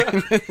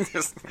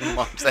Just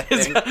lumps that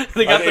thing.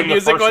 They got the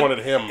music first on one at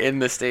him. In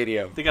the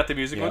stadium. They got the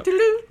music on.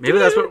 Maybe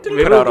that's what.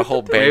 Maybe Put out a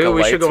whole bank Maybe of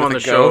we should lights go on the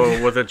with a goat.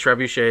 show with a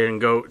trebuchet and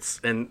goats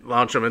and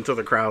launch them into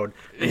the crowd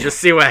and just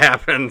see what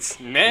happens.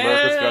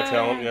 America's Got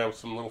Talent, with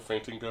some little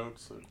fainting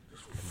goats.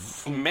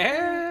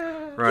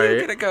 Man, Right. you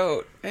get a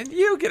goat, and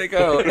you get a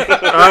goat.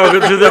 Oh,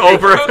 do the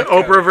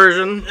Oprah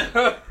version.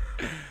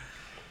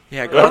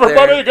 Yeah, go out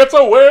Everybody there gets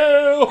a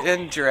whale!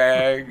 in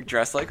drag,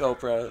 dressed like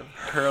Oprah,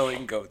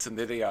 hurling goats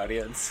into the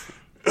audience.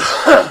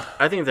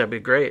 I think that'd be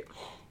great.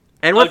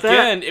 And with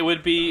Again, it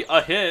would be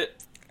a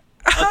hit.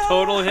 A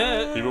total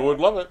hit. People would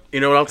love it. that,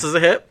 you know what else is a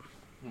hit?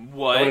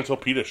 What? Not until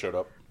PETA showed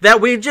up. That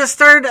we just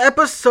started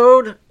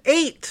episode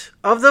 8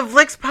 of the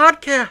VLIXXERS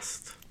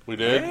podcast. We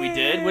did? We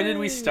did? When did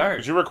we start?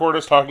 Did you record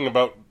us talking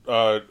about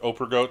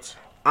Oprah goats?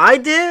 I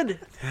did,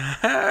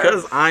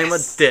 because I'm a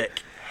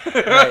dick.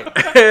 Right.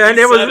 And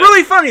it was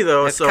really funny,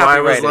 though, It's so I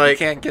was copyrighted. like... You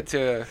can't get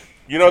to...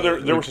 You know,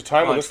 there was a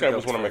time when Launch this guy the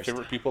was one of my goats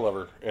favorite people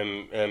ever,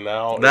 and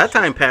now That it's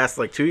time passed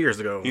like 2 years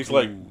ago. he's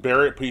like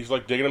he's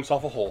like digging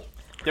himself a hole.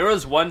 There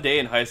was one day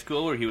in high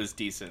school where he was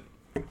decent.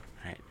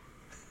 Right.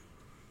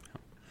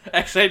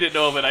 Actually, I didn't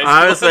know him in high school.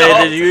 I would say,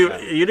 at all.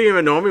 you didn't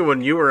even know me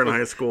when you were in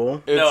high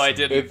school. No, I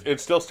didn't. It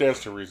still stands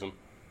to reason.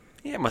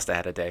 Yeah, must have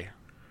had a day.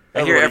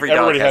 I hear every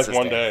Everybody dog has his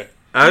one day.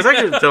 I was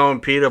actually telling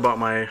Pete about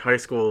my high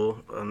school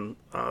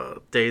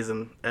days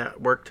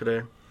at work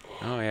today.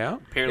 Oh, yeah?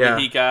 Apparently, Yeah.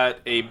 he got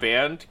a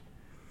band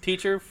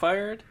teacher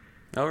fired.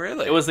 Oh,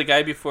 really? It was the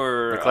guy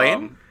before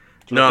McLean?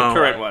 No, the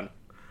current one.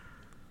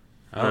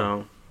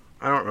 no,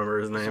 I don't remember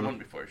his name. Someone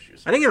before she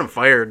was. I didn't get him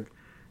fired.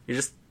 He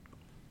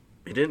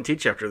didn't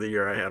teach after the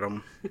year I had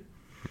him.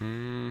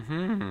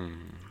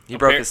 He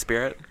broke his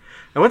spirit?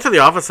 I went to the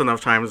office enough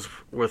times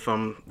with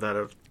him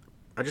that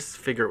I just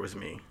figure it was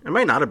me. It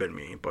might not have been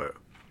me, but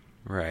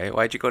Right.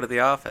 Why'd you go to the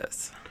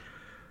office?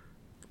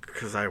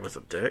 because I was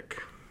a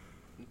dick.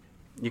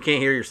 You can't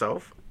hear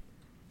yourself?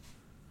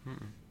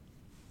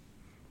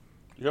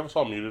 You have us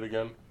all muted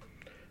again?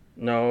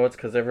 No, it's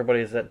because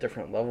everybody's at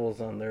different levels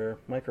on their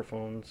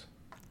microphones.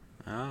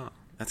 Oh,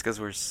 that's because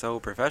we're so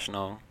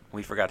professional.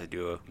 We forgot to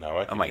do Now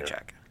I a can mic hear.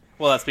 check.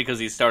 Well, that's because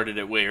he started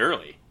it way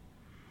early.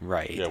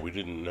 Right. Yeah, we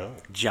didn't know.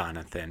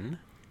 Jonathan.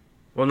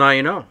 Well, now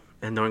you know.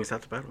 And knowing is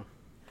half the battle.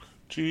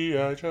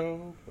 G.I.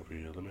 Joe, a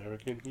real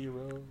American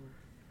hero.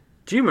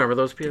 Do you remember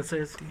those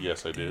PSAs?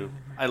 Yes, I do.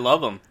 I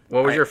love him.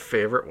 What was your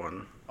favorite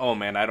one? Oh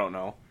man, I don't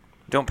know.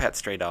 Don't pet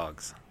stray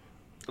dogs.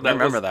 I That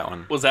remember was- that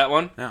one. Was that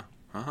one? Yeah.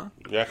 Uh-huh.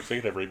 Yeah, because they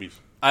could have rabies.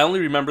 I only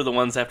remember the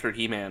ones after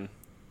He-Man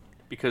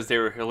because they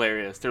were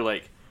hilarious. They're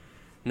like,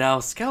 now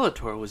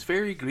Skeletor was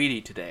very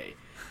greedy today.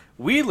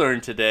 We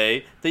learned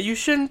today that you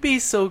shouldn't be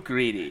so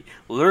greedy.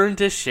 Learn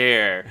to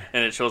share.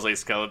 And it shows like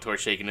Skeletor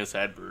shaking his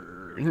head.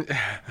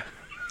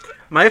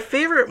 My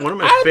favorite, one of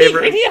my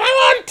favorite.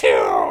 I want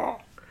to!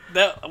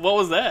 What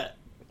was that?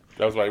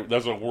 That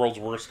was the world's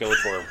worst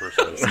Skeletor I was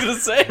impersonation. gonna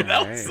say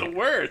that was the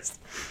worst.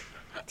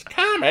 It's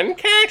common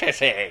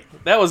courtesy.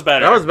 That was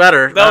better. That was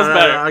better. That was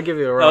better. I'll give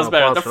you a That round was of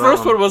better. applause The for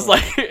first that one was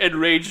like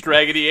Enraged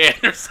Raggedy Ann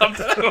or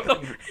something. I don't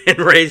know.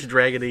 Enraged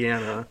Raggedy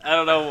Ann. I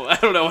don't know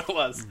what it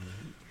was.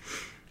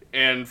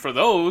 And for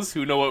those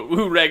who know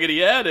who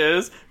Raggedy Ann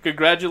is,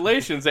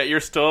 congratulations that you're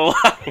still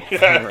alive.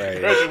 Yeah, Right.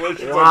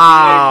 congratulations on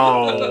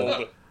Wow. being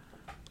old.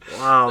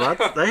 Wow,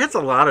 that hits a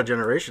lot of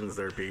generations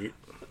there, Pete.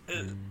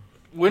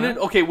 When did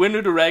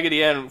the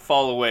Raggedy Ann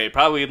fall away?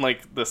 Probably in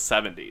like the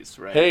 70s,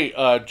 right? Hey,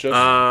 actually,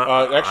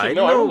 I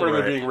no, I know, remember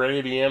there right. being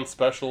Raggedy Ann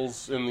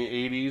specials in the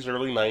 80s,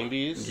 early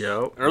 90s.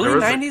 Yo, Early there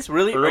was 90s?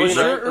 Really? Are you Early,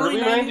 sure?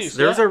 early 90s.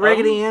 There's yeah. a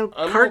Raggedy Ann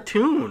I'm-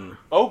 cartoon.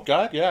 Oh,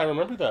 God, yeah, I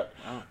remember that.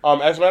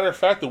 As a matter of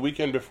fact, the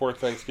weekend before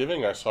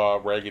Thanksgiving, I saw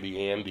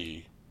Raggedy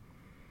Andy.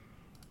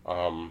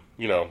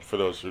 For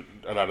those who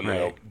are not in the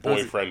know, Right.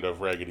 boyfriend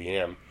of Raggedy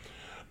Ann,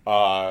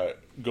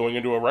 going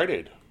into a Rite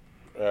Aid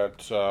at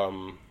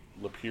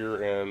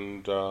Lapeer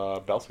and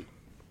Belsey.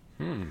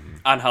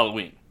 On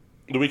Halloween.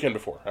 The weekend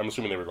before. I'm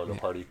assuming they were going to a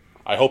party.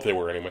 I hope they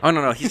were anyway. Oh,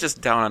 no, he's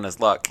just down on his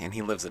luck, and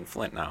he lives in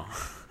Flint now.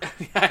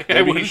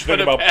 Maybe you should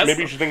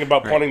think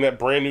about punting that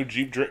brand new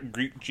Jeep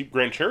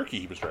Grand Cherokee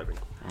he was driving.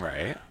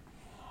 Right.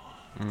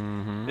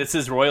 It's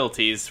his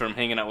royalties from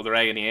hanging out with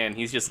Raggedy Ann.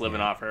 He's just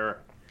living off her.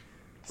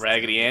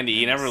 Raggedy Andy,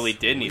 he never really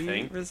did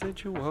anything.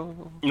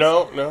 Residual.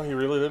 No, he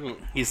really didn't.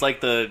 He's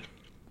like the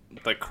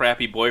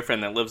crappy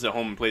boyfriend that lives at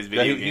home and plays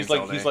Yeah, video games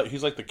all day.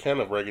 he's like the Ken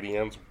of Raggedy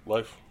Ann's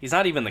life. He's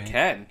not even the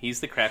Ken. He's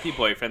the crappy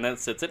boyfriend that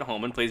sits at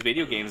home and plays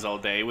video games all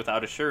day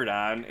without a shirt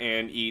on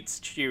and eats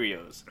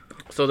Cheerios.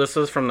 So this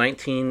is from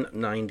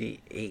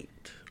 1998.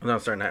 No,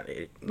 sorry, not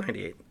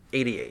 98.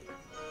 88.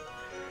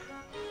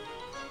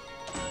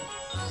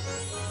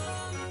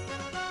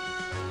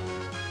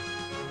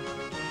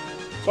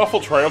 It's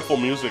awful triumphal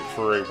music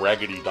for a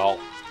raggedy doll.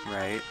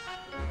 Right.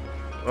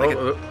 Like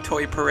Oh, a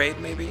toy parade,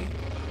 maybe?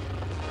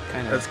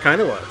 Kind that's of. kind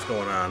of what's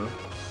going on.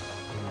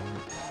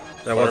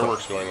 That wasn't.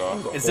 Fireworks going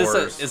off. Is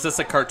Horrors. this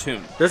a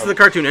cartoon? This is the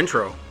cartoon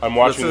intro. I'm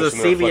watching This this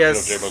is in a the reflection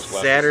CBS of J-Mo's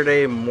glasses.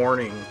 Saturday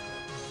morning.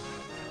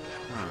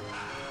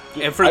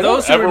 And for I don't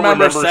those who ever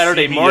remember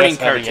Saturday CBS morning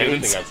having cartoons,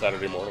 anything on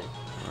Saturday morning.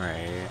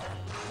 Right.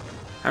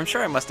 I'm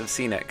sure I must have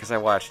seen it because I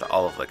watched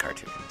all of the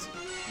cartoons.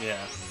 yeah,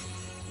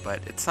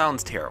 But it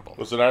sounds terrible.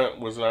 Was it on at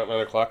 9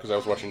 o'clock? Because I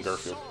was watching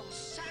Garfield.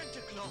 Santa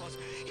Claus,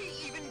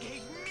 he even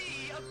gave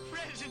me a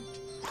present.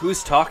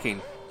 who's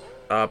talking?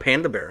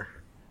 Panda Bear.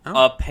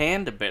 Oh. A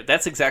panda bear.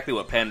 That's exactly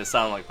what pandas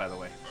sound like, by the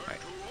way.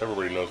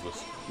 Everybody knows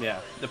this. Yeah,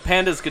 the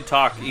pandas could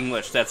talk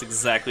English. That's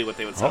exactly what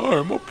they would sound like.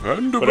 I'm a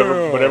panda But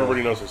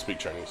everybody knows they speak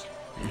Chinese.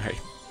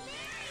 Right.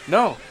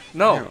 No,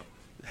 No.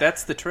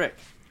 that's the trick.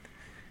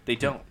 They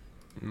don't.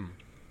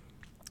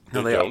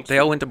 No, don't? they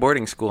all went to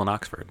boarding school in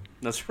Oxford.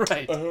 That's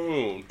right.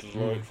 Oh,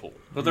 delightful.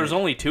 But there's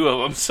only 2 of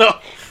them, so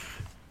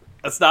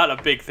that's not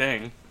a big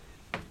thing.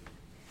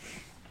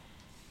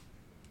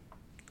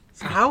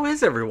 So how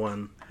is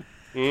everyone?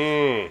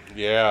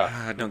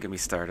 Yeah. Don't get me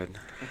started.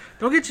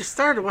 Don't get you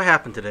started. What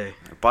happened today?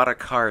 I bought a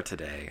car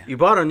today. You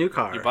bought a new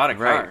car. You bought a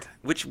car. Right.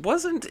 Which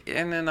wasn't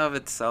in and of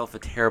itself a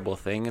terrible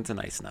thing. It's a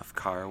nice enough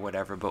car,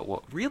 whatever. But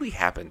what really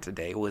happened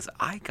today was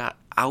I got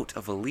out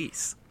of a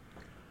lease.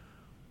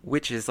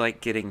 Which is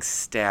like getting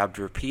stabbed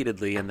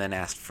repeatedly and then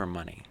asked for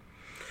money.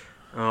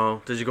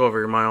 Oh, did you go over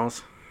your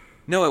miles?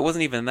 No, it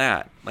wasn't even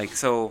that. Like,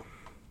 so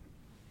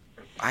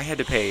I had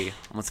to pay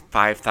almost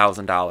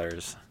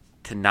 $5,000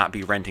 to not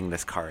be renting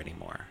this car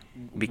anymore.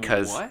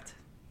 Because, What?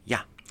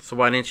 yeah. So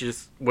why didn't you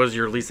just... Was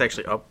your lease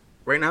actually up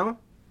right now?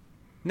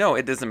 No,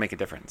 it doesn't make a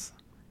difference.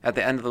 At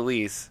the end of the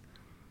lease,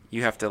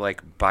 you have to,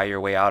 like, buy your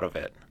way out of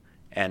it.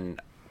 And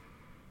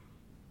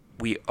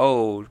we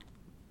owe,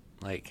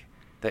 like...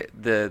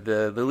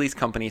 The lease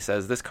company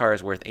says this car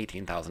is worth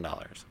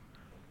 $18,000.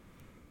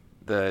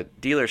 The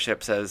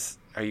dealership says,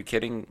 "Are you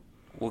kidding?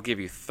 We'll give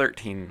you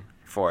 $13,000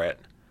 for it.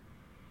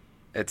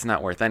 It's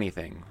not worth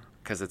anything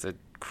because it's a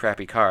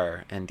crappy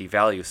car and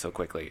devalues so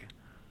quickly."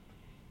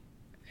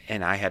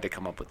 And I had to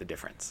come up with the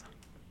difference.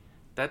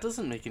 That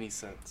doesn't make any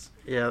sense.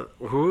 Yeah.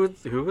 Who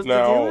was the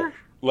Now, dealer?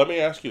 let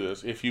me ask you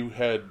this. If you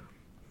had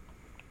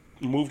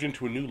moved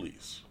into a new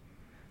lease,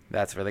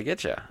 That's where they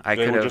get you. I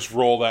they could would have just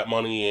roll that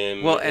money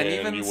in, Well, and and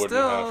even you still,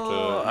 wouldn't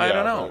have to... I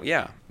don't know. but-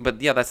 Yeah,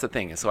 but yeah, that's the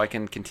thing. So I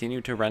can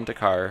continue to rent a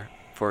car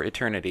for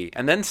eternity,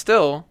 and then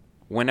still,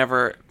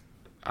 whenever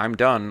I'm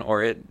done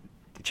or it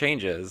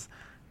changes,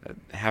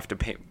 have to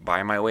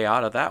buy my way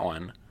out of that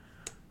one.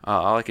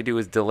 All I could do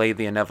is delay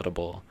the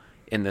inevitable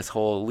in this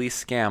whole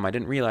lease scam. I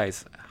didn't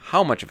realize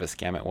how much of a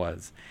scam it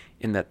was,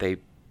 in that they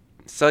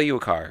sell you a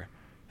car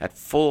at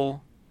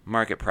full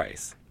market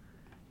price,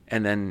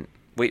 and then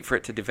wait for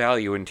it to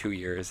devalue in 2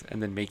 years,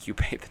 and then make you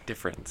pay the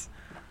difference.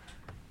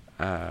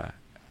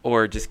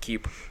 Or just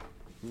keep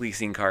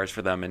leasing cars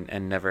for them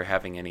and never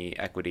having any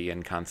equity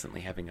and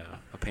constantly having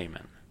a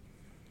payment.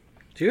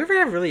 Do you ever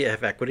really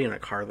have equity in a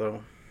car,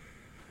 though?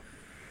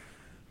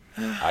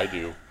 I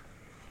do,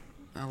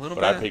 A little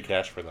but bit. I pay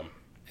cash for them.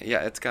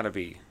 Yeah, it's got to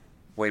be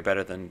way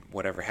better than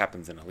whatever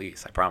happens in a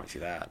lease. I promise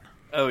you that.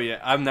 Oh yeah,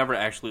 I've never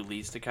actually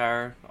leased a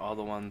car. All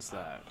the ones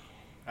that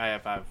I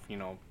have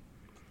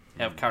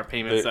have car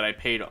payments that I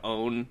pay to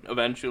own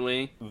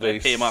eventually. They I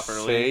pay them off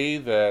early. say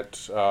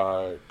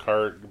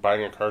that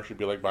buying a car should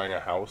be like buying a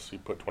house. You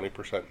put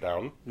 20%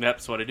 down. Yep,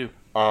 that's what I do.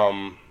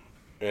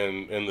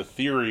 And the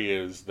theory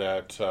is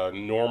that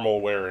normal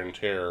wear and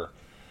tear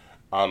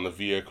on the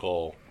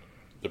vehicle,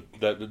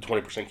 that the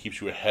 20% keeps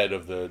you ahead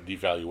of the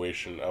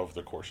devaluation of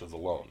the course of the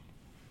loan.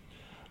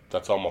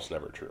 That's almost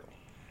never true.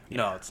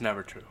 No, it's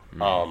never true.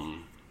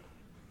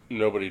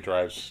 Nobody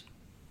drives,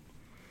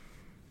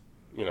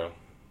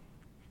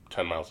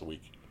 10 miles a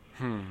week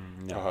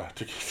No,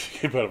 to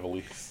keep out of a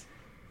lease.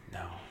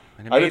 no.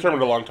 And it I may-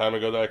 determined a long time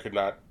ago that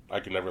I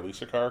could never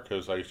lease a car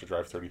because I used to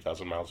drive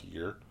 30,000 miles a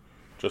year,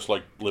 just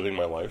like living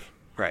my life,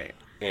 Right.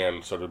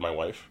 and so did my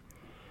wife.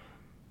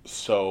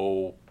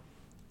 So,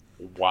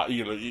 why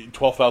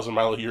 12,000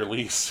 mile a year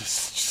lease is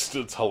just,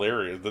 it's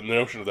hilarious. The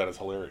notion of that is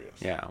hilarious.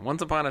 Yeah.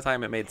 Once upon a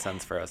time, it made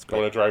sense for us, I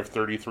want to but drive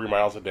 33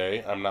 miles a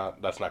day.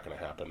 That's not going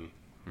to happen.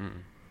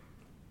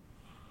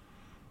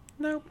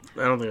 no,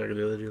 I don't think I could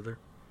do that either.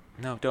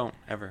 no, don't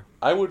ever.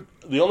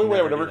 The only way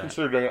I would Never ever do that.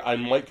 consider doing it, I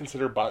might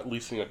consider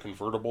leasing a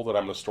convertible that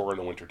I'm going to store in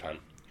the wintertime.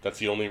 That's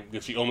the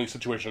only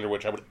situation under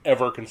which I would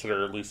ever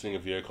consider leasing a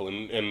vehicle,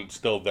 and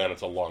still then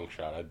it's a long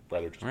shot. I'd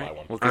rather just buy Right.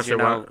 one. Well, because Honestly, you're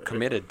now why-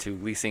 committed to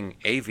leasing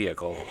a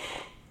vehicle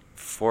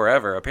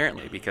forever,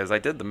 apparently, because I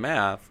did the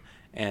math,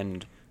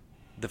 and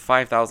the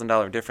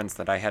 $5,000 difference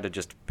that I had to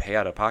just pay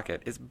out of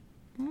pocket is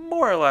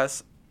more or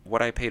less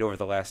what I paid over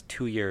the last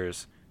 2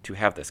 years to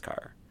have this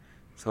car.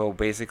 So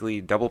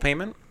basically, double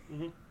payment,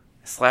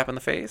 slap in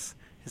the face,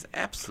 is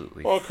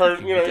absolutely Well, car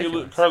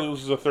ridiculous. car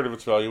loses a third of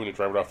its value when you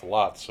drive it off the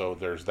lot. So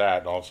there's that,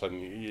 and all of a sudden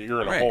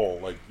you're in a Right.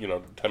 hole.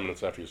 10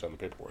 minutes after you sign the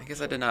paperwork. I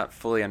guess I did not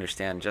fully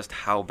understand just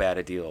how bad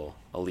a deal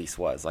a lease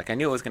was. Like, I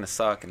knew it was going to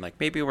suck, and like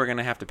maybe we're going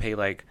to have to pay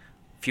like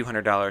a few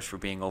 $100s for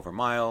being over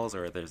miles,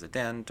 or there's a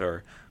dent,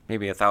 or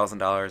maybe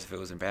 $1,000 if it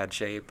was in bad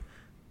shape.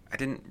 I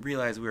didn't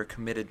realize we were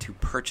committed to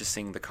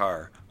purchasing the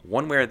car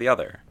one way or the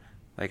other.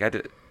 Like, I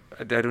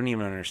don't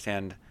even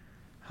understand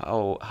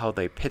how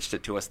they pitched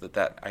it to us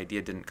that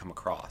idea didn't come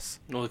across.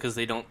 Well, because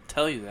they don't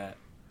tell you that.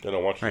 They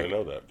don't want you Right. to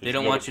know that. They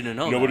don't want you to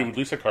know Nobody that. would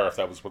lease a car if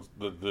that was what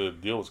the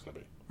deal was going to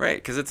be. Right,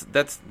 because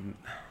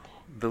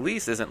the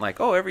lease isn't like,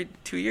 oh, every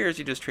 2 years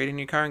you just trade in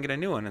your car and get a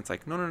new one. It's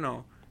like,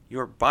 no.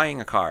 You're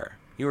buying a car.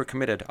 You are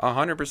committed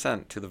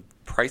 100% to the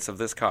price of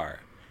this car.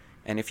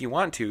 And if you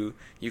want to,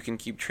 you can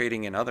keep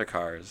trading in other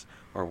cars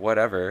or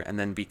whatever and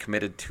then be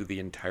committed to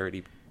the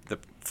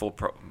full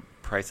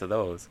price of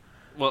those.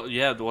 Well,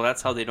 yeah. Well,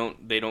 that's how they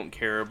don't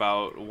care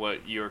about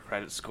what your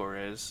credit score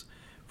is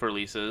for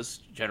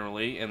leases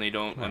generally, and they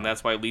don't, and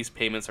that's why lease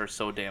payments are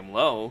so damn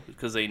low,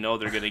 because they know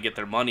they're going to get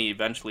their money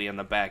eventually in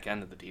the back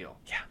end of the deal.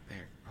 Yeah,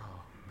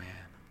 oh man,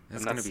 it's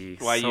And going that's to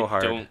be why so you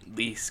hard. don't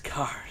lease It's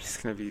cars.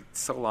 going to be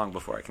so long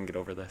before I can get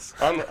over this.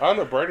 On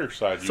the brighter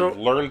side, So- you've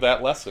learned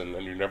that lesson,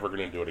 and you're never going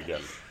to do it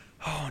again.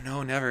 Oh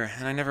no, never.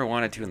 And I never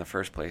wanted to in the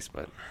first place,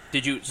 but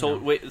Did you? So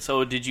wait.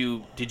 So did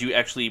you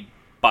actually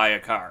buy a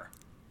car?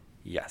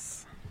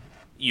 yes.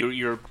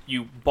 You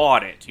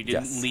bought it. You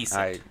didn't Yes, lease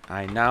it.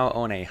 I now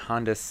own a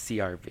Honda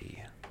CRV.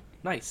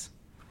 Nice.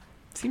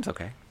 Seems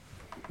okay.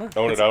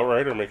 Own it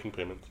outright or making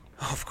payments.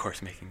 Of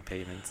course, making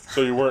payments.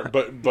 So you weren't,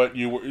 but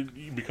you were,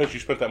 because you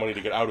spent that money to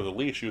get out of the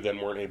lease, you then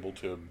weren't able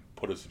to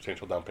put a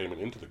substantial down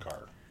payment into the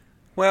car.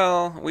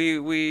 Well,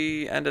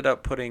 we ended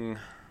up putting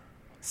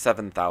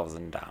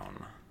 $7,000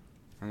 down.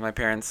 And my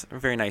parents are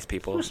very nice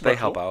people. They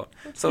help out.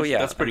 So yeah,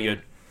 That's pretty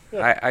good.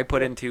 Yeah. I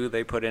put in 2,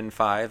 they put in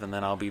 5, and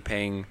then I'll be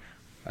paying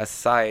a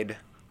side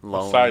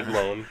loan, Side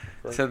loan,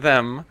 right? to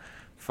them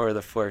for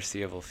the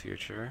foreseeable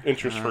future.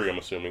 Interest free, I'm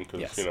assuming,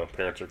 because yes.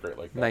 parents are great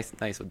like that.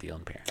 Nice with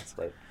dealing parents.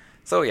 Right.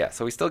 So yeah,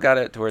 so we still got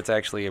it to where it's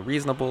actually a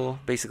reasonable,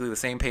 basically the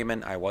same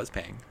payment I was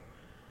paying.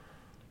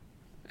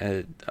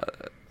 A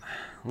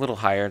little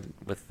higher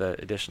with the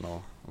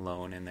additional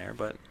loan in there,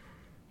 but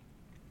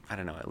I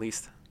don't know, at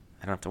least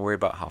I don't have to worry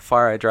about how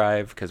far I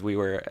drive, because we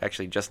were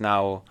actually just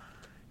now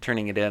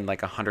turning it in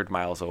like 100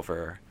 miles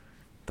over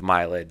the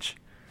mileage.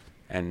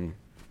 And,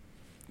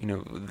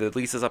 the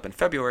lease is up in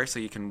February, so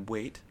you can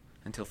wait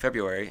until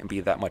February and be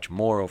that much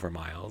more over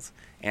miles.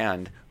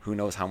 And who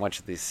knows how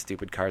much this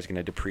stupid car is going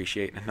to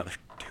depreciate in another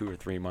 2 or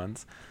 3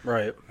 months.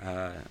 Right.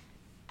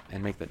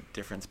 And make the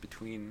difference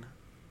between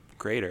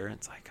greater.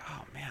 It's like,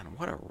 oh man,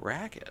 what a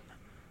racket.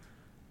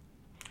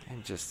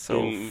 I'm just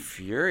so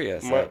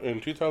furious. In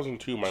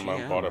 2002, my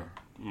GM.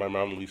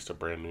 mom leased a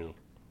brand new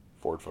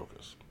Ford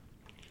Focus.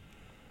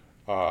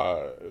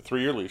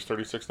 3-year lease,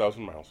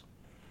 36,000 miles.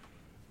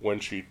 When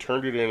she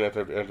turned it in at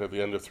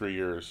the end of 3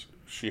 years,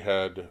 she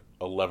had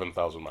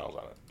 11,000 miles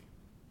on it.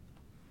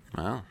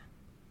 Wow.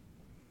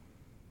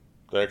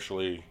 They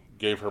actually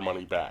gave her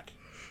money back.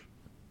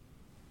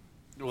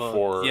 Well,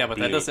 For yeah, but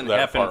that being to that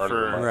happen far under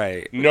for. the mark.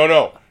 Right.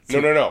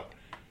 No.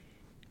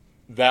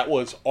 That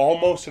was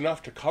almost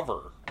enough to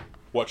cover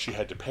what she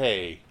had to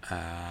pay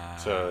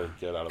to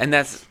get out of And the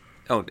that's... lease.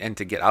 Oh, and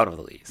to get out of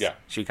the lease. Yeah.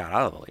 She got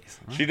out of the lease.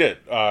 She did,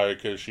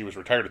 because she was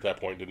retired at that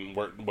point,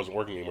 wasn't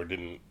working anymore,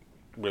 didn't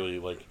really,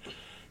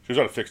 she was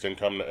on a fixed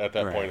income at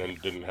that Right. point and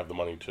didn't have the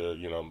money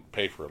to,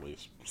 pay for a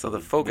lease. So the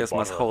we Focus bought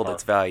must her a hold car.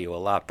 its value a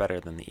lot better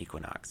than the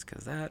Equinox,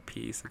 because that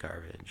piece of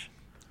garbage.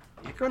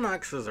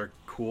 Equinoxes are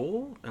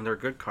cool and they're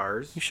good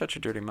cars, You shut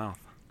your dirty mouth.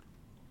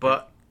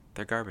 but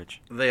They're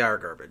garbage. they are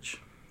garbage.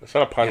 It's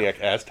not a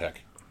Pontiac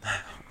Aztec.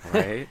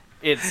 Right?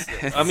 It's.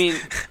 I mean,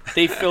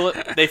 they fill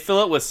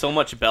it with so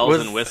much bells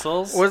and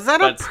whistles. Was that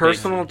but a it's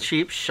personal amazing.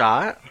 cheap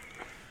shot?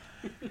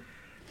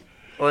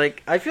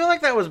 I feel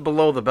like that was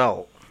below the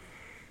belt.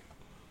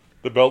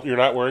 The belt you're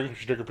not wearing,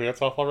 she took her pants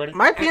off already?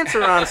 My pants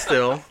are on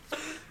still.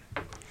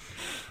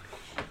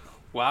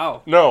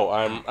 Wow. No,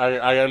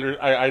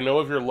 I know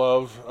of your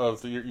love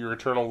of your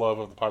eternal love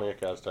of the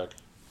Pontiac Aztec.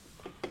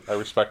 I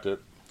respect it.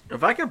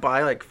 If I could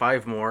buy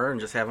 5 more and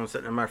just have them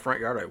sitting in my front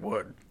yard, I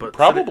would. But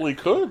Probably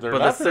could. They're but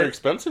not the very thing-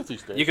 expensive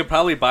these days. You could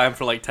probably buy them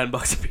for like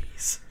 $10 a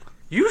piece.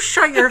 You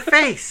shut your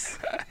face.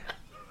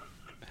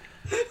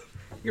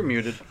 You're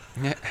muted.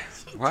 Yeah.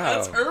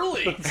 Wow.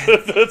 early.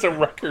 That's a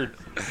record.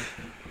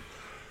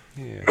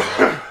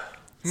 Yeah.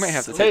 You might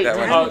have to Hey, take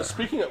that one.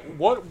 speaking of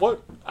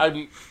what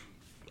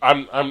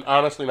I'm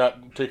honestly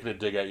not taking a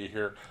dig at you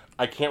here.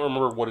 I can't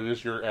remember what it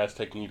is your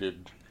Aztec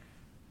needed,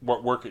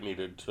 what work it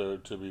needed to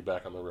be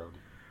back on the road.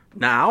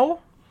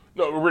 Now?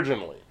 No,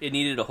 originally It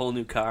needed a whole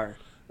new car.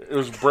 it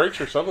was brakes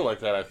or something like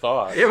that. I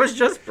thought. It was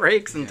just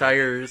brakes and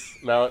tires.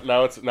 Now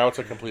it's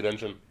a complete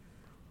engine.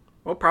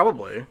 Well,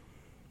 probably.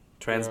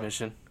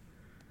 Transmission,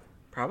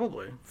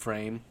 Probably.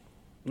 frame,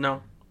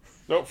 No.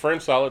 No, frame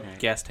solid.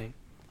 gas tank.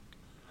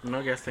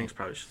 No gas tanks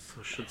probably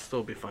should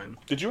still be fine.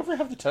 Did you ever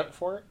have the tent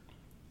for it?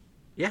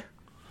 Yeah.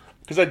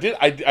 Because I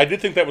did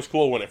think that was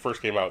cool when it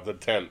first came out. The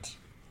tent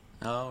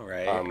Oh,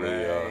 right. on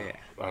right.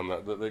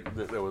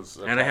 that was.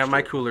 And I have my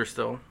attached to it. cooler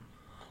still,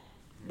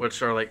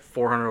 which are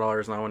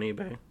 $400 now on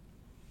eBay.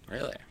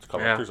 Really? It's a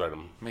collector's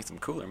item. Make some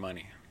cooler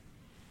money.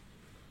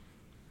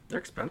 They're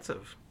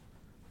expensive.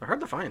 They're hard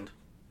to find.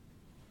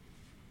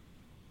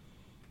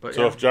 But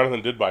So if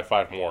Jonathan did buy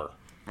 5 more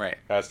Right.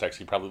 Aztecs,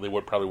 they probably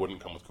wouldn't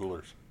come with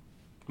coolers.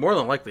 More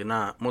than likely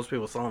not. Most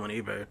people sell them on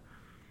eBay.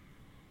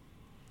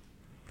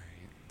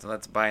 So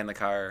that's buying the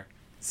car.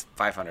 It's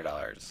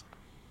 $500.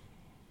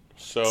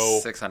 So,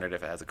 $600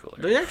 if it has a cooler.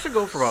 They actually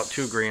go for about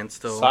 $2,000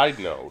 still. side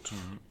note,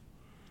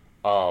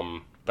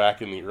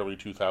 back in the early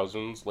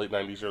 2000s, late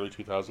 90s, early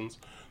 2000s,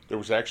 there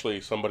was actually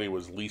somebody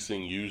was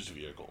leasing used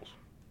vehicles.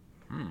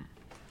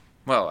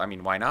 Well, I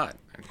mean, why not?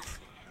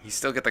 You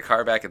still get the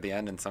car back at the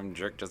end, and some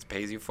jerk just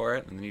pays you for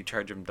it, and then you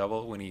charge him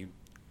double when he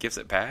gives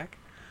it back.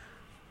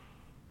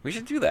 We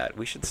should do that.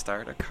 We should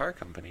start a car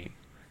company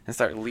and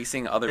start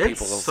leasing other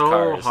people's It's so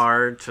cars.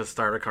 hard to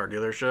start a car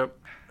dealership.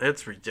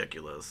 It's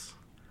ridiculous.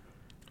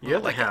 You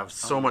have like to have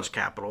so much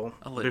capital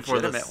A before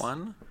the legitimate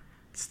one?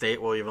 state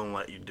will even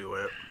let you do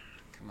it.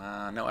 Come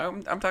on. No,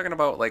 I'm talking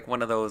about like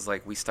one of those,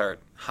 like we start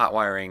hot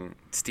wiring,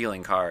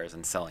 stealing cars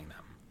and selling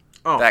them.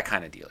 Oh, That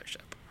kind of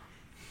dealership.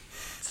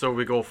 so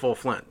we go full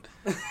Flint.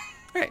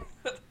 Right.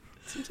 That's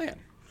what I'm saying.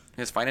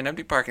 Just find an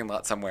empty parking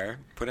lot somewhere,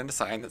 put in a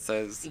sign that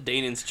says,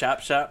 Danon's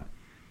Chop Shop.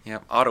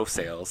 auto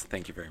sales,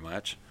 thank you very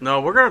much. No,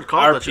 we're gonna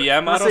call it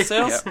RPM Auto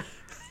Sales? Yep.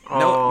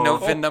 Oh. No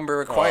VIN number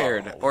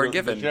required or Did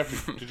given.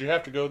 you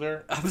have to go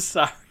there? I'm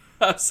sorry.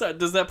 I'm sorry.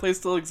 Does that place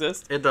still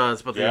exist? It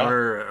does, but the Yeah.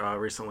 owner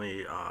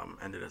recently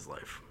ended his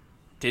life.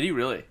 Did he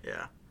really?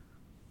 Yeah.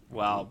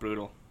 Wow,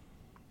 brutal.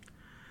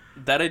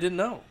 That I didn't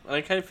know. And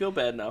I kind of feel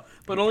bad now.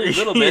 But only a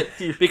little bit,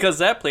 because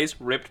that place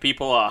ripped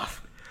people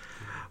off.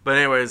 But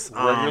anyways,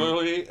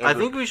 Regularly? I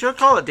think we should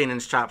call it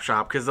Danon's Chop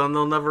Shop because then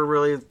they'll never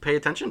really pay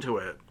attention to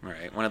it.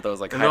 Right, one of those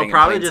like And hiding they'll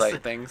probably in plain just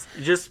sight things.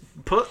 Just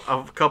put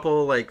a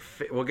couple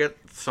we'll get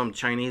some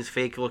Chinese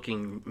fake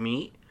looking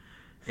meat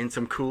in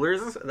some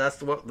coolers.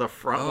 That's what the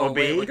front Oh will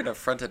wait, be we're gonna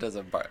front it as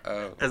a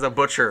as a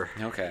butcher.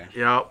 okay,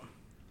 Yep.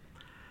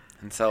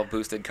 and sell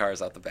boosted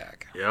cars out the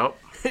back. Yep.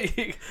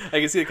 I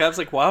can see the cops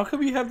like, wow, how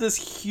come you have this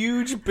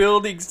huge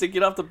building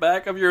sticking off the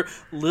back of your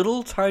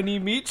little tiny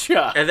meat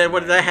shop? And then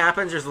when that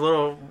happens, there's a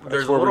little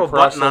where we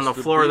button on the process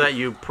the floor beef. that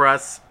you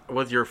press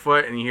with your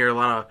foot, and you hear a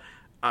lot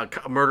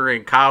of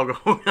murdering cow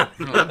going on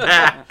in the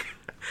back.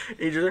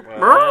 You just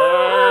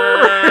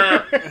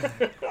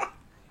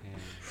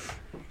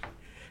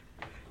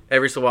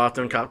every so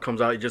often, cop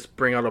comes out. You just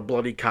bring out a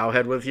bloody cow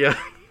head with you.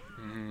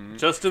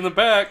 Just in the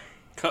back,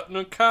 cutting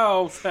a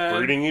cow's head.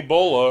 Breeding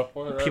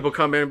Ebola. People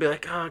come in and be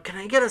like, "Can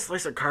I get a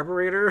slice of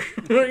carburetor?"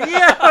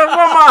 Yeah,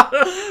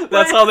 mama.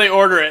 That's how they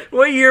order it.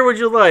 What year would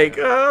you like?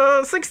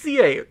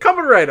 68.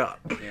 Coming right up.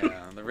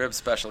 Yeah, the rib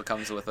special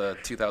comes with a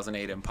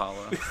 2008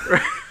 Impala.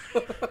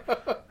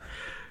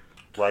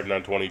 Riding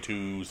on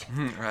 22s.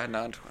 Riding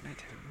on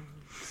 22.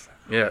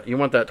 Yeah, you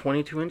want that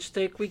 22-inch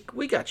steak?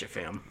 We got you,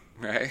 fam.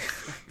 Right?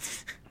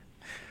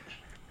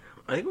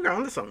 I think we're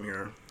on to something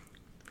here.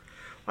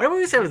 Why do we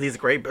always have these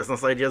great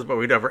business ideas, but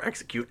we never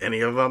execute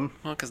any of them?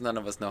 Well, because none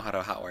of us know how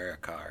to hotwire a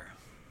car.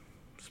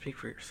 Speak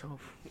for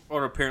yourself.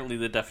 Or apparently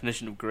the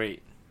definition of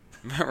great.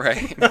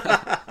 Right?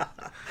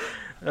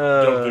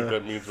 Don't think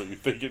that means what you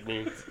think it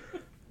means.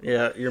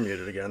 Yeah, you're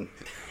muted again.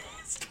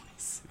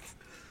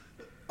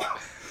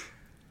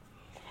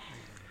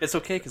 It's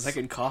okay, because I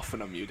can cough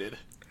when I'm muted.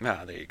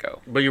 Ah, there you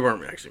go. But you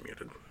weren't actually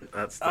muted.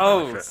 That's the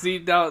Oh, benefit. see,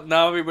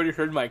 now everybody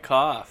heard my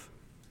cough.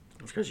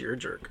 It's because you're a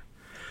jerk.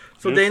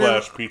 So, Dana,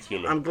 Newsflash, Pete's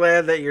human. I'm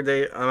glad that your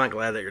day... I'm not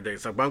glad that your day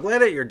sucked, but I'm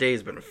glad that your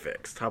day's been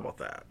fixed. How about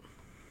that?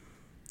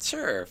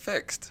 Sure,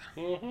 fixed.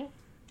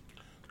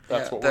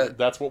 That's Yeah,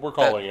 that's what we're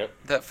calling it.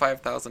 That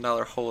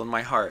 $5,000 hole in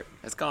my heart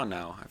is gone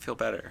now. I feel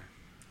better.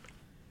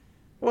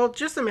 Well,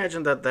 just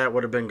imagine that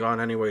would have been gone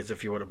anyways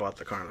if you would have bought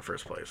the car in the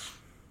first place.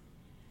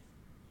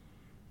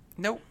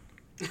 Nope.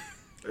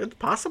 It's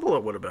possible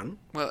it would have been.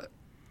 Well,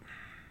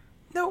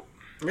 nope.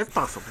 It's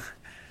possible.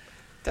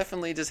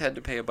 Definitely just had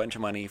to pay a bunch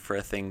of money for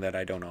a thing that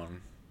I don't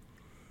own.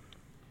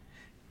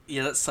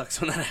 Yeah, that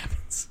sucks when that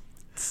happens.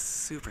 It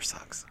super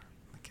sucks.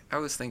 Like, I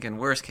was thinking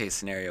worst case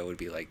scenario would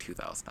be like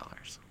 $2,000.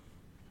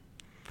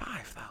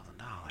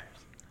 $5,000.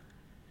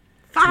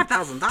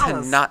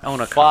 $5,000. To not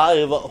own a car.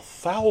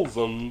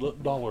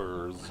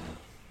 $5,000.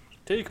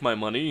 Take my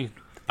money.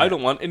 I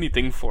don't want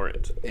anything for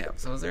it. Yeah.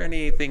 So, is there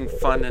anything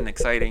fun and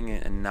exciting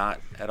and not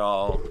at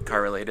all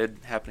car related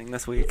happening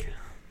this week?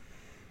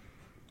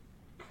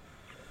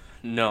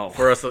 No.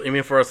 You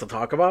mean for us to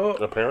talk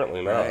about?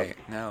 Apparently not. Right.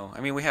 No.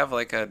 I mean, we have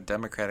like a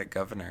Democratic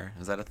governor.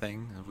 Is that a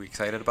thing? Are we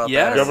excited about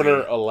Yes. that?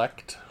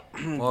 Governor-elect.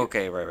 Well,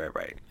 okay.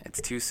 Right.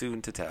 It's too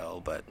soon to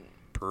tell, but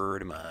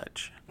pretty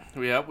much.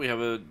 We have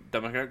a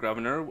Democrat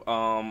governor.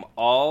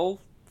 All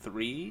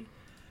 3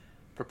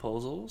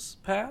 proposals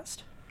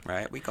passed.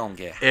 Right. We gonna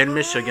get. In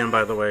Michigan,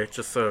 by the way,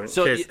 just so in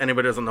So case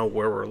anybody doesn't know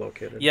where we're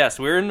located. Yes,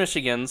 we're in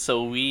Michigan,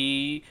 so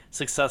we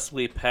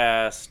successfully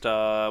passed.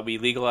 We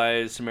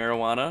legalized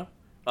marijuana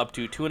up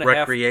to 2.5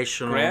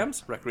 Recreational.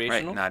 grams. Right.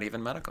 Recreational, Not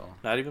even medical.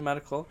 not even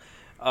medical.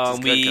 Which is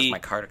good because We my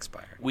card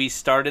expired. we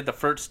started the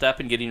first step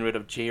in getting rid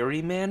of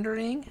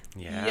gerrymandering.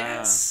 Yeah.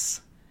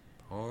 Yes.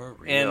 For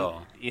And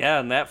real.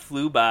 and that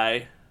flew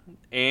by.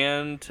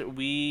 And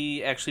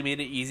we actually made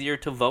it easier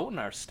to vote in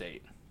our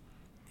state.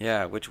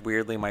 Yeah, which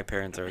weirdly my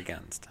parents are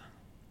against.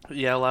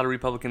 Yeah, a lot of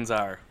Republicans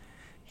are.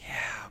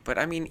 Yeah, but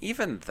I mean,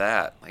 even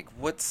that, like,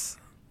 what's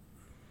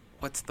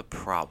the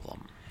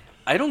problem?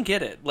 I don't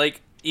get it.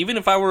 Like, even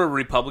if I were a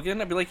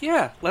Republican, I'd be like,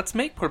 yeah, let's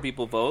make poor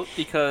people vote,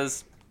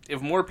 because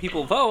if more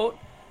people vote,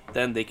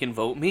 then they can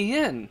vote me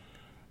in.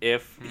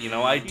 If,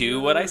 I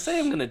do what I say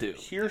I'm going to do.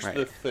 Here's Right.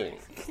 the thing.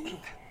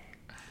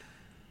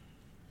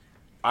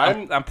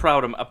 I'm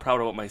proud of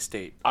what my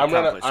state I'm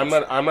accomplishes.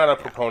 not a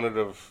proponent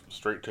of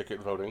straight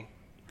ticket voting.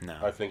 No.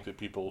 I think that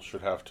people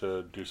should have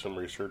to do some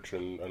research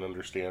and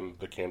understand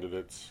the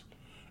candidates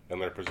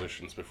and their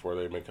positions before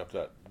they make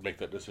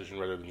that decision,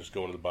 rather than just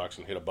go into the box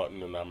and hit a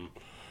button and I'm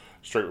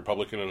straight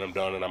Republican and I'm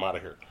done and I'm out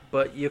of here.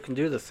 But you can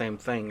do the same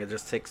thing. It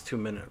just takes 2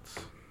 minutes.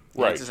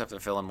 You Right. just have to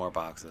fill in more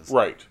boxes.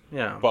 Right.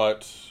 Yeah.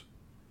 But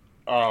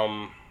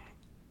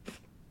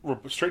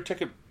straight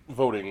ticket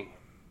voting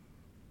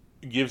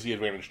gives the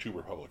advantage to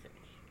Republicans.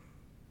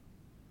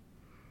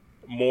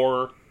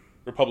 More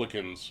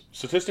Republicans,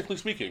 statistically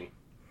speaking,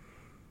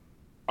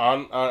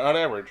 on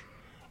average,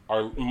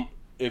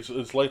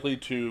 it's likely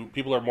to,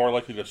 people are more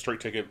likely to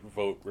straight ticket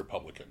vote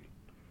Republican.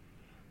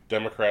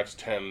 Democrats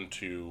tend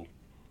to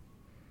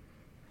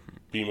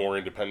be more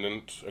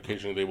independent.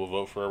 Occasionally, they will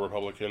vote for a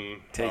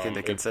Republican. Take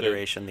into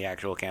consideration the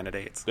actual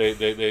candidates. They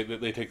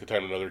take the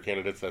time to know their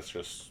candidates. That's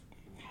just,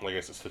 like I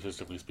said,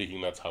 statistically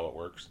speaking, that's how it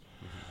works.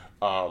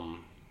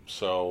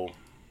 So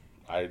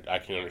I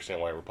can understand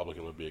why a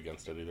Republican would be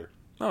against it either.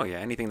 Oh yeah,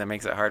 anything that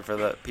makes it hard for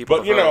the people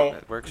But to vote,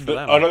 it works for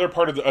them. another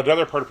part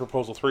of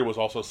Proposal 3 was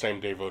also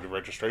same-day voter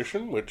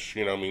registration, which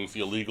means the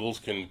illegals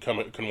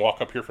can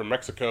walk up here from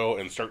Mexico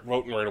and start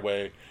voting right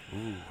away.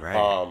 Ooh,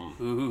 right.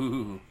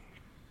 Ooh.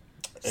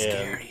 And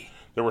Scary.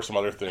 there were some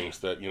other things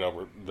that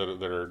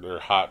that are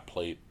hot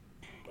plate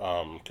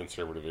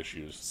conservative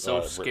issues.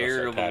 So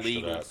scared of attached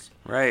to that. illegals.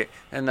 Right.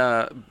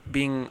 And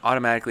being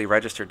automatically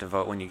registered to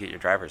vote when you get your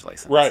driver's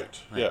license. Right.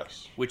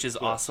 Yes. Which is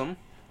awesome.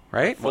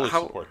 Right? Fully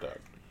Well, support that.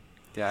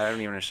 Yeah, I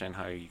don't even understand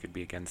how you could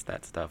be against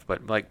that stuff.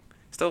 But, like,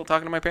 still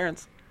talking to my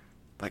parents.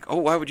 Like, oh,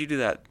 why would you do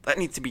that? That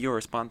needs to be your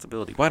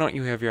responsibility. Why don't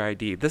you have your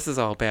ID? This is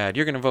all bad.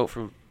 You're going to vote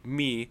for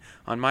me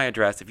on my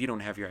address if you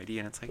don't have your ID.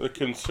 And it's like,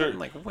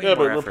 like way yeah,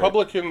 but more effort.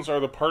 Republicans are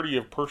the party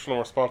of personal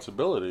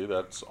responsibility.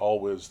 That's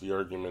always the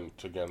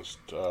argument against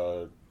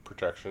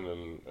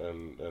protection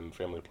and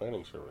family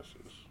planning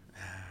services.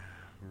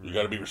 You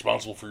got to be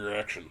responsible for your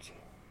actions.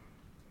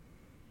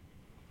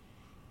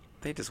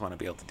 They just want to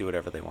be able to do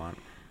whatever they want.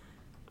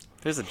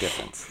 There's a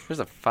difference. There's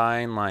a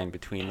fine line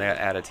between that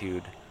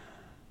attitude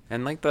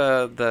and, like,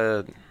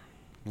 the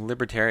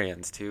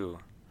libertarians, too.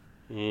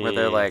 Where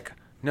they're like,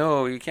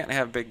 no, you can't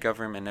have big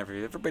government.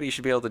 Everybody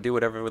should be able to do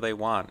whatever they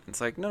want. It's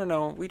like,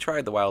 no. We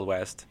tried the Wild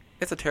West.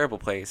 It's a terrible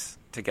place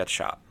to get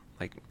shot.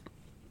 Like,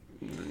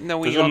 no,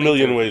 we There's all a need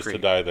million ways agree. to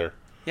die there.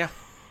 Yeah.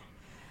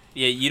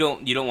 Yeah, you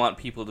don't want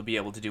people to be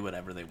able to do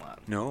whatever they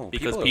want. No,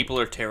 because people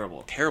are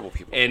terrible. Terrible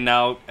people. And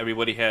now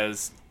everybody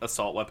has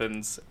assault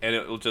weapons, and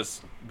it will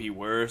just be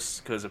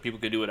worse, because if people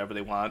could do whatever they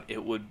want,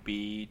 it would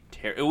be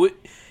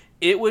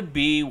it would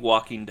be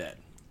Walking Dead.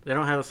 They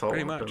don't have assault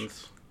Pretty much.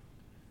 weapons.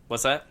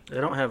 What's that?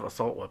 They don't have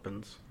assault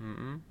weapons.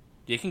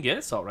 You can get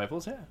assault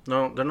rifles, yeah.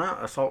 No, they're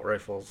not assault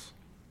rifles.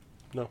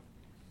 No.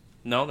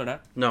 No, they're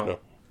not. No.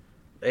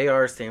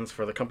 AR stands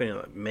for the company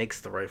that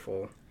makes the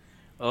rifle.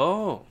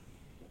 Oh.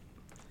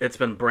 It's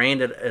been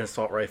branded an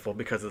assault rifle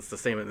because it's the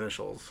same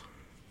initials.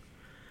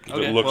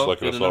 Okay, It looks well,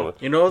 like an good to assault know.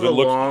 rifle. You know the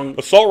long...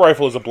 Assault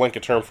rifle is a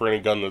blanket term for any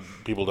gun that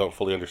people don't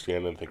fully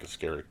understand and think is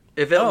scary.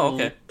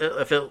 Okay.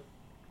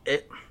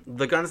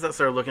 The guns that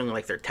start looking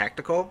like they're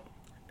tactical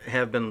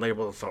have been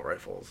labeled assault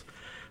rifles.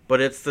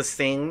 But it's the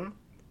same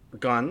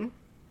gun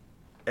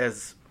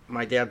as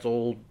my dad's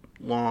old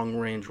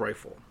long-range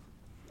rifle.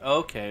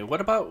 Okay. What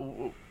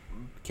about...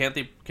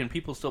 Can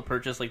people still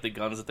purchase, like, the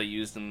guns that they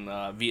used in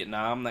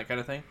Vietnam, that kind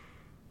of thing?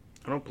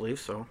 I don't believe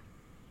so.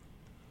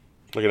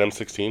 Like an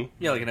M16?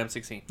 Yeah, like an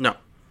M16. No.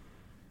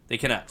 They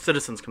cannot.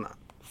 Citizens cannot.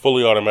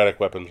 Fully automatic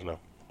weapons, no.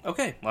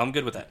 Okay, well, I'm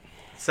good with that.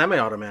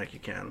 Semi-automatic you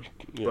can.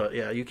 Yeah. But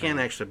yeah, you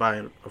can't actually buy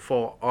a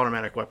full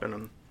automatic weapon.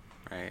 And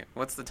Right.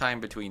 What's the time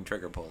between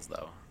trigger pulls,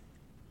 though?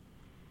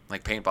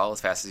 Like paintball,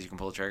 as fast as you can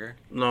pull the trigger?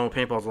 no,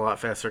 paintball's a lot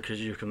faster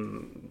because you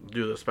can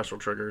do the special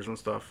triggers and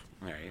stuff.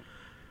 Right.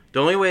 The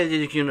only way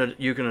that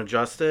you can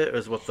adjust it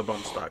is with the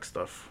bump stock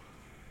stuff.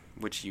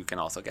 Which you can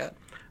also get.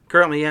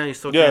 Currently, yeah, you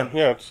still Yeah, can.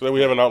 yeah. So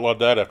we haven't outlawed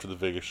that after the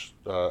Vegas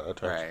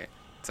attacks. Right.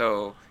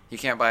 So you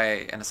can't buy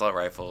an assault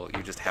rifle.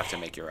 You just have to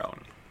make your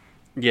own.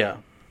 Yeah.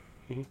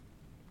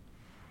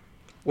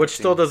 Which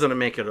still doesn't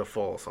make it a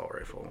full assault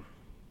rifle.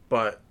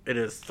 But it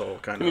is still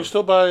kind Can you of...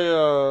 still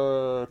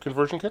buy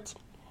conversion kits?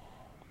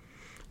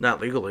 Not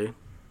legally.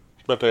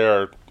 But they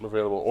are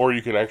available. Or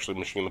you can actually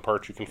machine the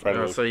parts. You can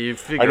find So you I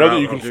figure know out that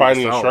you how can to do find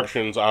the yourself.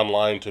 instructions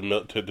online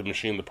to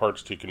machine the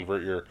parts to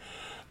convert your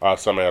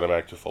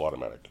semi-automatic to full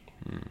automatic.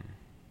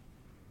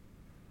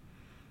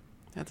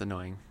 That's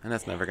annoying. And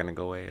that's never going to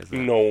go away, is it?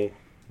 No.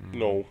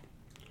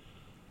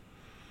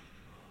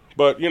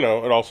 But, it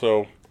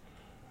also...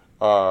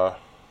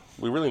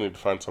 we really need to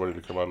find somebody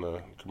to come on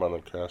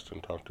the cast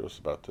and talk to us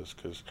about this,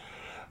 because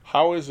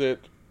how is it...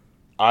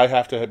 I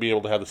have to be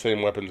able to have the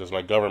same weapons as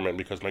my government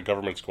because my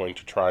government's going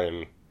to try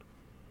and...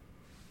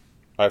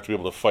 I have to be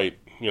able to fight,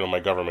 my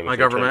government. My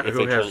government, if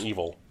who they turn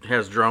evil.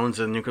 has drones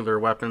and nuclear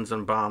weapons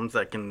and bombs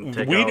that can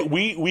take out...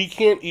 We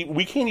don't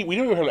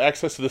even have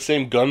access to the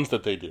same guns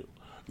that they do.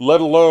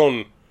 Let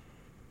alone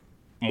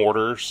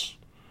mortars,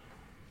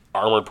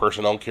 armored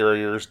personnel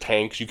carriers,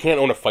 tanks. You can't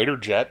own a fighter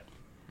jet.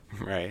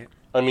 Right.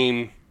 I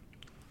mean...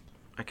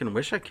 I can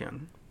wish I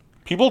can.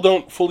 People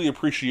don't fully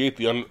appreciate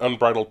the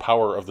unbridled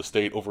power of the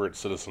state over its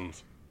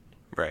citizens.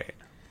 Right.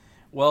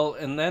 Well,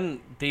 and then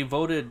they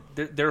voted.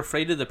 They're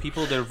afraid of the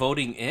people they're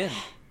voting in.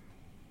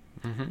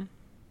 Mm-hmm.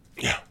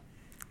 Yeah.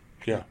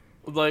 Yeah.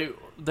 Like,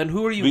 then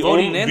who are you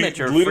voting in that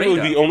you're afraid of?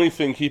 Literally, the only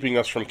thing keeping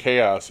us from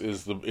chaos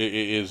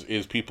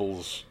is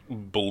people's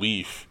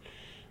belief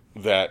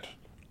that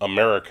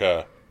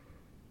America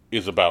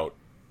is about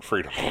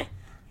freedom.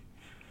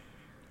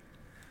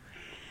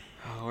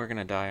 Oh, we're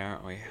gonna die,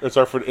 aren't we? It's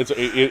our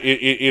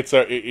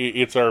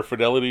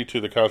fidelity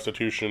to the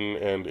Constitution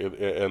and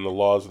the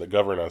laws that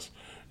govern us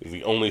is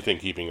the only thing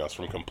keeping us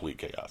from complete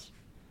chaos.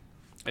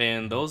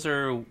 And those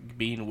are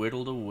being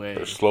whittled away.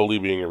 They're slowly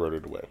being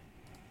eroded away.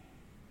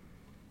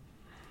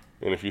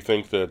 And if you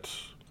think that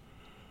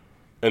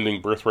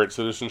ending birthright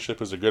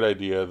citizenship is a good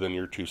idea, then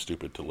you're too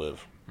stupid to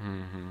live.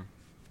 Mm-hmm.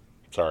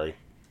 Sorry.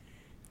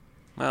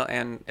 Well,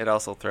 and it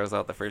also throws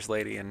out the First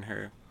Lady and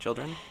her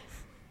children.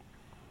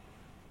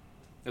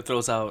 It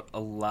throws out a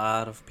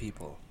lot of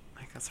people.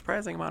 Like a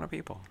surprising amount of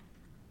people.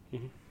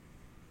 Mm-hmm.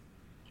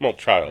 Well,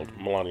 child.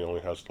 Melania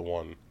only has the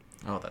one.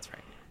 Oh, that's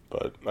right.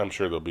 But I'm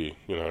sure there'll be,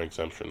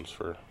 exemptions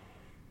for...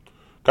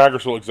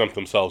 Congress will exempt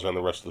themselves and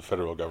the rest of the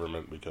federal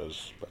government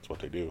because that's what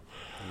they do.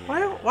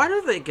 Why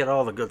do they get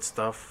all the good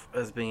stuff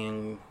as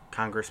being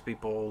Congress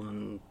people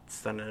and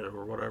Senate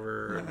or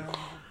whatever?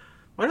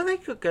 Why do they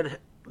get good?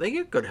 They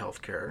get good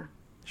health care.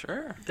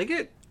 Sure. They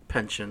get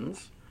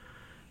pensions.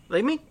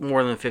 They make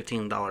more than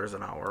 $15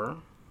 an hour.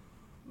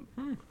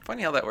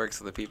 Funny how that works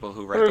for the people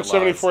who write the laws.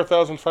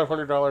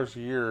 $174,500 a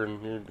year,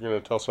 and you're going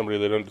to tell somebody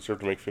they don't deserve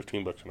to make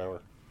 $15 an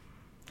hour.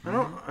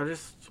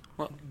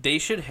 Well, they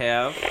should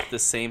have the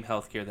same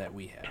healthcare that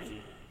we have,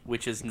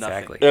 which is nothing.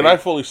 Exactly. And I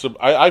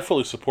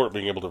fully support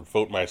being able to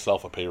vote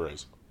myself a pay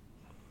raise.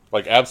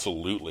 Like,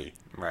 absolutely.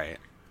 Right.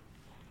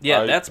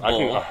 Yeah, that's I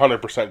bull. can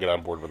 100% get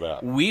on board with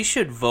that. We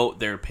should vote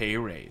their pay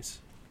raise.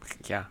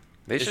 Yeah.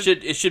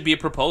 It should be a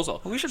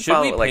proposal. We should we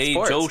follow it like pay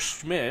sports. Joe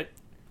Schmidt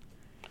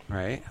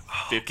Right.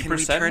 50% Can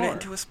we turn more? it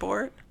into a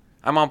sport?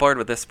 I'm on board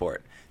with this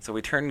sport. So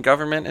we turn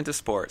government into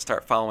sport,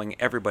 start following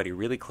everybody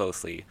really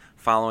closely,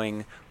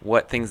 following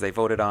what things they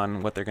voted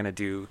on, what they're going to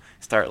do,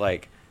 start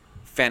like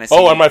fantasy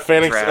Oh, am I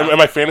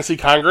draft, fantasy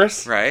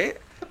Congress? right?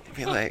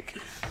 Be like,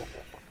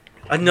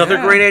 Another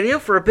Yeah. great idea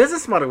for a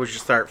business model. We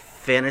should start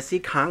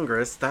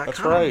fantasycongress.com. That's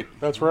right.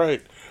 That's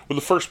right. With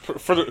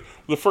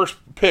the first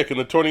pick in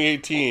the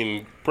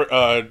 2018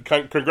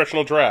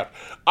 congressional draft,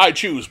 I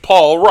choose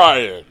Paul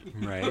Ryan.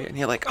 right? And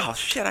you're like, oh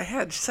shit, I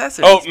had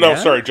Sessions. Oh no,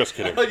 man. sorry, just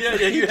kidding. yeah,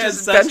 He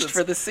just benched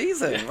for the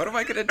season. What am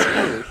I going to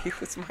do? He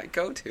was my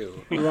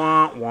go-to.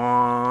 Wah,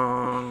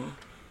 wah.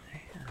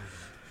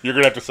 You're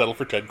gonna have to settle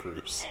for Ted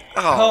Cruz.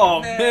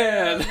 Oh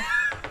man.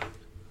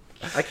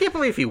 I can't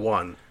believe he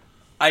won.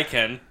 I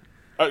can.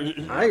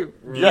 I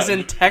He's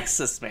in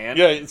Texas, man.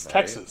 Yeah, it's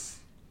Texas.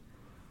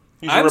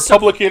 He's I'm a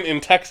Republican in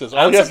Texas. All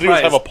I'm he has to do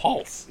is have a surprised.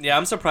 pulse. Yeah,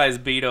 I'm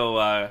surprised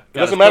Beto. It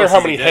doesn't matter how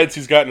many heads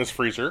he's got in his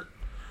freezer.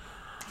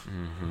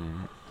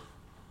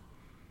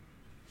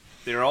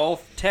 They're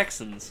all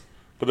Texans.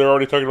 But they're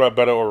already talking about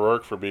Beto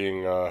O'Rourke for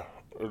being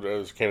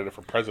as candidate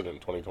for president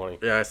in 2020.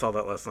 yeah, I saw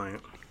that last night.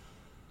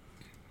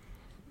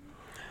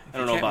 I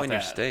don't You know can't about win that.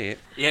 your state.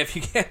 Yeah, if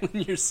you can't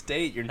win your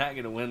state, you're not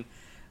going to win.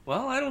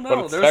 Well, I don't But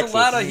know. it's There's Texas. a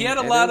lot of. He had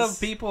a It lot is. of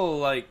people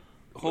like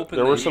hoping.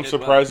 There that were he some did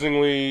well.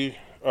 surprisingly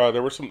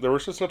there were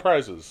some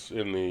surprises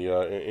in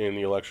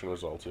the election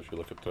results if you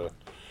look at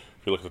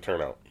the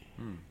turnout.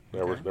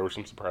 There were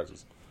some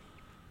surprises.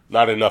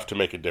 Not enough to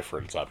make a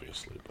difference,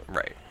 obviously. But.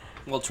 Right.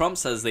 Well, Trump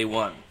says they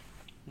won.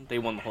 They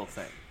won the whole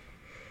thing.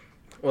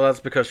 Well, that's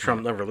because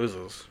Trump never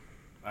loses.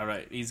 All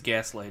right, he's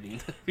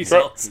gaslighting the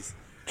results.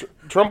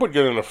 Trump would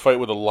get in a fight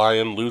with a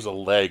lion, lose a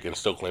leg, and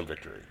still claim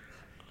victory.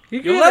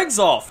 Your leg's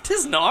off.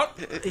 'Tis not.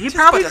 He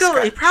probably but a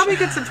scratch. he probably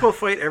gets into a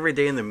fight every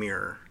day in the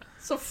mirror.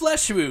 It's a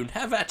flesh wound.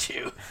 Have at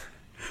you.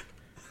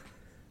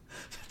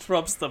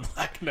 Trump's the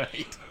Black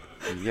Knight.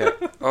 Yeah.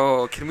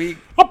 Oh, can we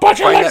A bunch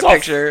of find legs that off!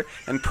 picture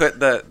and put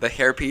the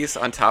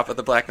hairpiece on top of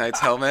the Black Knight's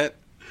helmet?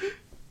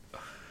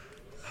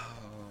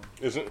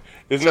 Isn't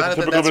that Jonathan, the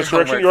typical that's your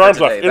misdirection? homework Your for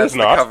arms off. today. It That's is the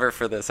not. cover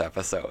for this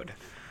episode.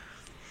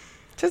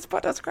 Just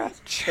but a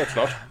scratch. That's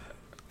not.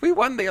 We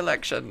won the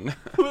election.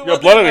 You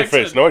got blood on your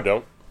face. No, I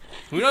don't.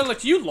 We don't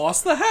look. You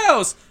lost the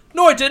house.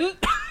 No, I didn't.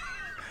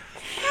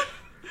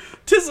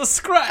 'Tis a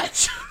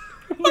scratch.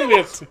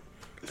 It's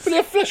been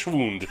a flesh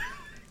wound.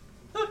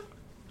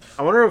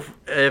 I wonder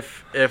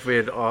if we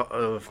had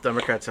if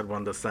Democrats had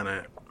won the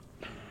Senate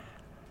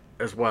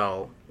as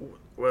well,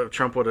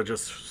 Trump would have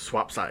just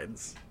swapped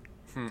sides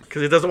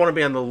because he doesn't want to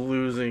be on the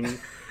losing.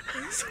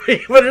 So he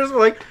would just be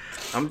like,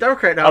 I'm a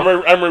Democrat now.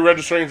 I'm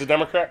re-registering as a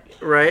Democrat.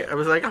 Right? I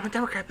was like, I'm a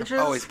Democrat, bitches.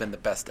 Always been the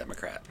best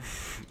Democrat.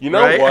 You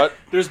know Right? what?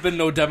 There's been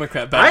no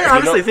Democrat I back.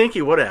 honestly think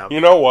you would have.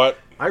 You know what?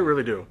 I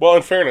really do. Well,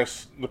 in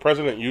fairness, the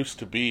president used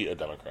to be a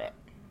Democrat.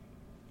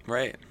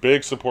 Right.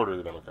 Big supporter of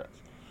the Democrats.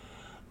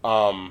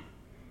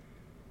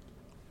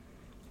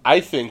 I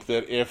think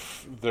that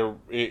if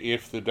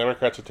the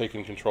Democrats had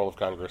taken control of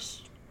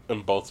Congress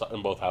in both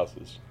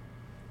houses,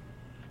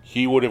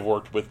 he would have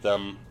worked with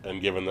them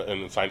and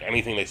and signed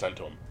anything they sent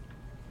to him.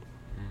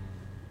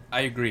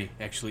 I agree.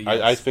 Actually,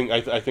 I yes.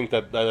 think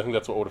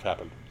that's what would have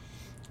happened.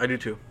 I do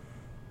too.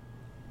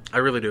 I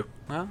really do.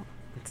 Well,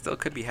 it still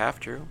could be half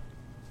true.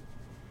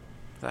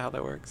 Is that how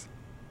that works?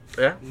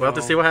 Yeah, we'll have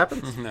to No. see what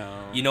happens.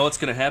 No. You know what's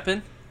going to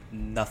happen?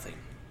 Nothing.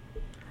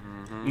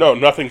 No,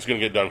 nothing's going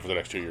to get done for the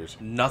next 2 years.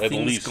 At Nothing's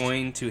least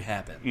going to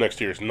happen.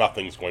 next year,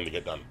 nothing's going to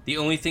get done. The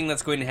only thing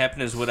that's going to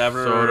happen is So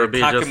whatever it'll be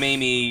just-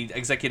 cockamamie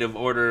executive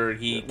order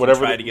he can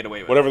try to get away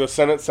with. Whatever the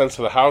Senate sends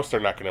to the House,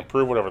 they're not going to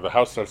approve. Whatever the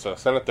House sends to the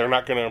Senate, they're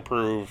not going to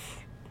approve.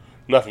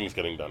 Nothing's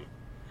getting done.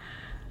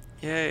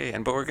 Yay!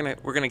 But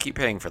we're gonna keep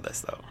paying for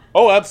this though.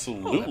 Oh,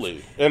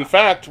 absolutely. In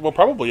fact, we'll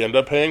probably end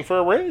up paying for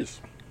a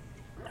raise.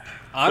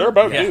 They're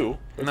about due.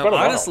 It's No, been a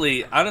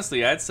while.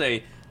 Honestly, I'd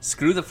say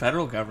screw the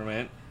federal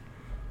government.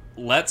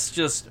 Let's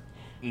just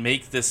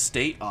make this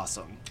state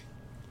awesome.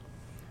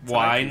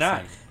 Why I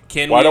not?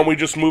 think. Why don't we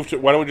just move to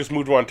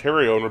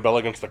Ontario and rebel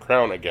against the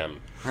crown again?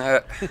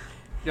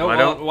 No, Why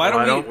don't we why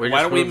just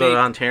don't we move make? to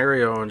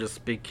Ontario and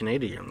just be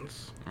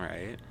Canadians?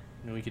 Right.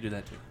 No, we could do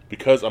that too.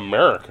 Because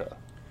America,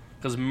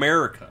 Because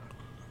America.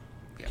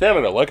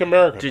 Canada, like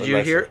America. Did but you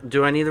nicer. hear?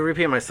 Do I need to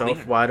repeat myself?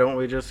 Cleaner. Why don't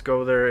we just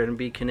go there and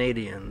be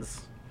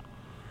Canadians?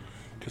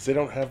 Because they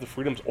don't have the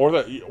freedoms,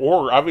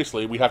 or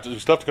obviously we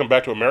still have to come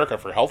back to America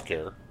for health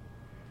care.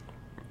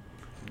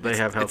 They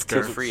have It's too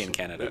healthcare. free in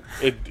Canada.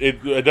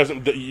 It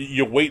doesn't.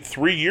 You wait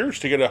 3 years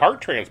to get a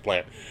heart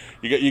transplant.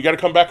 You got to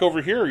come back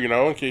over here,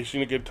 in case you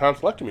need to get a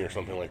tonsillectomy or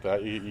something like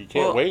that. You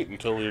can't Well, wait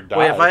until you die.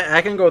 Wait, if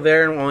I can go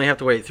there and only have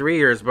to wait 3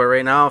 years, but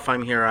right now if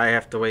I'm here, I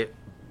have to wait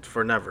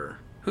for never.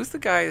 Who's the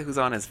guy who's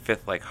on his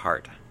fifth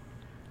heart?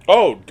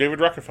 Oh, David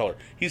Rockefeller.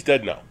 He's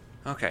dead now.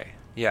 Okay.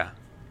 Yeah.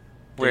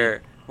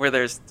 Where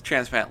there's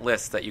transplant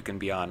lists that you can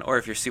be on, or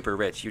if you're super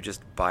rich, you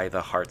just buy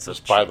the hearts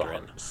Just of buy the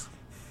children. hearts.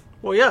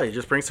 Well, yeah, you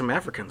just bring some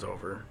Africans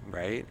over.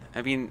 Right?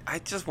 I mean, I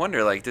just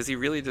wonder, does he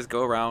really just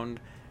go around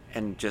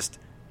and just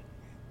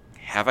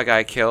have a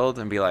guy killed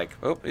and be like,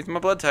 oh, it's my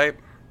blood type.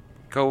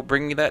 Go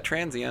bring me that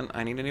transient.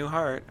 I need a new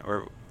heart.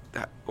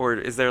 Or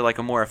is there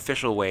a more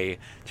official way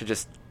to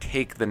just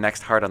take the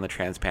next heart on the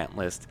transplant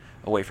list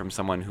away from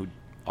someone who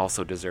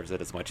also deserves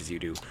it as much as you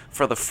do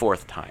for the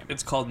fourth time?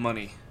 It's called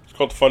money. It's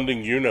called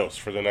funding UNOS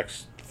for the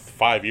next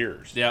 5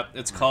 years. Yep,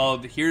 it's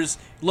called.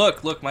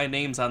 Look, my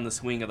name's on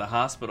this wing of the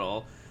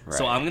hospital.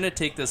 So Right. I'm gonna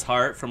take this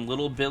heart from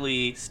little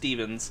Billy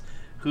Stevens,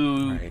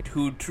 who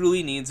Right.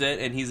 truly needs it,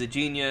 and he's a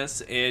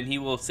genius, and he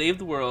will save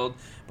the world.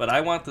 But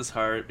I want this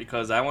heart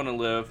because I want to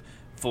live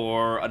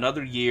for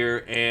another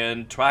year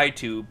and try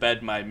to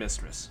bed my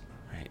mistress.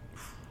 Right.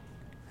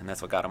 And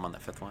that's what got him on the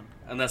fifth one.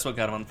 And that's what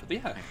got him on for the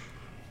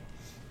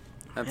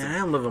That's,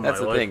 Yeah, I'm living that's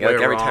my the life thing. way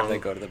every time wrong. they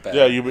go to the bed,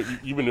 Yeah, you've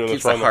been doing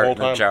keeps this wrong the the heart whole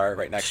in a time. jar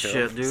right next to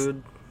Shit, him.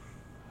 dude.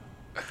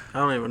 I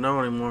don't even know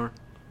anymore.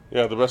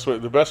 Yeah, the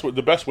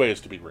best way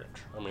is to be rich.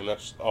 I mean,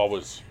 that's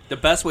always. The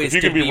best way If is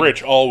you to can be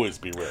rich, always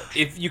be rich.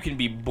 If you can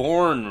be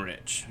born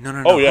rich. No.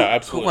 Oh, yeah, Who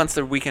absolutely. wants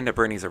the weekend at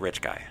Bernie's a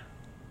rich guy?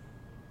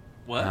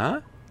 What?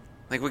 Huh?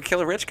 We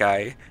kill a rich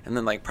guy and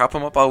then prop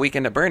him up all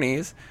weekend at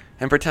Bernie's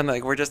and pretend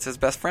we're just his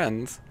best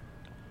friends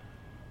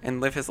and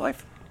live his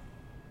life.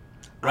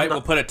 Right,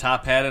 we'll put a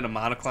top hat and a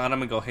monocle on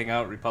him and go hang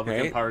out at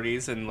Republican Right.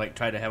 parties and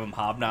try to have him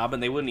hobnob,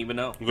 and they wouldn't even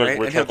know. Like Right,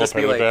 we're and he'll triple just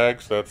be penny like-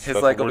 bags. That's His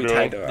that's leg what will we're be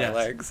tied doing. to our Yes.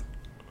 legs,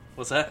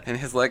 What's that? and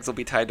his legs will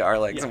be tied to our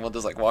legs, Yeah. and we'll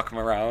just walk him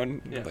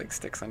around Yeah. with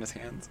sticks on his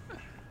hands.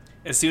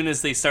 As soon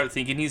as they start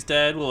thinking he's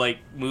dead, we'll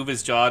move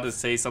his jaw to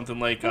say something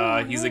like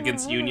he's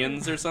against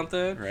unions or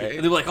something. Right.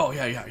 And they're like, oh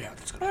yeah,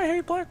 that's good. I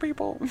hate black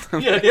people.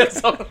 yeah,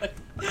 something like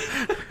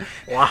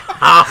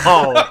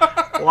Wow.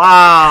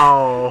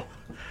 Wow.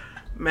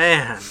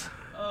 Man.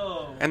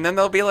 Oh. And then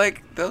they'll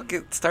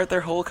start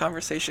their whole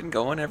conversation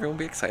going. Everyone will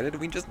be excited,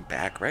 and we just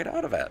back right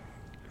out of it.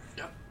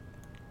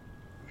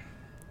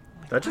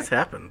 That just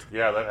happened.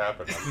 Yeah, that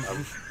happened.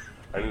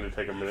 I need to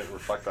take a minute and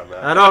reflect on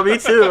that. I know, me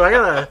too. I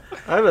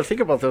gotta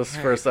think about this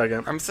for a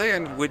second. I'm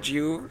saying, would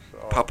you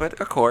puppet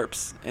a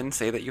corpse and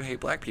say that you hate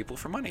black people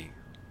for money?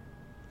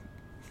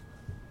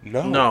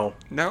 No. No.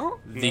 No?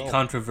 The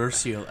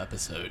controversial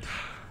episode.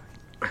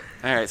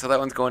 All right, so that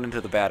one's going into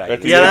the bad At the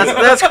idea. Yeah, end-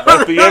 that's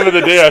At the end of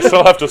the day, I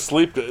still have to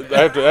sleep. I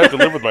have to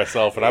live with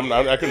myself, and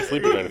I couldn't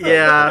sleep at night.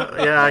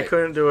 yeah, I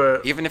couldn't do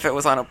it. Even if it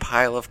was on a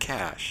pile of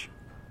cash.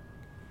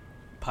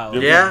 Pile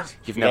of Yeah. things.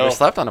 You've never No.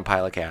 slept on a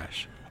pile of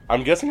cash.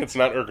 I'm guessing it's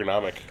not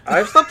ergonomic.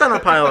 I've slept on a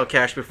pile of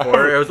cash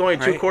before. It was only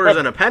two Right. quarters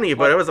and a penny,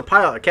 but it was a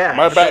pile of cash.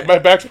 My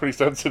back's pretty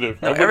sensitive.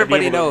 I No, wouldn't be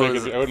everybody able to knows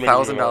make it- I wouldn't make it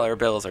 $1,000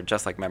 bills are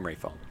just like memory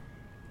foam.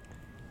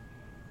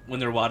 When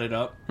they're wadded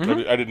up.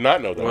 I did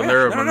not know that. when Yeah,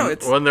 they're no,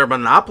 it's- when they're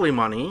monopoly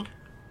money.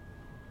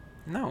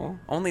 No,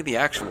 only the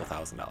actual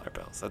 $1,000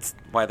 bills. That's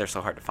why they're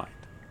so hard to find.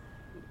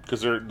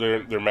 Because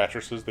they're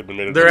mattresses. They've been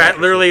made of They're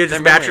mattresses. literally just They're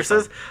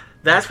mattresses.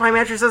 That's why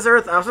mattresses are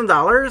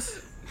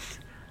 $1,000.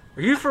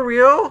 Are you for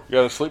real?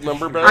 Yeah, the Sleep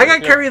Number bag. I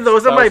got carry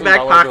those in my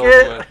back $1,000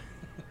 bills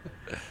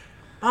pocket.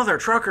 Mother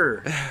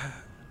trucker. A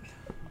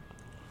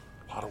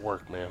lot of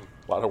work, man.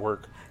 A lot of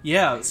work.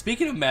 Yeah,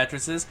 speaking of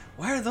mattresses,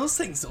 why are those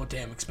things so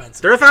damn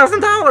expensive? They're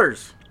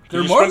 $1,000.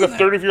 They're You more spend than a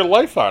third of your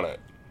life on it.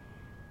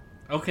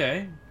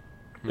 Okay.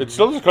 It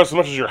still doesn't cost as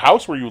much as your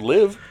house where you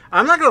live.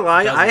 I'm not gonna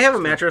lie. Doesn't I have a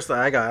still. mattress that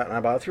I got, and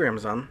I bought it through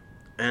Amazon,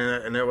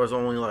 and it was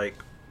only like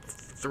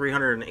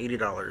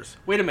 $380.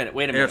 Wait a minute.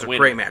 it's a wait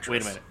great minute, mattress.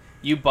 Wait a minute.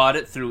 You bought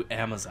it through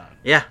Amazon.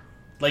 Yeah,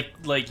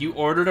 Like you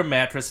ordered a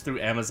mattress through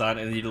Amazon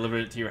and you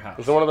delivered it to your house.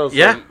 Is it one of those?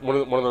 Yeah. One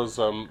of those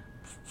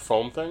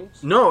foam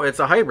things. no, it's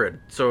a hybrid.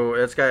 So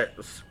it's got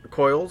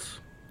coils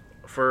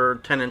for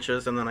 10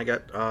 inches, and then I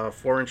got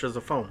 4 inches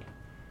of foam.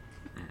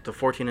 The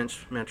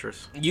 14-inch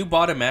mattress. You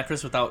bought a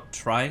mattress without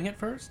trying it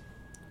first?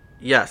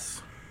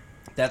 Yes.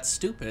 That's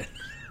stupid.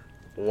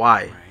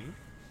 Why? Right?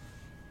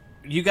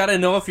 You got to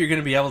know if you're going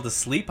to be able to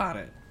sleep on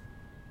it.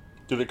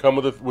 Did it come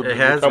with a? It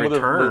has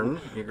return.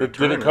 You Did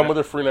return it come it. with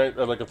a free night,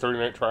 like a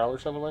 30-night trial or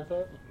something like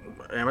that?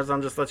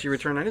 Amazon just lets you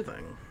return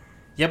anything.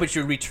 Yeah, but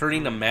you're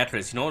returning a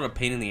mattress. You know what a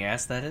pain in the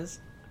ass that is?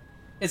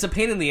 It's a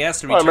pain in the ass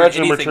to Well, return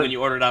imagine anything return- when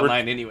you order it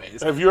online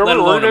anyways. Have you ever let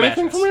alone ordered a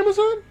anything mattress. from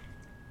Amazon?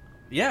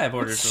 Yeah, I've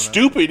ordered It's from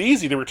them. stupid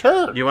easy to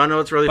return. You want to know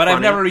what's really But funny?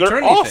 I've never They're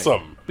returned anything.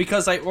 awesome.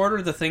 Because I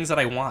order the things that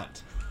I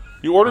want.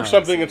 You order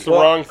something, it's the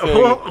Well, wrong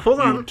thing. hold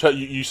on.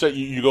 You say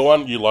you go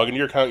on, you log into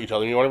your account, you tell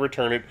them you want to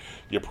return it,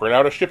 you print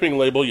out a shipping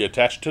label, you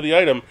attach it to the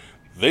item,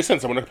 they send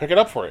someone to pick it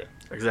up for you.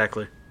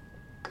 Exactly.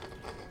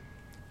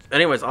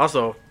 Anyways,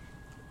 also,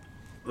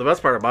 the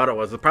best part about it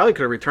was they probably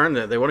could have returned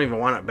it. They wouldn't even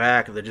want it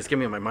back. They just give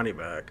me my money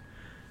back.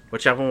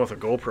 Which happened with a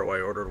GoPro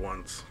I ordered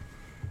once.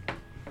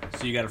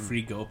 So you got a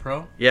free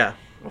GoPro? Yeah,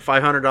 a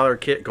 $500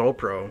 kit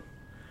GoPro.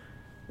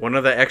 One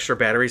of the extra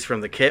batteries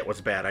from the kit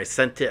was bad. I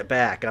sent it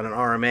back on an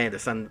RMA to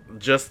send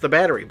just the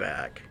battery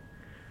back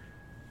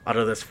out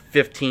of this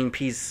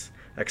 15-piece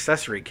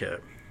accessory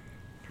kit.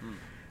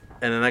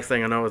 And the next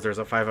thing I know is there's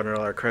a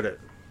 $500 credit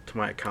to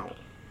my account.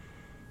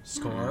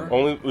 Score?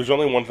 There's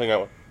only one thing I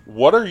want.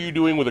 What are you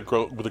doing with a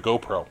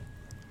GoPro?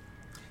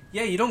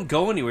 Yeah, you don't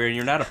go anywhere and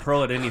you're not a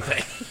pro at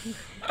anything.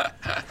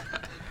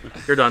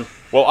 You're done.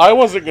 Well, I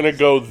wasn't going to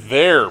go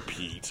there,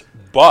 Pete,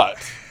 but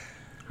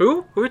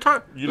Who? Who are you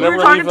talking? you who are never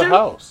you talking leave the to?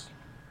 house.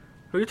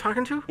 Who are you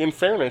talking to? In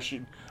fairness,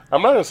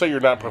 I'm not going to say you're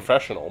not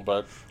professional,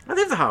 but I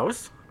leave the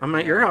house. I'm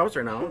at your house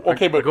right now.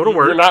 okay, I but go to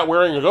work. you're not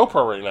wearing a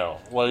GoPro right now.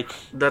 Like,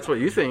 That's what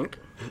you think.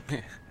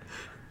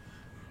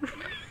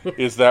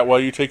 is that why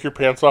you take your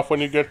pants off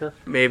when you get here?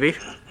 Maybe.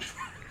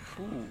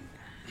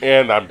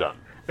 And I'm done.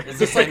 Is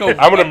this like a...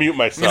 I'm going to mute This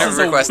myself. is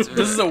a, Request-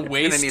 this is a I'm gonna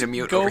waist need a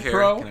mute over here.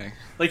 GoPro? Can I-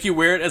 Like you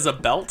wear it as a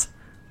belt?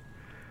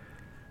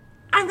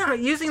 I'm not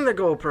using the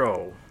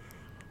GoPro.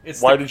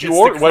 It's Why the- did you it's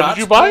order? the Why did crotch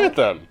you buy belt? it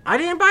then? I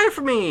didn't buy it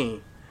for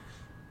me.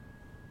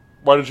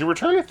 Why did you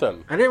return it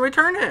then? I didn't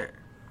return it.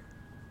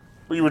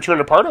 Well, you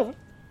returned a part of it.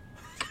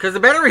 Because the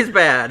battery's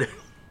bad.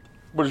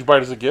 What, did you buy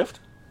it as a gift?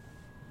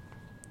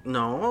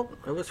 No,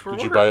 it was for Did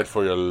work. you buy it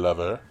for your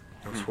lover?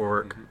 It was for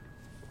work.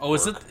 Oh,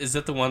 is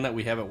it the one that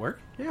we have at work?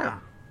 Yeah.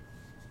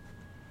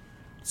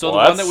 So Well, the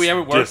one that's that we have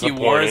at work you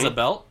wore as a disappointing.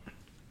 belt?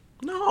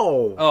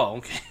 No. Oh,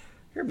 okay.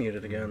 You're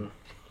muted again.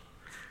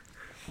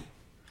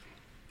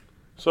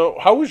 So,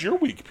 how was your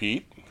week,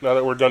 Pete? Now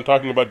that we're done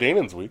talking about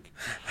Danon's week.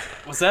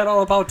 Was that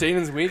all about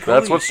Danon's week?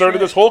 That's Holy what started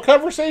shit. this whole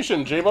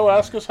conversation. J-Bo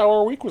asked us how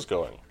our week was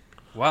going.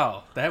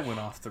 Wow, that went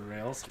off the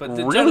rails. But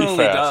it Really generally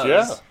fast,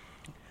 does.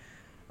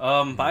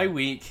 yeah. My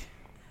week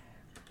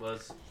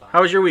was fine.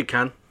 How was your week,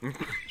 Ken?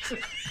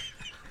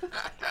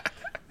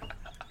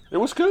 It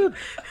was good.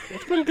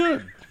 It's been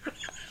good.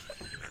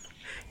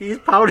 He's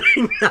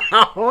pouting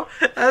now.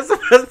 That's the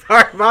best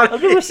part about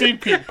I've it. never seen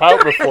Pete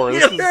pout before.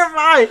 This Neither is, have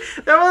I.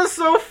 That was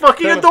so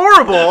fucking Kinda-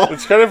 adorable.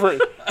 it's kind of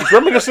it's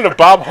reminiscent of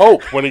Bob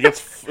Hope when he gets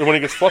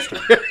flustered.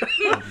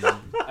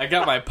 I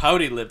got my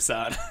pouty lips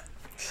on.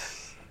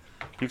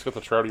 Pete's got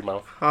the trouty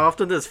mouth. How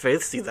often does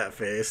Faith see that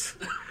face?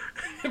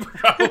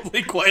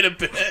 Probably quite a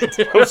bit.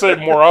 I would say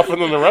more often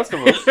than the rest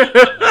of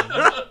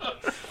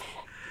us.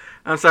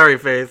 I'm sorry,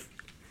 Faith.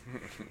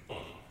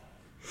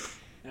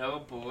 Oh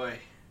boy.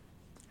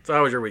 So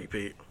how was your week,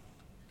 Pete?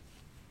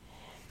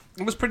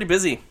 It was pretty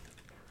busy.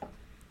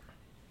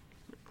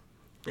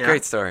 Yeah.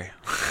 Great story.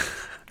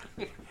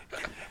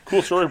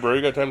 Cool story, bro.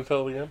 You got time to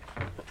tell it again?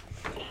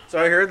 So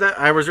I heard that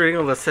I was reading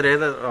a list today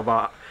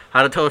about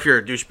how to tell if you're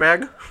a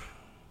douchebag.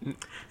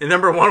 And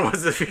number one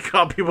was if you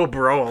call people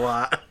bro a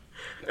lot.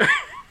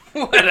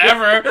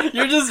 Whatever.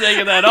 You're just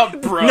making that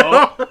up, bro.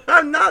 No,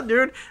 I'm not,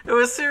 dude. It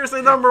was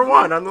seriously number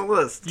one on the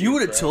list. You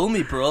would have told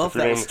me, bro, if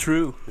your that was name-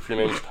 true. If your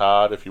name's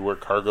Todd, if you wear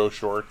cargo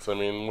shorts, I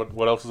mean,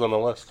 what else is on the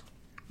list?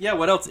 Yeah,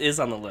 what else is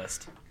on the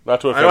list?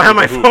 Not to I offend don't have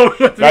my people phone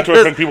with me not to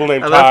offend 'cause people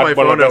named I left my Todd. One of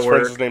phone my at best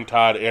friends work. is named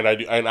Todd,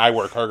 and I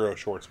wear cargo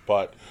shorts,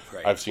 but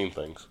Right. I've seen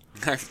things.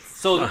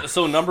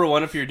 So number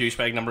one, if you're a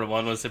douchebag, number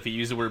one was if you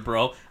use the word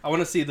bro. I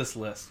want to see this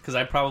list because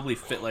I probably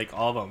fit like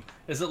all of them.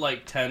 Is it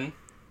like 10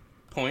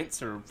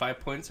 points or 5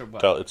 points or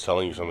what? It's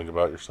telling you something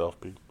about yourself,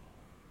 Pete.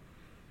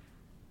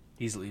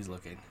 He's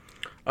looking.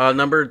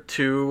 Number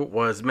 2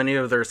 was many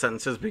of their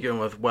sentences begin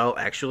with, well,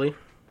 actually.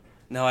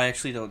 No, I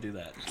actually don't do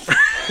that.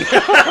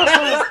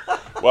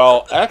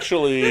 Well,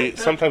 actually,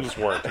 sometimes it's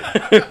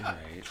warranted,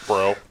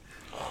 bro.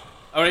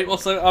 All right, well,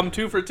 so I'm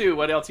 2 for 2.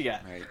 What else you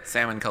got? All right,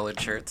 salmon-colored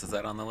shirts. Is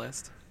that on the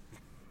list?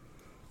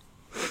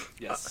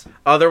 Yes.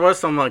 There was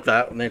something like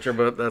that nature,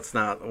 but that's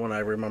not one I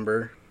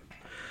remember.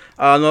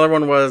 Another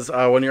one was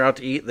when you're out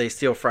to eat, they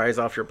steal fries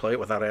off your plate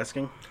without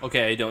asking.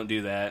 Okay, I don't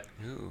do that.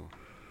 Ooh,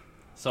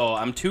 So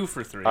I'm 2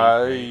 for 3.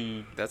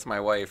 I that's my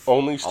wife.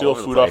 only all steal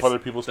over the food off place. other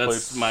people's That's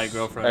plates my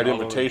girlfriend. at all over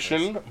the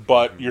invitation, place.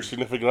 but your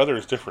significant other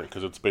is different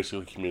because it's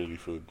basically community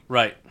food.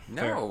 Right.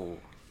 No,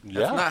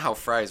 Yeah. that's not how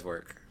fries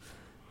work.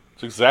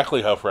 It's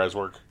exactly how fries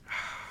work.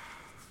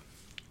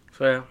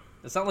 So, yeah.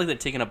 It's not like they're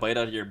taking a bite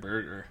out of your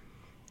burger.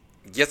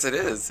 Yes, it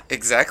is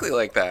exactly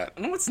like that.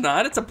 No, it's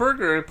not. It's a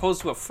burger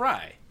opposed to a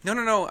fry.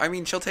 No. I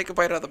mean, she'll take a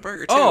bite out of the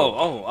burger too.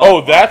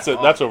 Oh, that's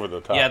it. That's over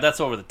the top. Yeah, that's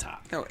over the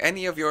top. No,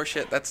 any of your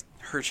shit. That's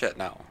her shit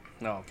now.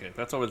 No, okay,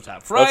 that's over the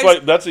top. Fries.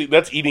 That's like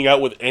that's eating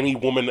out with any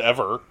woman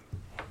ever.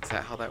 Is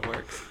that how that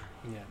works?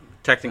 Yeah.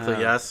 Technically,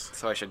 yes.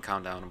 So I should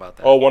calm down about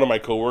that. Oh, one of my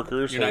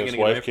coworkers You're and not his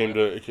getting wife away came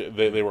from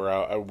to. They were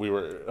out.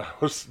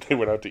 They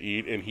went out to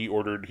eat, and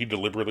he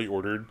deliberately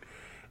ordered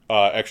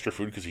extra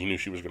food because he knew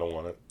she was going to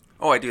want it.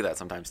 Oh, I do that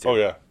sometimes too. Oh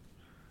yeah.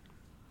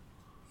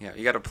 Yeah,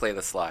 you got to play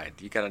the slide.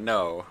 You got to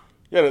know.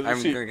 Yeah,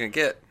 I'm gonna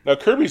get. now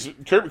Kirby's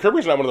not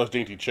one of those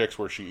dainty chicks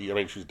where I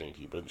mean, she's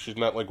dainty, but she's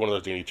not like one of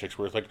those dainty chicks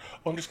where it's like,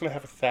 oh, I'm just gonna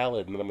have a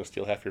salad and then I'm gonna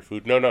steal half your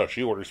food. No,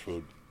 she orders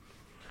food.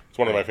 It's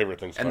one of my favorite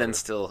things. And about then her.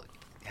 still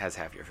has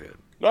half your food.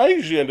 No, I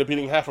usually end up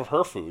eating half of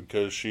her food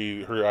because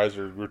her eyes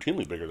are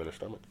routinely bigger than her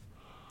stomach.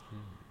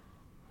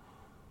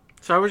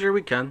 So how was your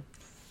weekend?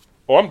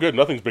 Oh, I'm good.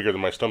 Nothing's bigger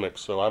than my stomach,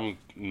 so I'm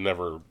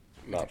never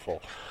not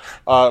full.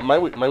 My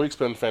week's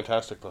been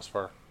fantastic thus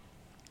far.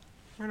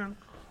 Right on.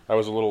 I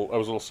was a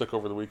little sick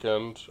over the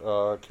weekend,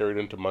 carried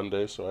into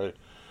Monday, so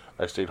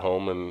I stayed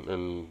home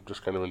and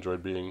just kind of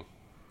enjoyed being,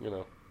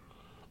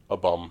 a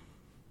bum,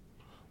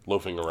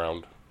 loafing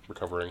around,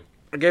 recovering.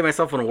 I gave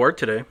myself an award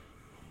today.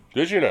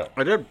 Did you know?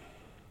 I did.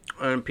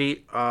 And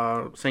Pete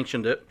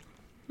sanctioned it.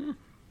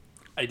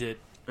 I did.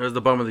 It was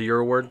the Bum of the Year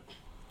award.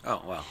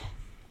 Oh wow.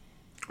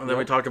 And then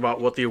we talked about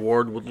what the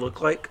award would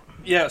look like.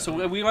 Yeah,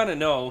 so we want to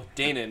know,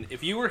 Danon,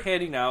 if you were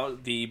handing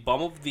out the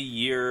Bum of the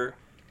Year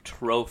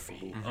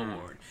trophy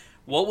award,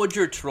 what would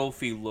your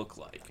trophy look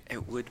like?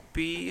 It would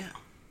be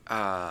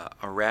a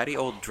ratty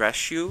old dress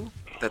shoe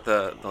that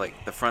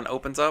the front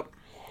opens up,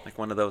 like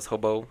one of those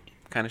hobo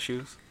kind of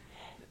shoes.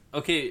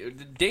 Okay,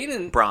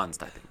 Danon,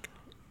 Bronzed, I think.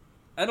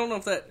 I don't know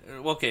if that.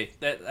 Okay,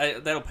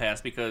 that'll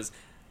pass because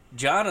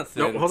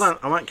Jonathan. No, hold on.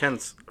 I want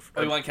Ken's.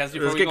 Oh, you want Ken's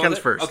before Let's we get go Ken's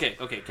there? first.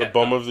 Okay. The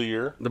Bum of the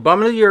Year? The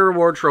Bum of the Year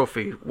award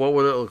trophy. What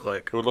would it look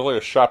like? It would look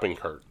like a shopping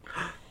cart.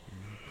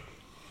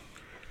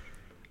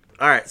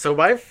 All right. So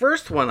my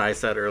first one I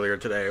said earlier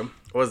today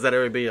was that it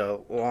would be a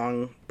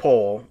long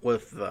pole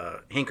with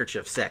the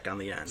handkerchief sack on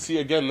the end. See,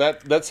 again,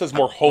 that says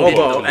more hobo.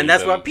 Hobo, to me and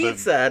that's than- what Pete than-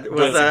 said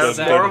was than- that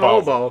than more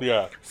bum. hobo.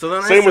 Yeah. So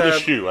then Same I with the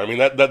said, shoe. I mean,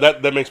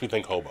 that makes me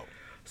think hobo.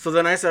 So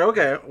then I said,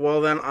 okay,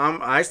 well then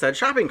I said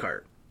shopping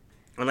cart.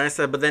 And I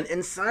said, but then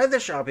inside the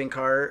shopping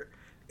cart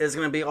is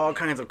going to be all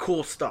kinds of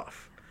cool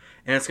stuff.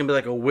 And it's going to be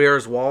like a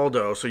Where's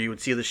Waldo. So you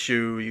would see the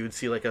shoe, you would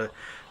see like a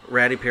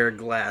ratty pair of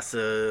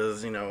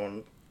glasses, and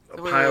a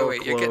pile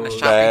Wait. of You're getting a clothes.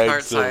 shopping Bags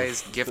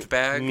cart-sized gift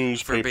bag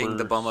for being the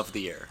newspapers. Bum of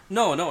the Year.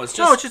 No, it's just.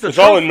 No, it's just a It's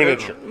all in trophy-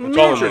 miniature. It's all in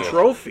miniature miniature.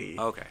 trophy.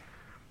 Okay.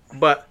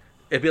 But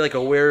it'd be like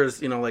a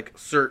Where's, like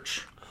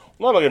search.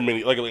 Not like a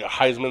mini, like a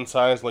Heisman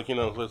size,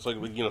 it's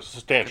like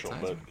substantial,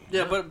 but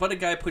Yeah, but a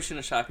guy pushing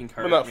a shopping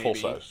cart. not maybe. full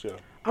size. Yeah.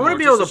 I want Or to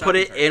be just able a to put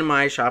it shopping cart. in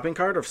my shopping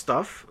cart of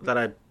stuff that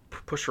I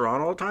push around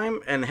all the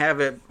time and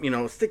have it,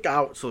 stick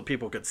out so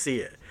people could see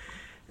it.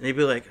 And they'd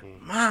be like,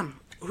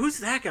 Mom, who's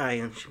that guy?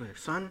 And she'd be like,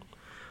 son,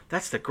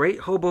 that's the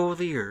great hobo of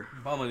the year.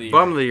 Bum of the Year.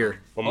 Bum of the year.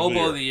 Bum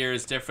Hobo of the Year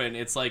is different.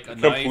 It's like a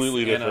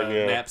Completely knife different, and a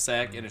yeah.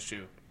 knapsack and a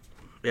shoe.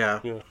 Yeah.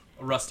 Yeah.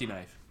 A rusty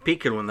knife.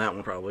 Pete could win that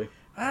one probably.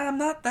 I'm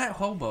not that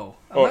hobo.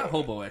 I'm Oh, not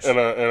hobo-ish. And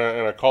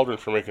a cauldron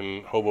for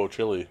making hobo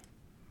chili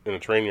in a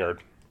train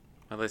yard.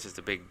 Well, that's just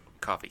a big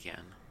coffee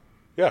can.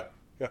 Yeah.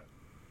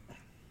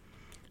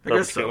 I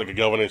Garbage guess can, so. like a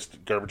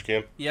galvanized garbage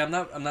can Yeah,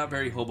 I'm not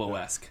very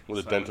hobo-esque. with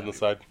a So dent in the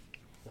side.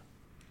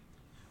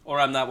 Or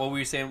I'm not. What were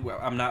you saying?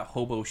 I'm not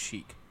hobo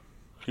chic.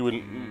 He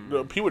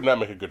wouldn't. He would not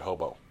make a good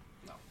hobo.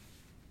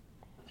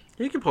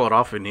 You could pull it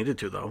off if you needed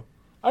to, though.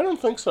 I don't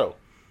think so.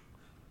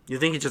 You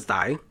think he'd just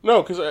die?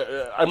 No, because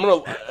I'm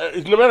gonna.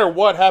 No matter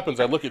what happens,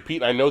 I look at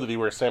Pete and I know that he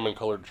wears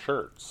salmon-colored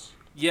shirts,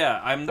 Yeah,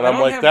 I'm. and I'm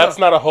like, that's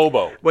not a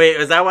hobo. Wait,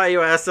 is that why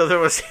you asked if there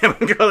was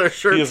salmon color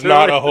shirt? He is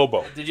not a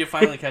hobo. Did you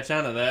finally catch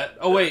on to that?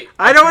 Oh wait,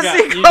 I don't forgot.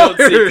 see You don't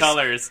see colors.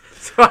 colors.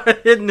 So I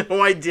had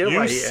no idea why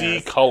You he see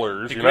asked.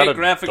 colors. The You're not great a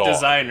graphic dog.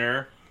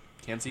 designer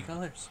can't see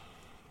colors.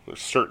 There's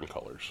certain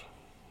colors.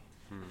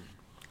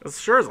 It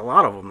sure is a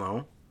lot of them,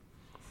 though.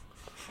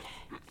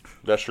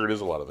 That shirt is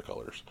a lot of the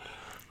colors.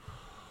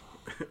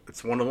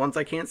 It's one of the ones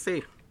I can't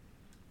see.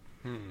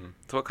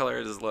 So what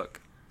color does it look?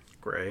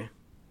 Gray.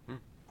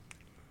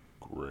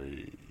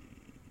 Gray.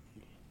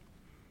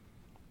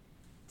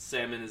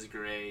 Salmon is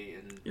gray,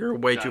 and You're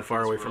way too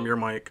far away from your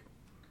mic.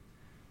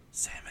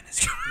 Salmon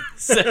is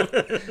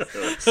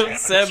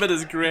salmon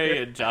is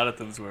gray in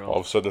Jonathan's world.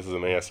 All of a sudden, this is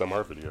an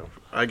ASMR video.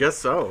 I guess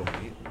so.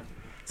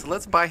 So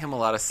let's buy him a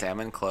lot of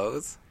salmon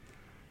clothes.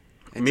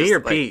 And Me just, or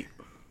like- Pete?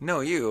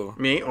 No, you.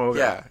 Me? Oh, okay.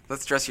 Yeah,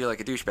 let's dress you like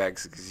a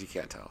douchebag because you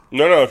can't tell.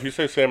 No. If you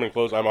say salmon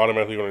clothes, I'm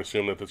automatically going to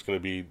assume that it's going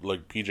to be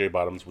like PJ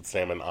bottoms with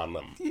salmon on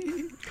them.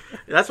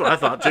 That's what I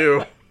thought,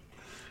 too.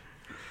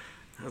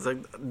 I was like...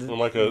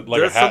 Like a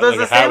does hat, the like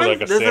a salmon, hat with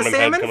like a does the salmon head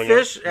salmon coming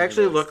fish up.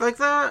 actually look like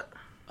that?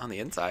 On the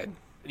inside.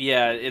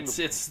 Yeah,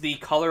 it's the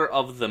color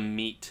of the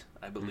meat,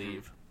 I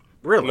believe.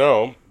 Really?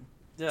 No,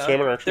 Yeah.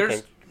 salmon are actually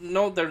There's pink.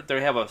 no,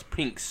 they have a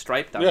pink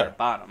stripe down Yeah, their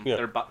bottom,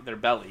 yeah. their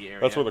belly area.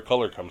 That's where the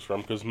color comes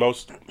from because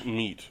most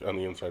meat on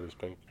the inside is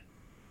pink.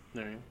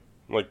 There you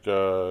Like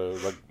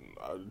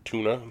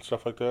tuna and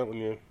stuff like that when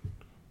you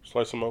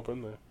slice them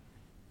open.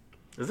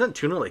 Isn't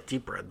tuna like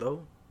deep red,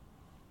 though?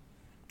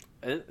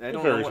 I don't It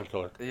know varies what, in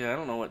color. Yeah, I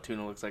don't know what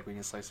tuna looks like when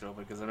you slice it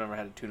open because I've never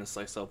had a tuna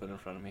sliced open in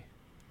front of me.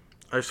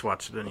 I just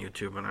watched it on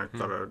YouTube, and I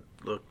thought it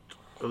looked...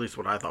 At least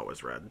what I thought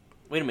was red.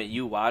 Wait a minute,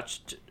 you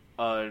watched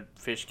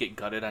fish get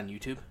gutted on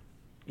YouTube?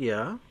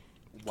 Yeah.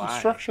 Why?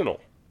 Instructional.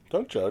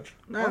 Don't judge.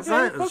 No, it's Okay,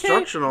 not okay.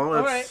 instructional. All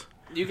It's... right.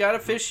 You got a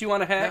fish you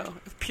want to hack? No,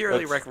 purely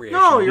That's-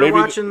 recreational. No, you're Maybe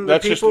watching the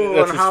that's just- people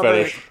that's and his how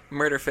fetish.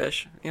 Murder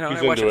fish. You know,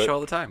 He's I watch into that it. show all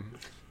the time.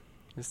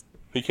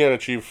 He can't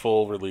achieve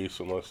full release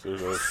unless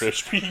there's a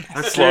fish being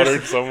That's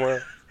slaughtered somewhere.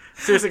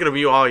 they seriously gonna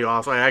mute all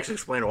y'all. So I actually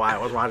explained why I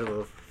was watching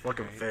the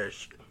fucking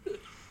fish.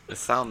 The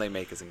sound they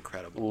make is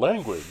incredible.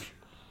 Language.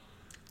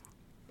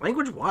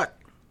 Language what?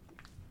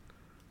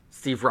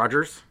 Steve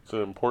Rogers, It's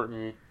an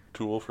important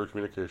tool for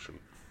communication.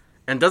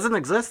 and doesn't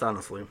exist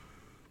honestly.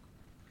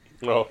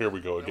 Oh, here we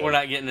go again. We're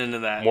not getting into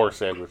that. More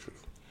sandwiches.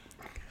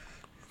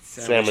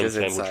 Sandwiches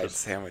Salmon inside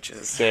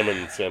sandwiches. sandwiches.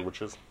 Salmon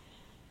sandwiches.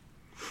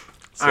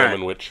 All right.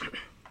 Salmon witch.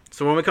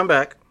 So when we come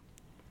back,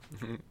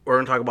 we're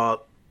gonna talk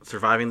about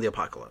surviving the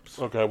apocalypse.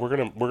 Okay, we're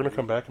gonna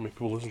come back and make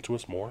people listen to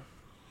us more.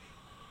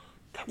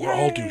 God, we're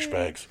all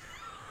douchebags.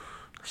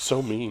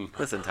 So mean.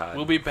 Listen, Todd.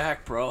 We'll be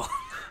back, bro.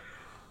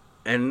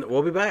 And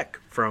we'll be back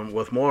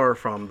with more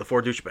from the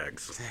four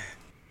douchebags.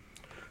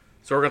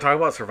 So we're gonna talk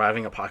about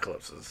surviving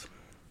apocalypses.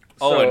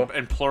 Oh, So-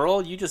 and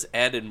plural? You just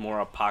added more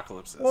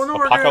apocalypses. Well, no,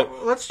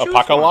 let's choose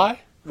Apocali?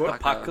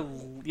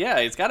 one. Yeah,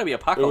 it's got to be It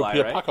would apocalypse,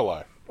 be right?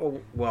 apocali.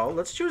 Oh, well,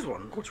 let's choose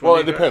one. Which one? Well,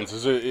 it do you got?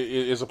 depends.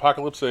 Is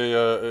apocalypse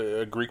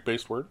a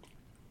Greek-based word?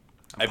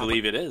 I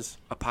believe it is.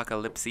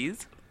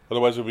 Apocalypses.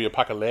 Otherwise, it would be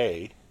apocale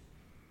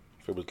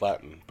if it was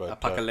Latin. But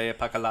Apocali.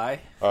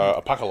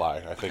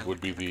 apocali, I think,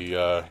 would be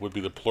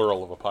the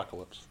plural of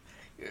apocalypse.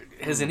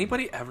 Has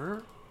anybody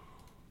ever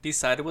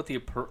decided what the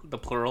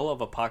plural of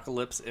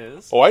apocalypse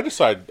is? Oh, I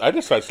decide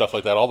stuff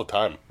like that all the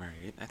time. Right.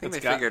 I think It's they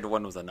got- figured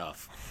one was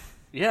enough.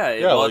 Yeah,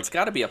 Yeah, like- it's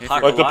got to be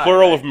apocalypse. Like the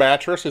plural right? of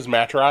mattress is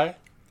matri.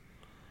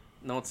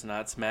 No, it's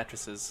not. It's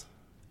mattresses.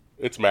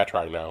 It's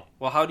matri now.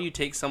 Well, how do you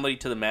take somebody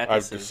to the I've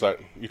mattresses?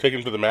 decided. You take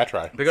him to the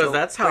matri. Because So,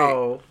 that's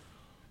how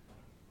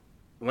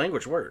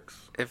language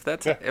works. If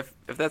that's Yeah. if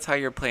that's how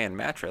you're playing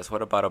mattress,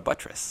 what about a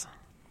buttress?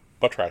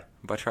 Buttri.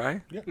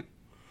 Buttry? Yeah.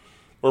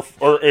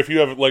 Or if you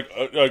have like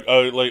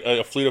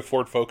a fleet of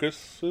Ford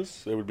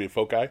Focuses, it would be a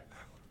foci.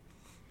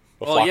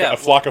 A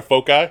flock of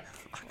foci.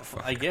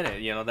 I get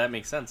it. You know, that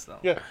makes sense, though.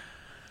 Yeah.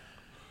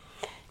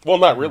 Well,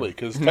 not really,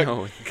 because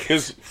No.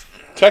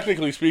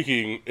 technically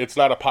speaking, it's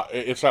not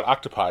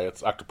octopi,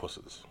 it's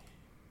octopuses.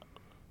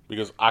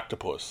 Because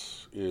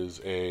octopus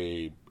is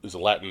a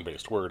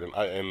Latin-based word, and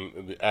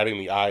adding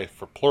the I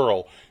for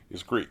plural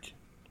is Greek.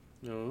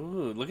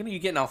 Ooh, look at you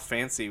getting all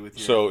fancy with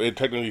your So it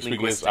technically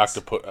speaking is linguistics.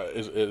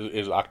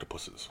 is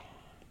octopuses.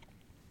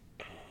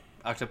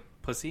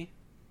 Octopussy?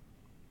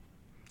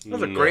 That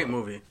was a great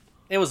movie.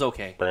 It was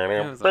okay. It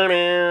was It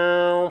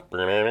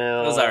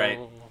was all right.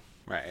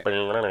 Right.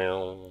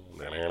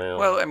 Well,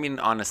 Well, I mean,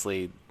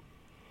 honestly,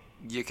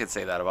 you could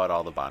say that about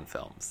all the Bond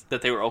films.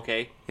 That they were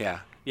okay. Yeah.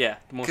 Yeah,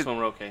 most of them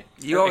were okay.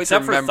 You always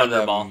Except for remember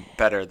Thunderball. them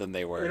better than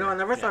they were. You know, I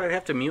never thought I'd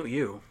have to mute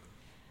you.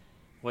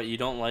 What, you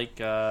don't like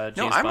James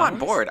No, I'm Bond on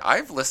movies? board.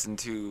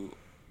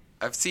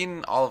 I've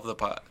seen all of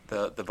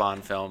the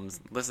Bond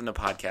films, listened to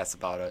podcasts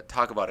about it,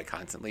 talk about it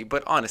constantly.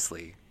 But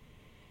honestly,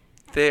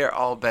 they're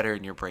all better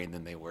in your brain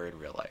than they were in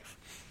real life.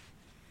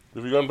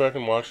 have you gone back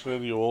and watched any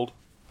of the old,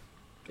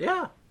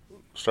 Yeah.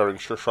 starting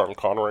Sean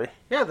Connery?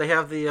 Yeah, they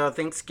have the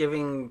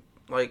Thanksgiving,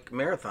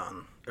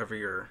 marathon every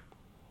year.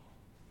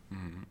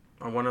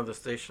 On one of the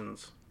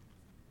stations.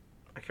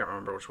 I can't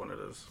remember which one it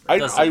is.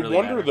 Doesn't I really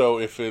wonder matter. though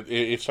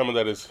if some of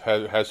that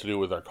has to do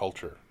with our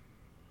culture.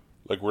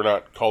 Like we're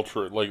not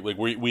culture like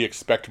we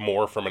expect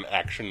more from an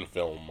action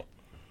film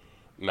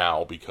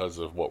now because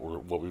of what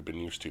we've been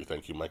used to.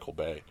 Thank you, Michael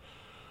Bay.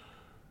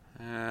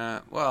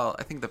 Well,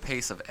 I think the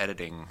pace of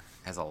editing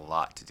has a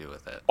lot to do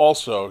with it.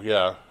 Also,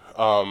 yeah.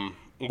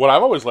 What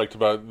I've always liked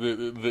about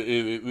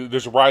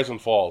there's rise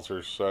and falls.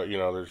 There's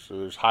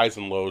there's highs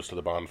and lows to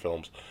the Bond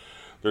films.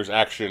 There's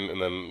action,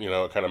 and then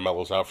it kind of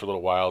mellows out for a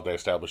little while. They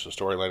establish the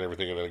storyline and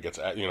everything, and then it gets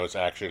it's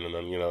action, and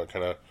then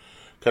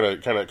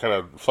it kind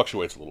of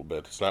fluctuates a little bit.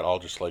 It's not all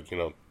just like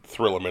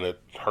thrill a minute,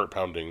 heart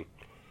pounding,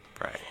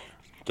 Right.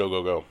 go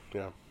go go.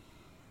 Yeah.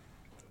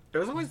 There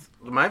was always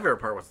my favorite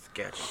part was the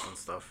gadgets and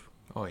stuff.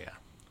 Oh yeah.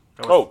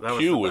 That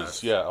Q the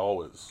was best.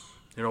 always.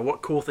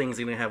 What cool things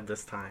are you gonna have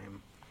this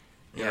time?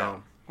 You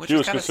know. Which Q is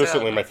was kinda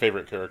consistently sad. my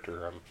favorite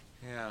character.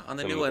 Yeah, on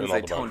the in- new in ones all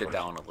they the toned it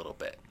Bond down a little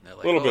bit. They're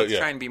like, Little bit, let's yeah.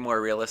 try and be more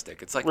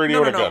realistic. It's like,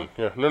 Radio no. and a gun.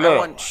 Yeah. No, I no.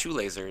 want shoe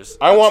lasers.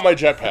 I want my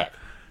jetpack.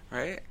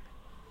 Right?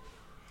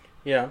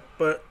 Yeah,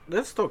 but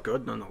that's still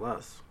good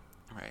nonetheless.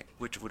 Right.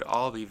 Which would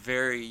all be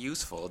very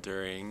useful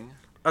during...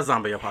 A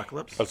zombie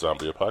apocalypse. A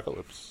zombie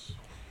apocalypse.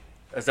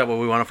 Is that what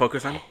we want to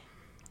focus on?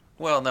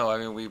 Well, no, I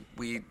mean,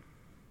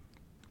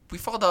 we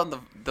fall down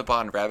the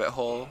Bond rabbit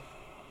hole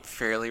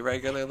fairly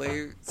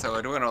regularly, so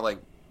I don't want to, like,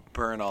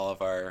 burn all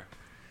of our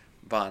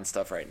Bond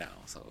stuff right now,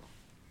 so...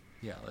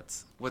 Yeah,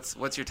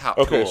 what's your top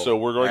Okay, tool, so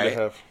we're going to right?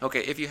 have... Okay,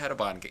 if you had a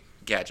Bond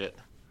gadget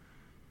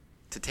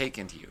to take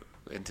into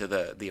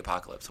the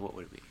apocalypse, what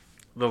would it be?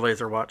 The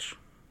laser watch.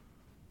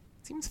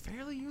 Seems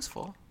fairly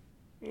useful.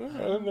 Yeah, I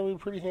think that would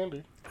be pretty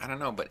handy. I don't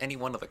know, but any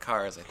one of the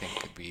cars I think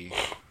could be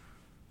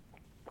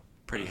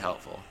pretty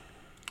helpful.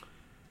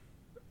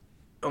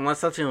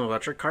 Unless that's an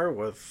electric car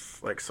with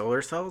like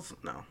solar cells,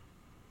 no.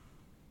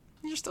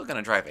 You're still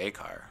gonna drive a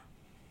car,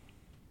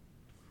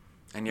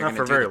 and you're Not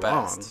gonna for do very the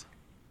best.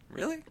 long.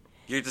 Really?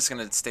 You're just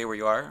gonna stay where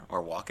you are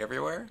or walk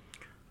everywhere?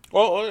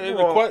 Well,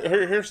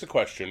 here's the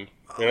question.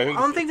 And I think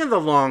I'm thinking the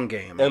long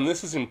game. and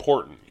this is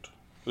important.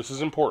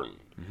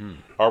 Mm-hmm.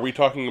 Are we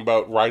talking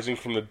about rising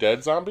from the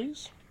dead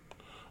zombies?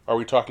 Are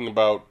we talking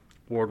about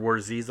World War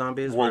Z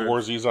zombies. World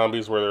War Z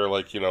zombies where they're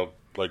like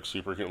like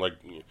super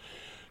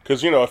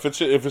because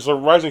if it's a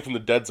rising from the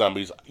dead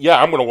zombies,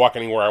 yeah, I'm gonna walk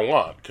anywhere I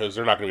want because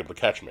they're not gonna be able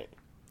to catch me.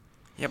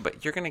 Yeah,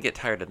 but you're gonna get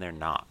tired and they're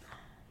not.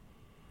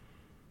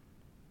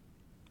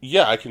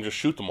 Yeah, I can just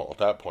shoot them all at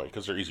that point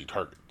because they're easy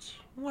targets.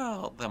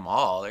 Well, them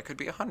all. There could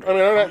be 100. I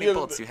mean, How many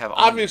bullets do you have on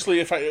obviously,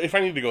 if I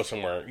need to go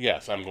somewhere,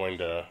 yes, I'm going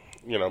to,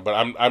 but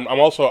I'm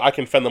also I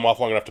can fend them off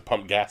long enough to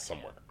pump gas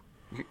somewhere.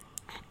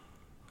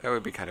 That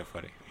would be kind of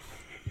funny.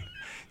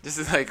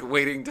 Just like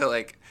waiting to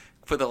like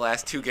put the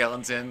last 2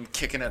 gallons in,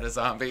 kicking at a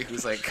zombie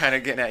who's like kind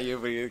of getting at you,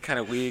 but you're kind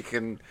of weak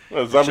and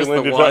Well, it's Zombie just Land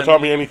the did one. not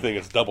taught me anything.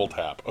 It's double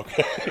tap.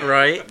 Okay.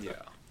 Right? Yeah.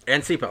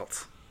 And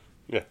seatbelts.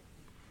 Yeah.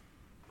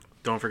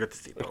 Don't forget the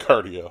seatbelt.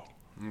 Cardio,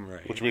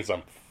 Right. which means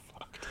I'm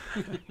fucked.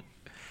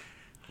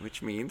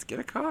 Which means get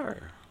a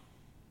car.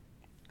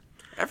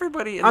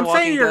 Everybody in I'm The saying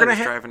Walking you're Dead gonna is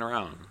ha- driving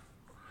around.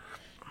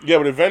 Yeah,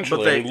 but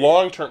eventually, But they- I mean,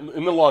 long term,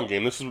 in the long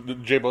game, this is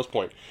J-Bo's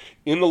point.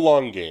 In the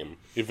long game,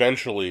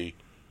 eventually,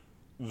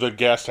 the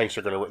gas tanks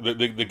are going to,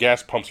 the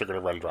gas pumps are going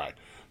to run dry.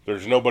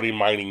 There's nobody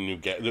mining new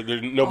gas.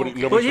 There's nobody's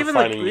Well, even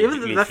refining new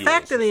the fuels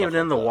fact that and even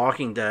stuff in The like that.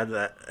 Walking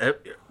Dead,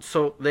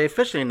 so they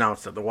officially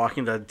announced that The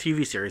Walking Dead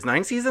TV series,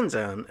 9 seasons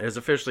in, is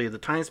officially the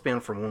time span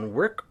from when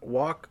Rick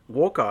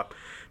woke up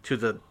to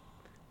the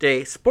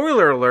day.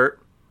 Spoiler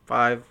alert: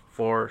 5,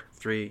 4,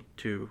 3,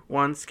 2,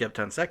 1. Skip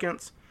 10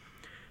 seconds.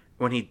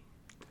 When he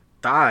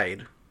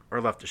died or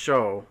left the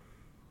show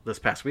this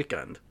past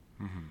weekend,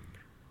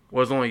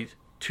 was only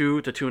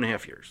 2 to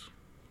 2.5 years.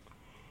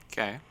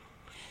 Okay.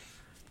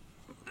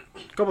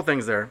 A couple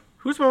things there.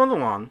 Who's mowing the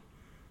lawn?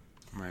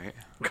 Right.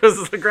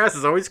 Because the grass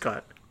is always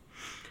cut.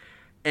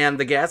 And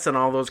the gas in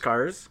all those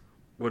cars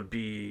would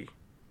be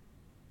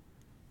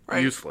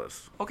Right.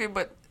 useless. Okay,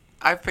 but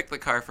I've picked the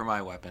car for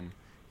my weapon.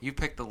 You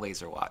picked the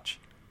laser watch.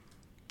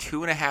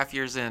 2.5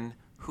 years in,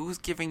 who's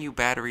giving you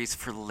batteries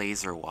for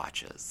laser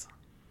watches?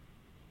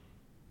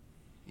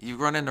 You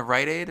run into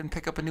Rite Aid and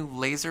pick up a new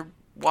laser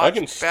watch I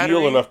can steal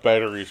battery? enough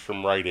batteries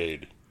from Rite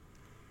Aid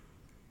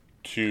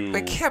to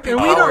It can't be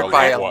And we powered don't-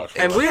 by a a. watch.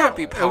 It And we can't don't,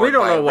 be and we powered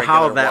don't by a know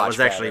how regular that watch was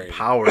actually battery.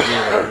 powered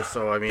either.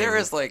 So I mean, There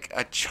is like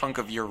a chunk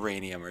of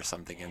uranium or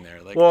something in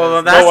there. Like, well,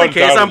 if there's that's no the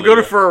case, I'm undoubtedly.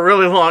 good for a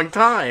really long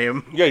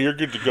time. Yeah, you're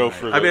good to go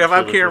for. I mean, if for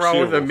I'm the carrying around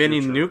with a foreseeable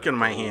mini future. nuke in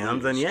my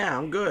hand, then yeah,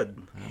 I'm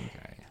good.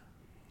 Okay.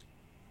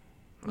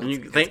 And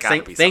you, It's thank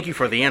gotta be you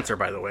for the answer,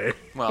 by the way.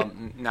 Well,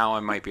 now I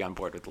might be on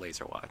board with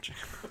laser watch.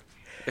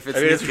 If it's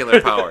I mean,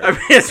 nuclear powered. I mean,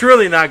 it's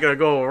really not going to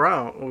go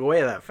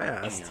away that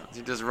fast.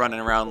 You're just running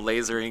around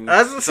lasering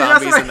That's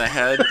zombies what I- in the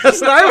head. That's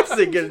what I was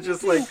thinking.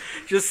 Just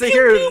sit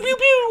here.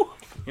 You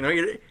know,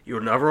 you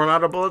would never run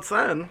out of bullets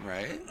then.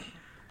 Right?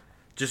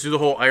 Just do the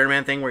whole Iron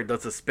Man thing where he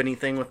does the spinny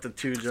thing with the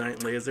 2 giant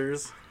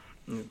lasers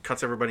and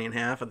cuts everybody in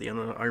half at the end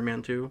of Iron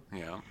Man 2.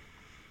 Yeah.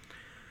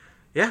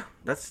 Yeah,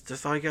 that's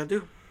just all you gotta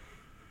do.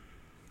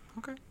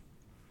 Okay.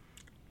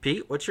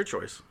 Pete, what's your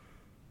choice?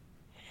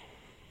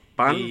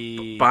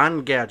 The-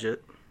 Bond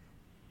gadget.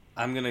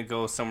 I'm going to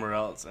go somewhere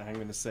else. I'm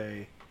going to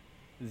say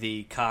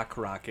the cock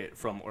rocket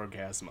from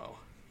Orgasmo.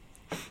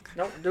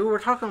 No, dude, we're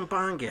talking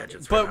Bond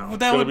gadgets right now. But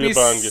that would be a be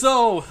Bond so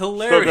Still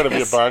hilarious. gotta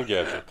be a Bond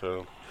gadget,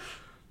 though.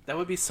 That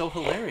would be so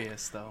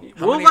hilarious, though.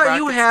 How We'll many let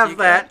you rockets have do you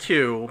that get?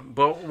 too,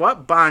 but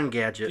what Bond You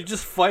gadget?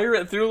 just fire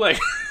it through like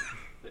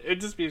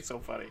it'd just be so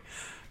funny.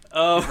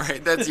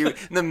 Right, that's you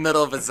in the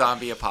middle of a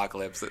zombie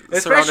apocalypse, Especially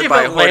surrounded if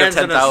by it a horde of lands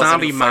in a 10,000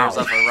 zombie who fires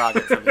mouth. off a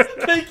rocket from his...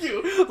 Thank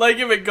you. Like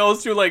if it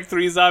goes through like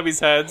 3 zombies'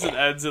 heads and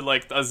ends in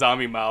like a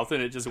zombie mouth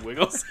and it just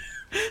wiggles.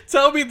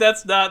 Tell me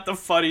that's not the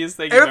funniest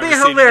thing. It would be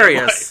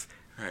hilarious.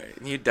 Right,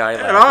 you die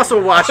laughing. And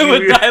also watch I you.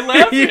 would die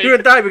laughing. You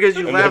would die because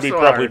you And laugh they'll be so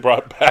probably hard.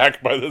 brought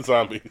back by the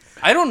zombies.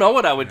 I don't know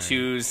what I would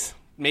choose.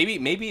 Maybe a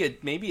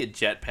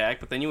jetpack,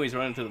 but then you always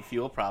run into the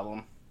fuel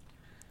problem.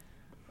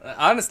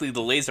 Honestly,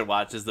 the laser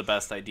watch is the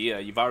best idea.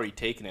 You've already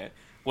taken it.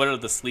 What are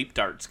the sleep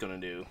darts gonna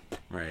do?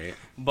 Right.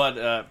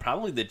 But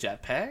probably the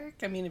jetpack.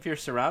 I mean, if you're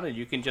surrounded,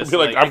 you can just Be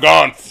like, I'm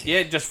gone.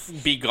 Yeah,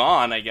 just be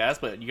gone, I guess.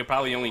 But you could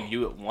probably only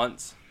do it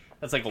once.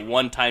 That's like a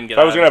one-time get. If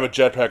I was out. gonna have a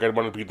jetpack, I'd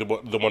want to be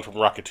the one from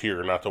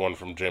Rocketeer, not the one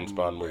from James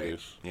Bond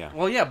movies. Yeah.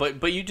 Well, yeah,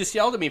 but you just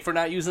yelled at me for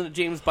not using the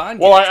James Bond.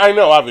 Well, gadget. I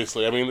know,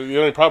 obviously. I mean, the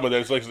only problem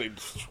with that is like,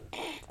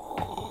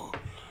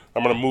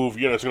 I'm gonna move.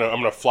 I'm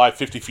gonna fly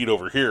 50 feet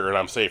over here, and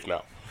I'm safe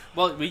now.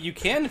 Well, you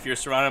can if you're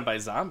surrounded by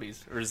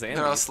zombies or They're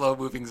all zombies.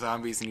 slow-moving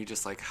zombies, and you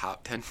just, like,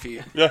 hop 10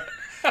 feet. Yeah.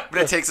 But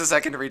it takes a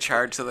second to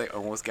recharge, so they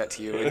almost get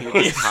to you, and you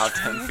just hop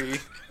 10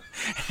 feet.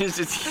 It's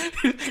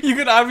just... You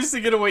could obviously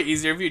get away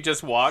easier if you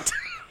just walked.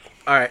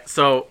 All right,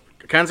 so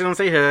Ken's going to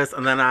say his,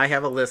 and then I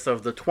have a list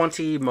of the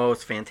 20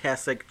 most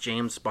fantastic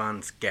James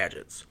Bond's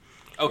gadgets.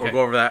 Okay. We'll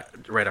go over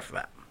that right after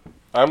that.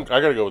 I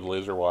gotta go with the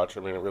laser watch.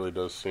 I mean, it really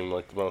does seem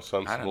like the most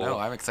sensible. I don't know.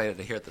 I'm excited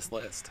to hear this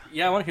list.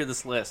 Yeah, I want to hear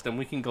this list, and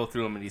we can go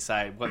through them and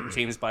decide what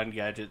James Bond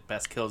gadget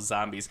best kills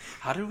zombies.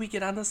 How did we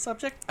get on this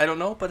subject? I don't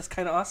know, but it's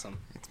kind of awesome.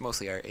 It's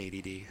mostly our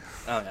ADD.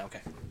 Oh, yeah,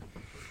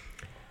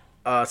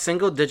 okay.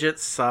 Single-digit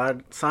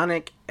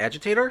sonic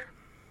agitator.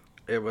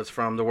 It was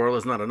from The World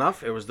Is Not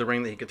Enough. It was the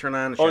ring that he could turn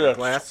on and shatter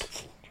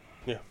glass.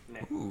 Yeah,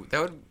 Ooh,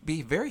 that would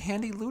be very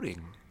handy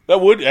looting.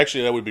 that would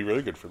be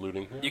really good for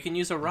looting. Yeah. You can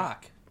use a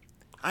rock.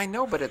 I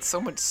know, but it's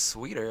so much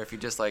sweeter if you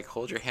just, like,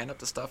 hold your hand up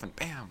to stuff and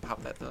bam,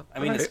 pop that up. I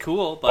mean, it's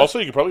cool, but Also,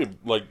 you could probably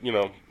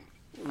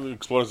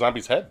explode a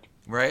zombie's head.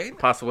 Right?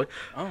 Possibly.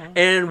 Oh.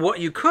 And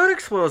what you could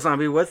explode a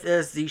zombie with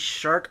is the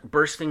shark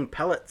bursting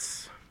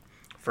pellets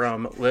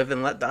from Live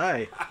and Let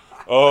Die.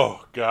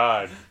 Oh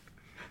God.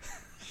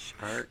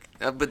 Shark.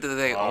 But do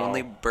they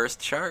only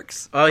burst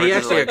sharks? Oh, Or he do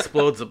actually they, like...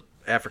 explodes an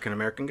African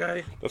American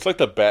guy. That's like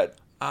the bat.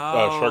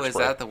 Oh, shark is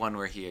spray. that the one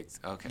where he...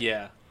 Okay.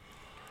 yeah.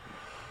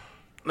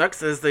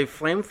 Next is the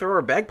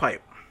flamethrower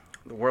bagpipe.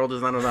 The World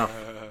Is Not Enough.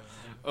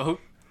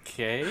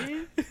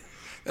 Okay.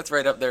 That's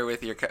right up there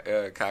with your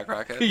cock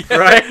rocket.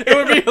 Right? It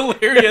would be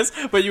hilarious,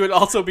 but you would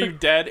also be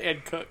dead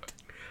and cooked.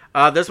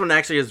 This one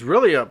actually is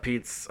really up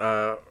Pete's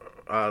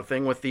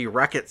thing with the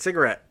rocket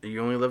cigarette.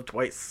 You only live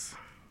twice.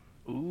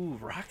 Ooh,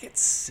 rocket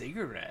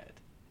cigarette.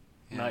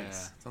 Yeah,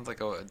 Nice. Sounds like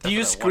a... Do you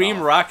definite scream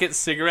one-off. rocket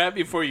cigarette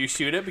before you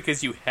shoot it?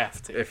 Because you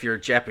have to. If you're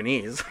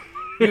Japanese.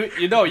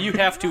 You know, you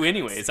have to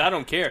anyways. I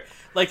don't care.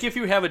 Like, if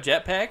you have a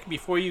jetpack,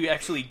 before you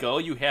actually go,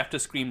 you have to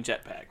scream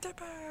jetpack.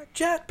 Jetpack!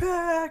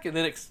 Jetpack!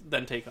 And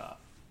then take off.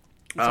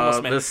 It's almost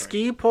The mandatory.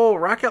 ski pole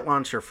rocket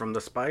launcher from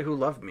The Spy Who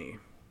Loved Me.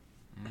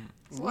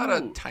 There's a lot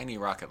of tiny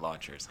rocket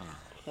launchers, huh?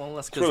 Well,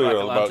 that's It's because really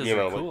rocket about, launchers you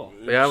know, are cool.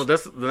 Yeah, well,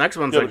 the next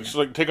one's Yeah, like, but just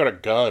like take out a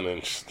gun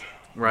and just.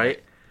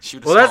 right?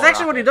 Shoot a Well, that's small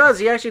actually what he rocket. does.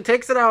 He actually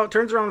takes it out,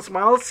 turns around,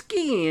 smiles,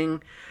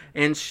 skiing,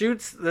 and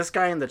shoots this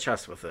guy in the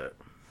chest with it.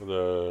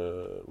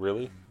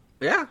 Really?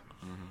 Yeah.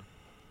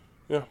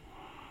 Yeah.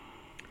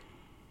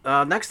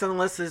 Next on the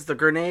list is the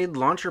grenade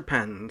launcher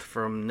pen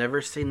from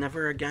Never Say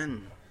Never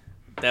Again.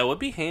 That would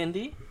be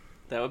handy.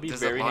 That would be Does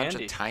very it launch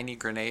handy. a tiny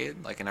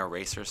grenade, like an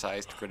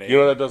eraser-sized grenade? You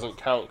know that doesn't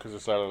count because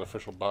it's not an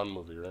official Bond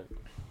movie, right?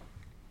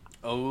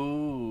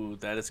 Oh,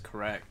 that is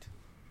correct.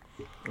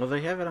 Well,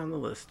 they have it on the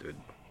list, dude.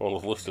 Well,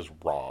 the list is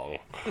wrong.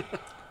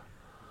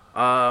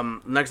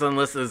 Next on the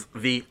list is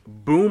the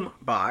boom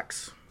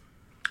box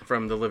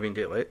from The Living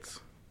Daylights.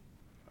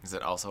 Is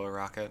it also a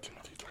rocket?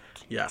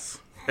 Yes.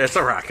 It's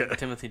a rocket.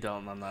 Timothy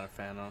Dalton, I'm not a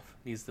fan of.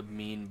 He's the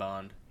mean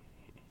Bond.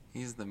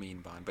 He's the mean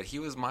Bond, but he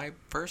was my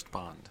first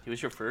Bond. He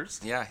was your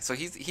first? Yeah, so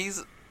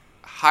he's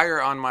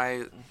higher on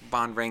my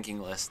Bond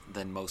ranking list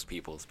than most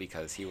people's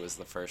because he was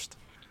the first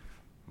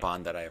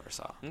Bond that I ever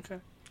saw. Okay.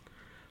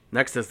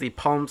 Next is the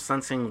palm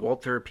sensing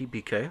Walter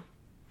PPK.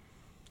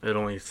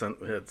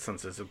 It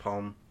senses a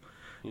palm.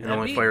 It That'd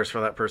only be- fires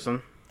for that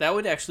person. That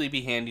would actually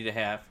be handy to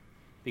have.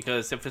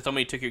 Because if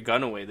somebody took your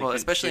gun away, they Well, could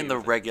especially shoot in the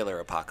with it. regular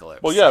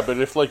apocalypse. Well, yeah, but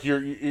if like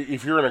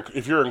if you're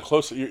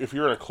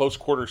in a close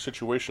quarter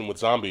situation with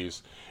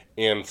zombies,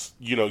 and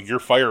you're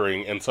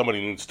firing, and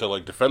somebody needs to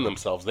like defend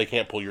themselves, they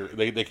can't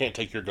they can't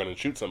take your gun and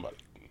shoot somebody.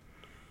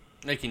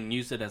 They can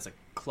use it as a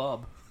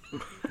club.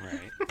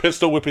 Right.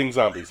 Pistol whipping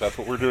zombies. That's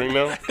what we're doing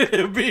now.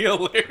 It'd be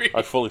hilarious.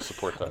 I fully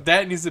support that.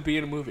 That needs to be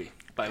in a movie,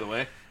 by the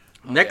way.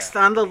 Next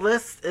on the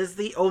list is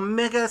the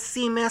Omega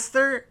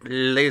Seamaster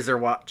laser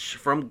watch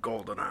from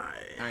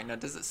GoldenEye. All right, now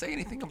does it say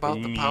anything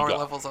about the power Yeah.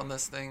 levels on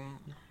this thing?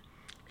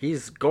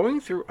 He's going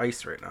through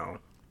ice right now.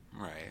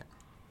 Right.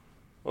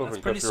 Well, That's if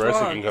you pretty can cut through ice, you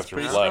strong. can cut That's through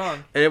pretty flesh.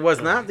 strong. And it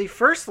was not the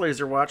first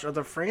laser watch of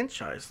the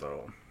franchise,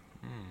 though.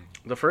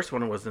 The first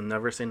one was the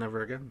Never Say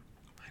Never Again.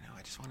 I know.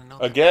 I just want to know.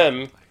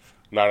 Again,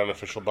 not an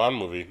official Bond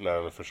movie,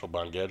 not an official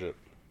Bond gadget.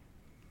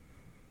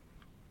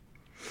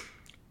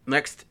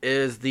 Next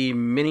is the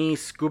mini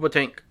scuba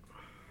tank.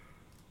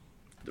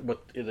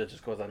 What? It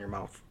just goes on your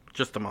mouth.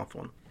 Just the mouth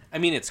one. I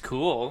mean, it's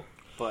cool,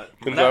 but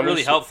Can not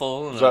really zombies-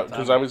 helpful.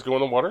 Can zombies go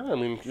in the water? I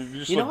mean, you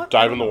just You know like, what?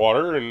 dive in the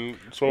water and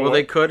swim Well,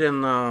 away? they could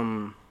in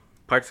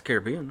Pirates of the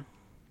Caribbean.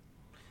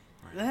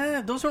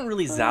 Those weren't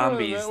really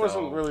zombies, That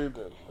wasn't though. really...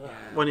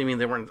 What do you mean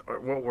they weren't?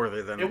 What were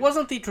they then? It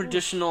wasn't the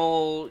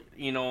traditional,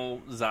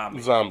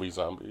 zombie.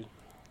 Zombie.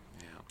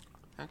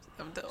 Yeah.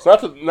 It's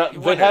not that You they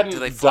wonder, hadn't do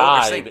they float or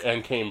died sink?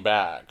 and came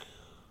back.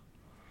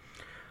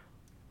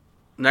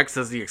 Next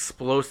is the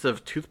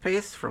explosive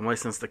toothpaste from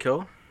License to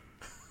Kill.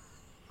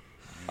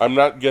 I'm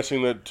not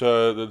guessing that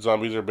that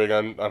zombies are big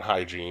on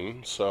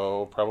hygiene,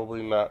 so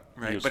probably not.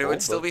 Right, useful, but it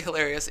would still be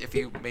hilarious if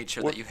you made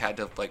sure that you had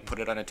to like put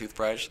it on a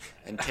toothbrush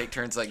and take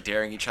turns like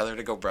daring each other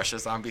to go brush a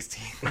zombie's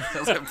teeth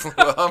until it blew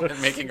up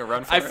and making a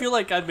run for I it. feel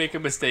like I'd make a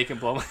mistake and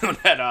blow my own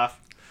head off.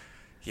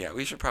 Yeah,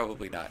 we should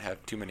probably not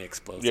have too many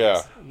explosives.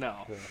 Yeah.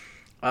 No.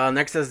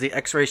 Next is the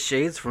X-ray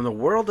shades from The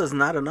World Is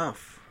Not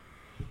Enough.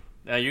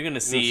 Now you're gonna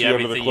see see under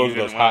the everything clothes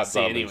you're of gonna want those to see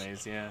hot zombies.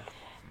 anyways. Yeah.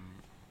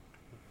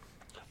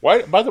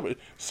 Why? By the way,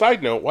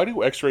 side note: why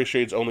do X-ray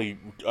shades only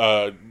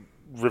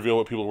reveal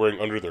what people are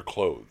wearing under their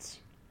clothes?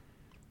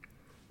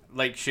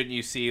 Like, shouldn't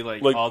you see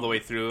like Like, all the way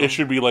through? It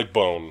should be like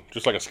bone,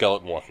 just like a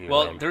skeleton walking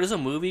Well, around. there's a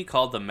movie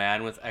called The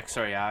Man with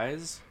X-Ray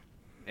Eyes.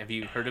 Have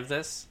you heard of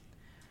this?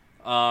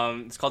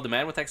 It's called The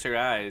Man with X-Ray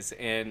Eyes,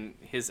 and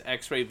his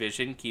X-ray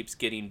vision keeps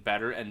getting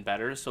better and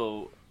better.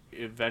 So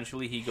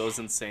eventually, he goes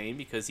insane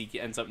because he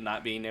ends up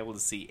not being able to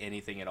see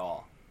anything at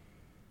all.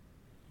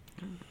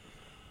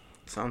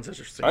 Sounds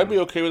interesting. I'd be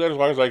okay with that as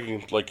long as I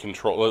can like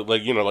control,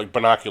 like like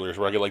binoculars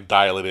where I can like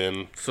dial it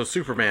in. So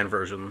Superman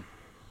version.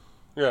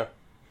 Yeah.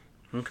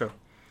 Okay.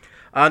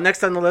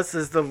 Next on the list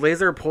is the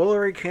laser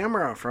Polaroid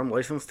camera from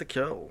License to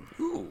Kill.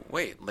 Ooh,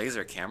 wait,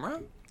 laser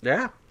camera?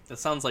 Yeah, That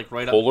sounds like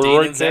right up Polaroid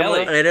Damon's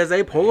camera? alley. it is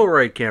a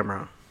Polaroid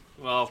camera.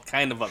 Well,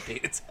 kind of up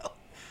Damon's alley.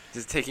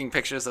 Just taking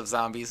pictures of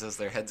zombies as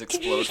their heads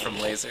explode from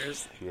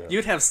lasers.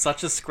 You'd have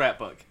such a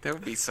scrapbook. That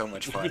would be so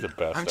much be fun. the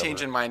best I'm ever.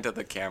 changing mine to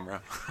the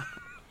camera.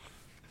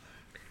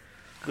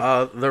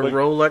 The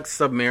Rolex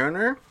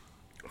Submariner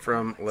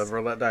from Live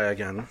or Let Die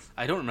Again.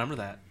 I don't remember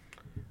that.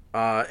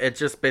 It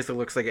just basically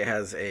looks like it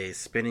has a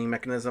spinning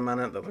mechanism on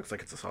it that looks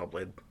like it's a saw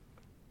blade.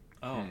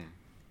 Oh,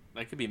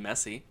 that could be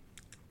messy.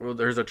 Well,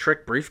 there's a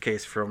trick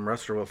briefcase from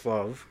Wrestle with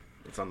Love.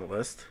 It's on the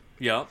list.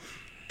 Yep.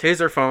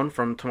 Taser phone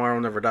from Tomorrow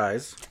Never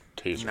Dies.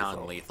 Taser phone.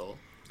 Non-lethal.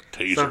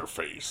 Taser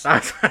face. I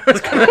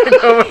was gonna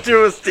go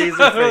to a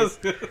taser face.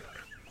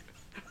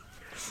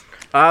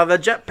 The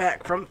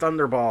jetpack from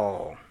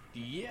Thunderball.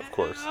 Yeah. Of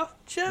course.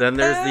 Then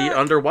there's the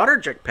underwater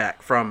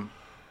jetpack from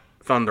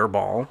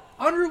Thunderball.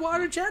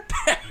 underwater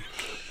jetpack.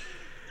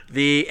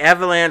 The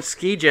avalanche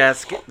ski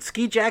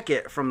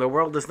jacket from The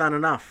World Is Not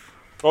Enough.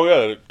 Oh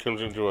yeah, it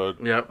comes into a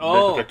Yep.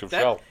 Oh, protective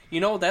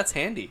shell. that's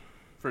handy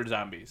for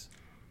zombies.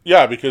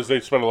 Yeah, because they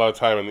spend a lot of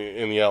time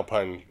in the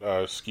alpine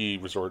ski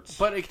resorts.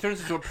 But it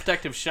turns into a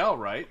protective shell,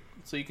 right?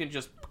 So you can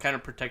just kind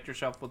of protect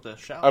yourself with the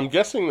shell. I'm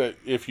guessing that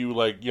if you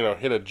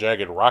hit a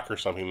jagged rock or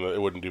something, that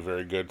it wouldn't do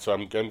very good. So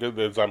I'm good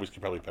that zombies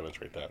can probably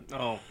penetrate that.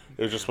 Oh,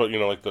 It's just what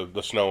like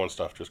the snow and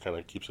stuff just kind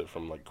of keeps it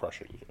from like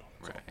crushing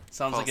you. Right.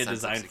 Sounds like a sense of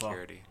design flaw.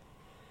 security.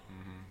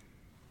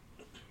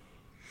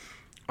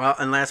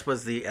 And last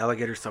was the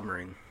alligator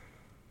submarine.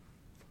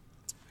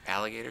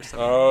 Alligator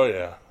submarine? Oh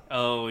yeah.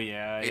 oh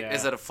yeah, yeah.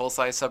 Is it a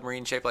full-size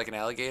submarine shaped like an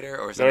alligator,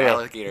 or is it No, an no.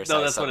 alligator-sized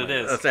No, that's what it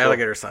submarine? is. That's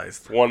alligator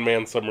sized. One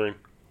man submarine.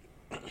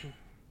 I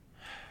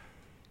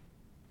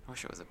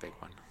wish it was a big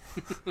one.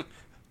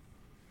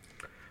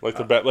 Like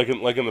the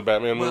like in the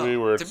Batman movie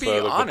where it's to be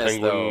like honest, the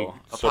penguin though,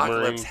 submarine.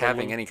 Apocalypse having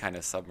penguin. any kind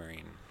of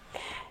submarine.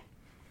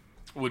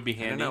 Would be I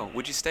don't handy. know.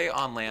 Would you stay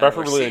on land or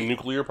Preferably a sea?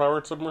 nuclear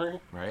powered submarine.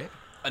 Right?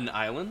 An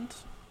island?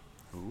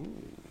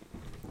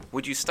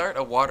 Would you start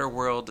a water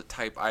world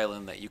type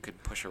island that you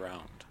could push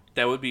around?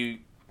 That would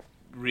be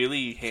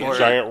really handy. Or-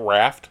 Giant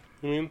raft.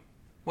 You mean?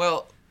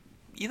 Well,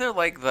 either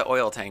like the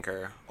oil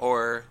tanker,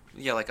 or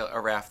like a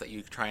raft that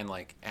you try and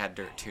like add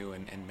dirt to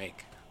and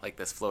make like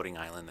this floating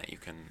island that you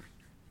can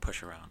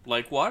push around.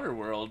 Like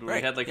Waterworld, where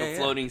Right. we had like Yeah, a yeah.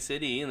 floating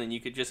city, and then you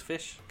could just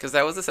fish. Because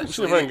that was Let's see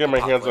essentially if I can get my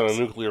hands on a Apocalypse.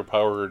 nuclear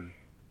powered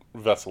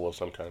vessel of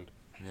some kind.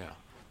 Yeah.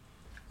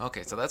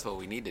 Okay, so that's what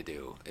we need to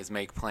do, is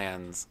make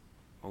plans.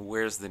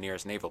 Where's the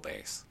nearest naval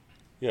base?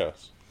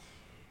 Yes.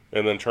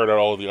 And then chart out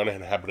all of the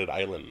uninhabited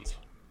islands.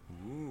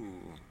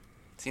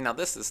 See, now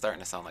this is starting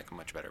to sound like a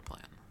much better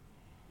plan.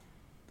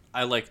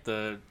 I like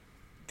the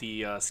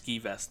ski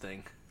vest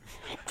thing.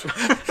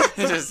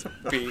 Just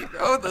be,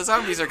 the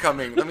zombies are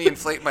coming. Let me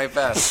inflate my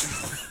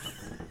vest.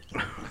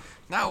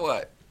 Now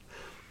what?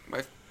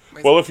 My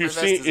Well, if my you've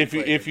vest seen is if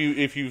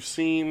inflated. you've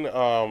seen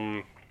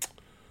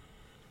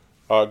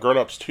Grown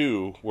Ups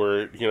 2,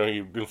 where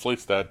he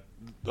inflates that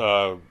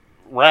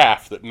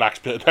raft that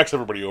knocks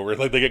everybody over.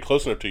 Like they get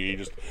close enough to you, you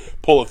just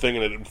pull a thing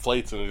and it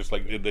inflates, and it just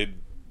like it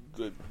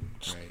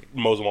just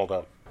mows them all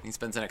down. He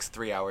spends the next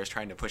 3 hours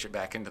trying to push it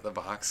back into the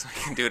box so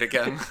he can do it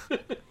again.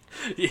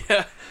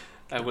 Yeah,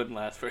 I wouldn't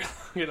last very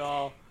long at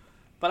all.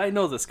 But I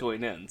know this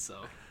going in, so.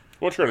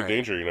 Once you're out of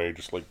danger, you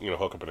just like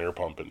hook up an air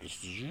pump and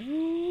just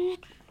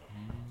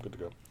good to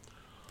go.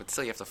 But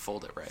still, you have to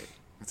fold it right.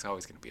 It's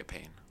always going to be a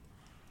pain.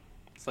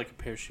 It's like a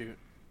parachute.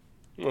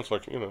 It's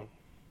like you don't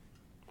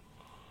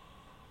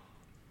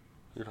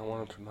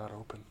want it to not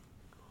open.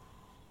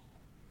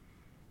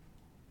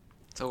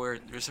 So we're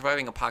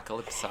surviving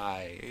apocalypse.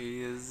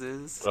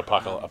 Apocalypse.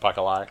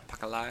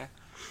 Apocalypse.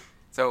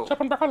 So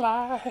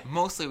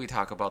mostly we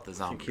talk about the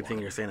zombie. I keep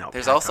thinking you're saying alpaca.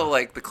 There's also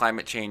like the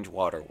climate change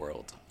water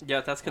world.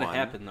 Yeah, that's going to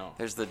happen, though.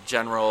 There's the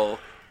general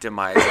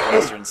demise of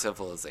Western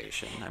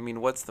civilization. I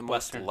mean, what's the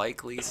most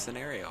likely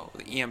scenario?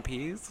 The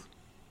EMPs?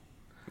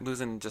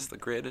 Losing just the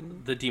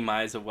grid? The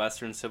demise of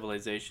Western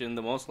civilization.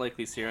 The most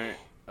likely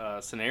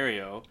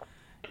scenario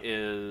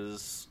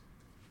is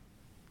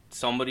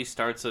somebody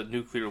starts a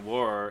nuclear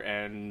war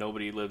and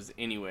nobody lives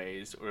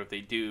anyways, or if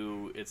they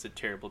do, it's a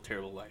terrible,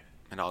 terrible life.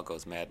 It all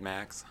goes Mad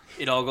Max.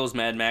 It all goes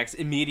Mad Max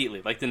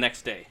immediately, like the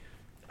next day.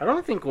 I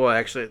don't think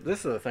this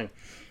is the thing.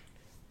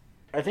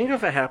 I think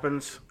if it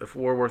happens, if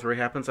World War III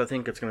happens, I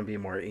think it's going to be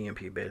more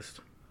EMP based.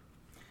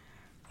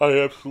 I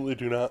absolutely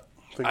do not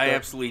think I that.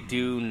 absolutely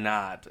do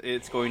not.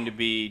 It's going to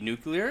be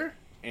nuclear,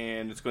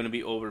 and it's going to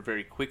be over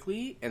very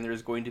quickly, and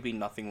there's going to be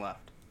nothing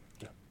left.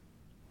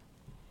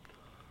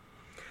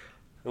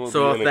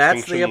 So if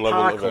that's the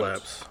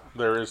apocalypse,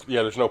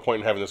 there's no point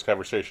in having this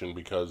conversation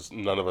because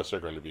none of us are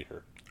going to be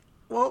here.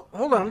 Well,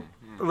 hold on.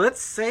 Let's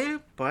say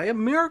by a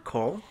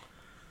miracle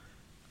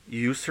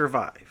you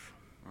survive.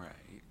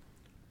 Right.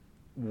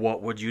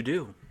 What would you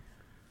do?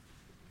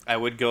 I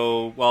would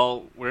go,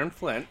 well, we're in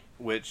Flint,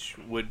 which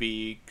would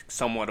be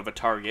somewhat of a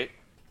target.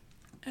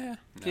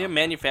 Yeah,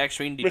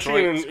 manufacturing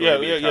Detroit is going to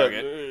be a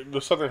target. The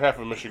southern half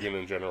of Michigan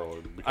in general.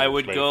 I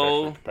would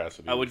go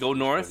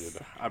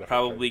north. I'd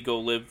probably go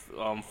live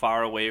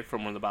far away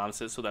from where the bomb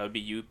sits, so that would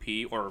be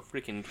UP or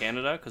freaking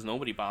Canada, because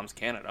nobody bombs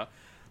Canada.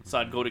 So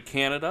I'd go to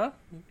Canada,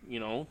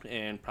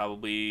 and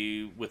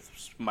probably with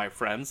my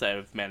friends that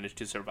have managed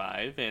to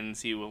survive and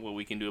see what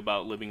we can do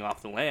about living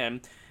off the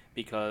land,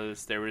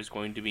 because there is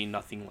going to be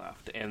nothing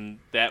left. And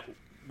that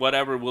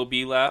whatever will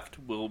be left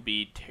will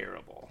be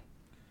terrible.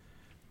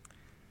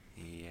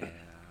 Yeah.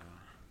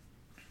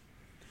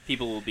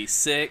 People will be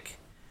sick.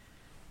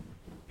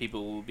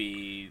 People will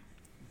be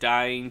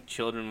dying.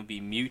 Children will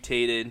be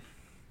mutated.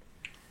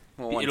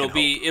 Well, it'll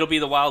be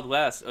the Wild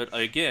West.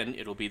 Again,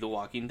 it'll be the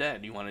Walking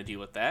Dead. You want to deal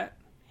with that?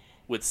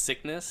 With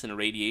sickness and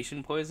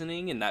radiation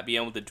poisoning and not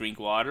being able to drink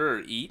water or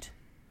eat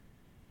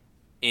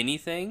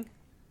anything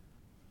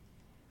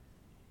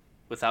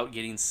without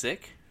getting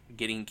sick,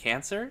 getting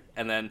cancer,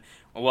 and then,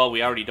 well,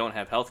 we already don't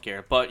have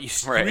healthcare, but you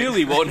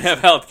really won't have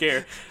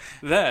healthcare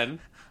then.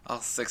 All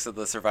 6 of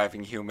the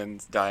surviving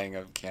humans dying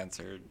of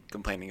cancer,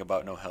 complaining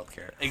about no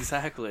healthcare.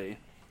 Exactly.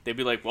 They'd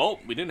be like, well,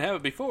 we didn't have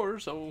it before,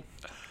 so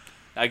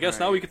I guess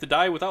now we get to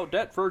die without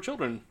debt for our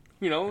children,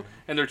 and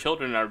their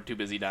children are too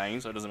busy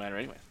dying, so it doesn't matter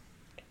anyway.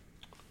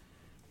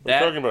 We're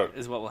talking about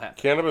is what will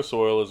happen. Cannabis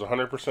oil is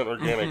 100%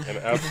 organic and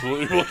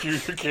absolutely will cure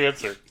your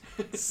cancer.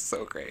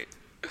 So great.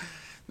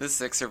 The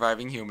 6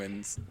 surviving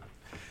humans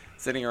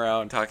sitting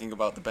around talking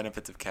about the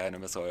benefits of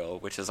cannabis oil,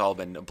 which has all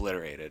been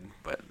obliterated.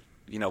 But,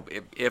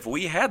 if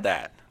we had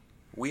that,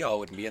 we all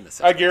wouldn't be in this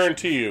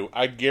situation.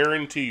 I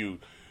guarantee you,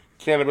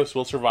 cannabis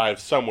will survive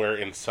somewhere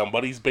in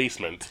somebody's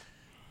basement,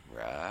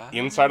 right,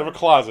 inside of a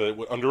closet,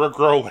 under a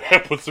grow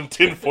lamp with some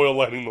tinfoil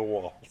lining the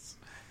walls.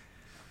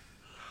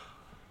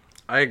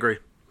 I agree.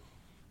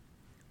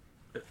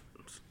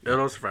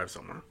 It'll survive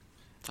somewhere.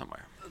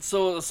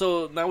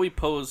 So now we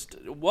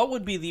posed, what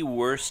would be the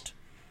worst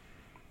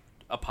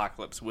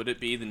apocalypse? Would it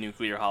be the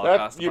nuclear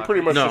holocaust? You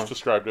pretty much just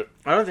described it.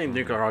 I don't think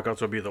nuclear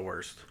holocaust would be the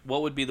worst.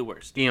 What would be the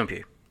worst?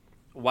 EMP.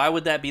 Why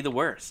would that be the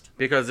worst?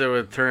 Because it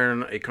would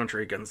turn a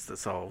country against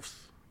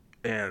itself,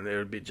 and it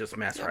would be just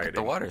mass rioting. But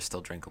the water is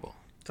still drinkable.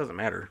 Doesn't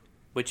matter.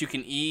 But you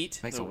can eat.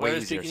 Makes it way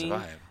easier to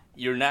survive.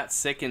 You're not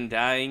sick and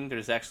dying.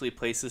 There's actually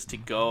places to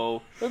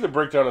go. It'd be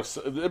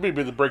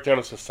the breakdown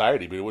of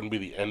society, but it wouldn't be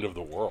the end of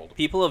the world.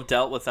 People have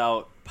dealt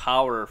without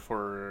power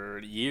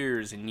for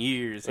years and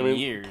years and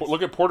years.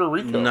 Look at Puerto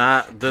Rico.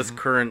 Not this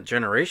current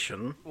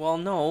generation. Well,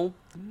 no,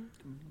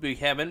 we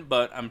haven't,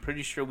 but I'm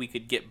pretty sure we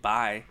could get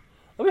by.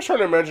 I'm just trying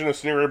to imagine a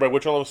scenario by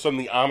which all of a sudden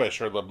the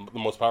Amish are the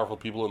most powerful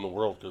people in the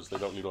world because they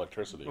don't need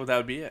electricity. Well, that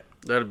would be it.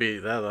 That'd be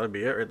it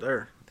right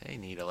there. They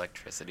need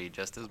electricity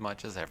just as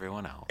much as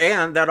everyone else.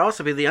 And that'd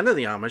also be the end of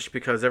the Amish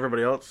because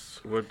everybody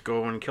else would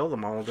go and kill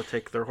them all to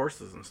take their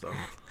horses and stuff.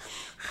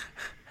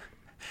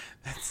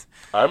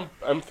 I'm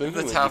thinking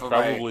the that top of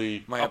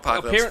probably my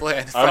apocalypse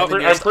plan. I'm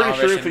pretty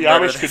sure if the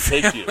Amish could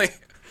take you.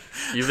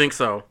 You think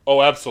so?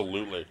 Oh,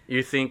 absolutely.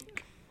 You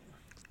think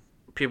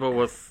people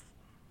with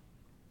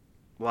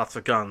lots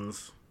of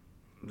guns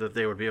that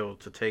they would be able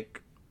to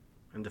take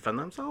and defend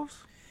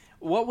themselves?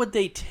 What would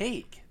they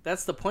take?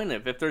 That's the point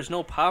of it. If there's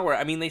no power,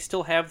 I mean, they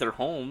still have their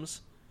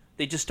homes.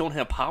 They just don't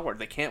have power.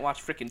 They can't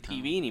watch freaking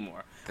TV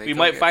anymore. We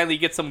might finally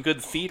get some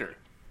good theater.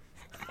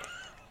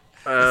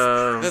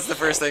 That's the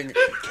first thing.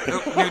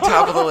 New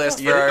top of the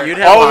list for our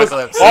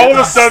apocalypse. All of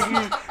a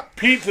sudden,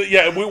 Pete.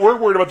 Yeah, we're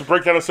worried about the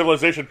breakdown of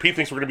civilization. Pete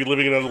thinks we're going to be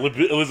living in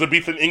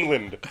Elizabethan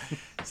England.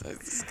 So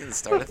it's going to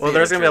start. Well,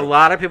 there's going to be a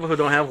lot of people who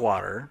don't have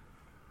water.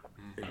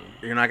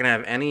 You're not going to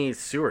have any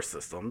sewer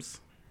systems,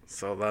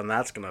 so then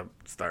that's going to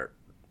start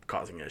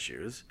causing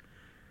issues.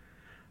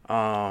 What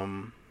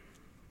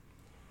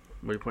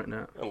are you pointing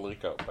at? A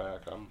lake out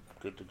back. I'm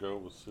good to go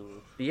with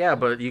sewers. Yeah,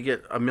 but you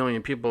get 1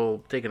 million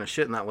people taking a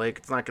shit in that lake.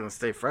 It's not going to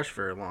stay fresh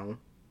very long.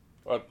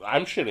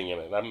 I'm shitting in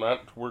it. I'm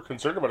not. We're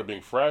concerned about it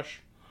being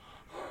fresh.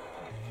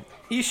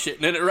 He's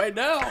shitting in it right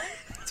now.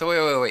 So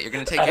wait. You're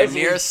going to take your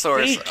nearest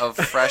source of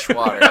fresh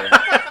water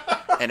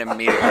and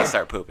immediately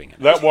start pooping in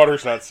it. That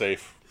water's not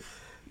safe.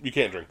 You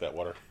can't drink that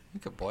water. You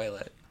could boil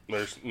it.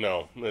 There's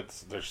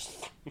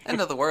End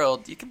of the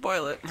world. You can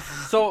boil it.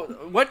 So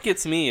what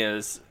gets me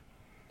is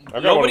I've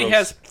got nobody one of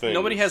those has things.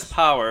 nobody has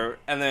power,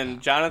 and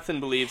then Jonathan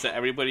believes that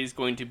everybody's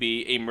going to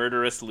be a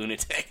murderous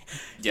lunatic,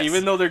 Yes.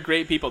 even though they're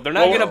great people. They're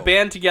not going to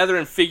band together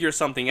and figure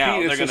something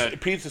out.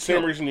 Pete's the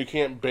same reason you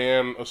can't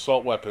ban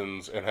assault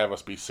weapons and have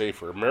us be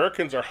safer.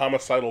 Americans are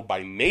homicidal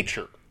by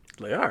nature.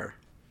 They are.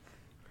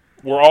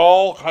 We're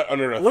all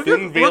under a Look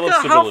thin veil at of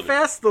how civility.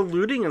 fast the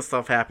looting and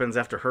stuff happens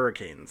after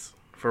hurricanes.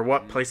 For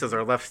what places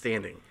are left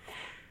standing?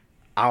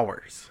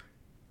 Hours.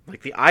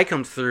 Like the eye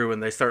comes through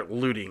and they start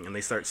looting and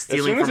they start As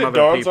stealing soon as from it other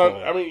dawns people.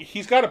 on, I mean,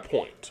 he's got a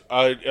point,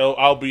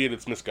 albeit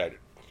it's misguided.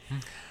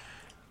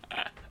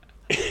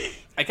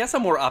 I guess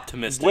I'm more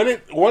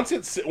optimistic. Once you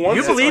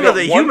believe in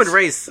the human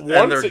race and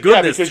their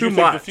goodness because too you think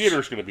much. the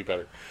theater's going to be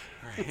better.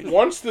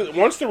 Once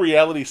the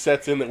reality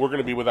sets in that we're going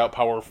to be without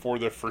power for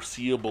the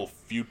foreseeable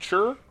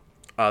future,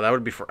 That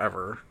would be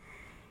forever.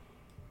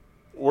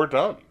 we're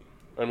done.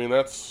 I mean,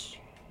 that's.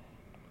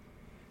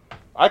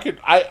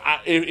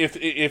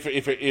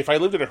 If I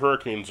lived in a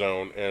hurricane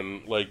zone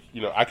and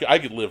I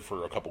could live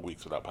for a couple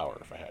weeks without power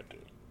if I had to,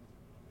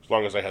 as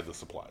long as I had the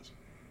supplies,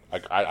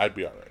 I'd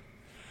be all right.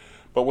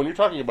 But when you're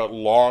talking about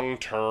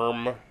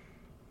long-term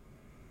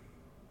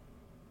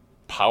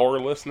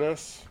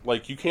powerlessness,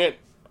 like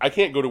I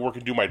can't go to work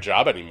and do my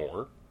job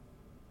anymore.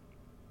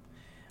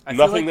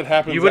 Nothing that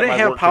happens. You wouldn't at my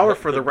have work power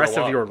could for the go rest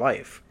of on. your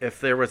life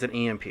if there was an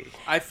EMP.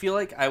 I feel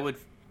like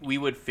we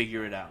would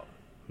figure it out.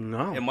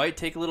 No. It might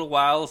take a little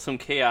while, some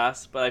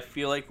chaos, but I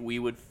feel like we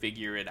would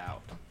figure it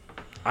out.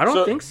 I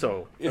don't think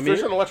so. If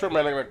there's an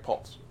electromagnetic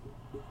pulse,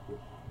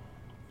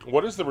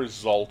 what is the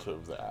result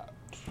of that?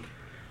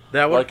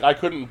 That would, Like, I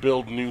couldn't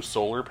build new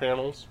solar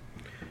panels.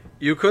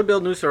 you could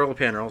build new solar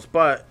panels,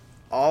 but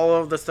all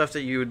of the stuff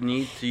that you would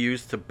need to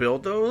use to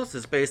build those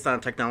is based on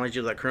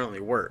technology that currently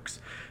works.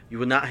 You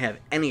would not have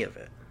any of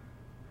it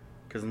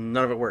because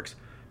none of it works.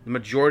 The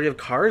majority of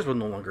cars would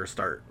no longer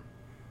start.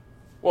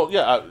 Well,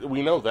 yeah,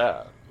 we know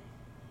that.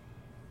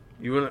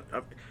 You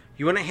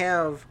wouldn't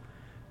have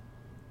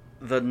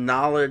the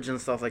knowledge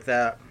and stuff like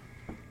that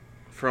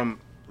from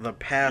the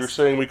past. You're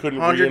saying we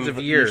couldn't hundreds of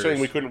years. You're saying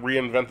we couldn't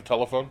reinvent the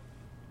telephone?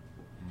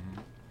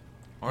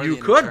 Or You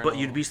the could, internal- but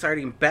you'd be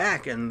starting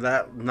back, and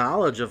that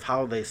knowledge of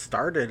how they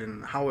started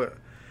and how it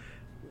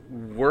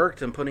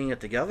worked and putting it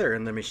together,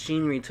 and the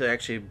machinery to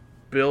actually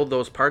build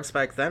those parts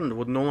back then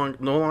would no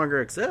longer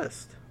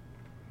exist.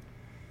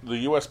 The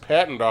U.S.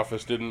 Patent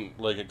Office didn't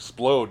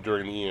explode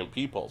during the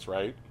EMP pulse,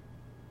 right?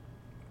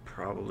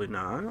 Probably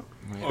not.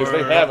 Because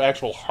they have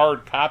actual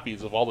hard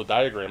copies of all the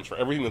diagrams for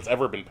everything that's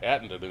ever been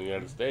patented in the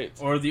United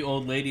States. Or the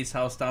old lady's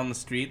house down the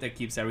street that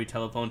keeps every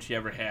telephone she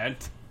ever had.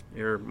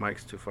 Your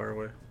mic's too far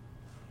away.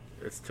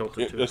 It's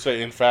tilted too. Let's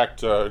say, in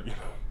fact,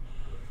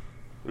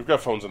 we've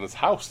got phones in this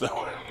house,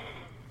 though.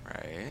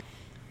 Right.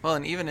 Well,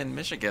 and even in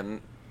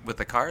Michigan, with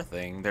the car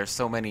thing, there's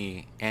so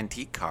many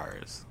antique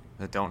cars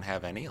that don't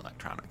have any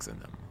electronics in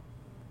them.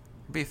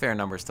 There'd be a fair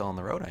number still on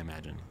the road, I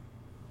imagine.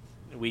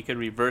 We could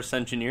reverse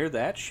engineer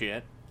that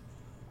shit.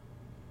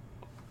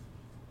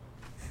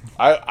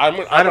 I'm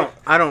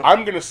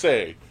going to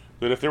say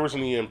that if there was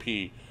an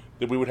EMP,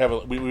 that we would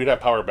have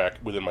power back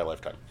within my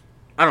lifetime.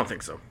 I don't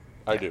think so.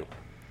 I do.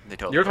 They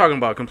totally You're talking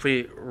about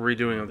complete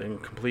redoing of the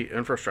complete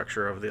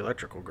infrastructure of the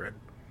electrical grid.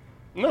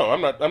 No,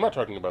 I'm not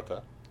talking about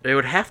that. It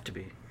would have to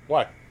be.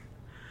 Why?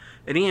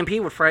 An EMP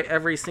would fry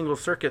every single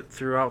circuit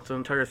throughout the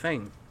entire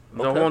thing.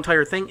 The Okay. whole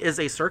entire thing is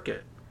a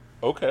circuit.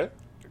 Okay.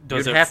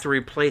 Does You'd it have to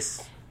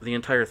replace the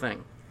entire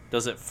thing.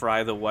 Does it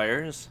fry the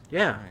wires?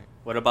 Yeah.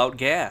 What about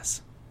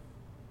gas?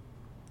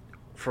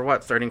 For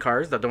what? Starting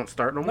cars that don't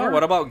start no more? No,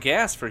 what about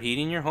gas for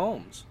heating your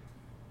homes?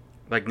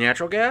 Like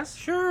natural gas?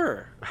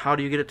 Sure. How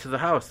do you get it to the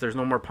house? There's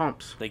no more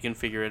pumps. They can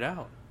figure it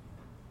out.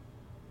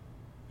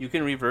 You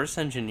can reverse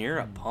engineer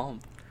a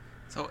pump.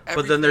 So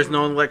But then there's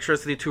no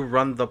electricity to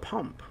run the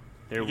pump.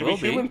 There Give will me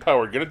human be.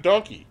 power. Get a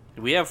donkey.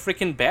 We have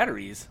freaking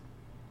batteries.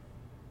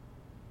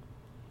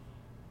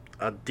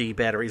 A D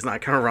battery's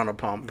not going to run a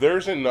pump.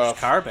 There's enough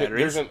car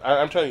batteries.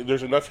 I'm telling you,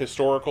 there's enough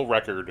historical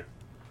record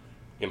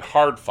in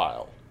hard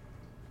file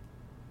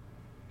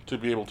to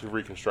be able to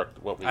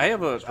reconstruct what we. I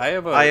have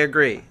I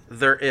agree.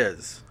 There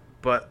is.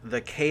 But the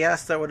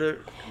chaos that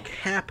would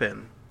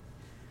happen,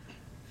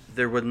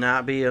 there would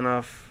not be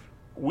enough.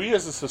 We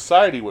as a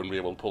society wouldn't be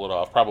able to pull it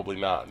off. Probably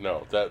not.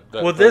 No.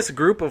 Would this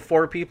group of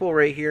 4 people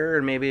right here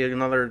and maybe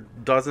another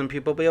dozen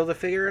people be able to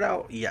figure it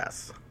out?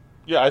 Yes.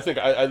 Yeah, I think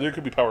there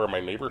could be power in my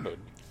neighborhood.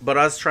 But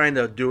us trying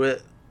to do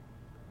it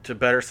to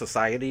better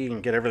society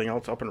and get everything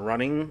else up and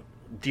running,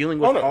 dealing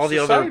with all the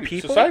other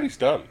people, Society's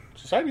done.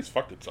 Society's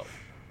fucked itself.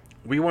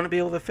 we wouldn't be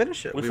able to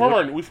finish it. We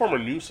form a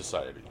new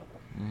society.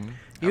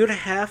 You'd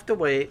have to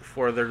wait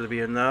for there to be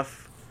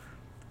enough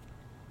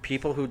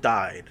people who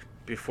died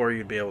before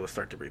you'd be able to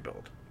start to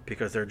rebuild,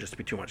 because there'd just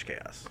be too much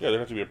chaos. Yeah,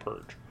 there'd have to be a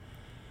purge.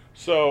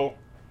 So,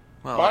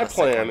 Well, my the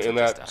plan sequence in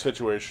will just that die.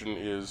 situation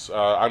is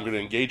I'm going to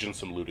engage in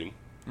some looting.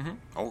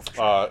 Oh, for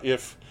sure.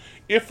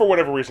 If for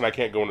whatever reason I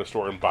can't go in the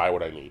store and buy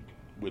what I need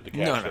with the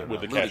cash, No. with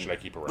the Looting, cash that I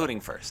keep around. Looting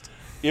first.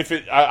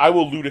 I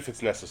will loot if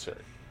it's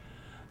necessary.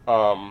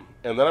 And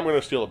then I'm going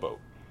to steal a boat,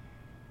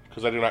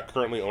 because I do not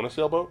currently own a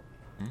sailboat.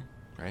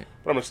 Right.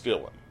 But I'm going to steal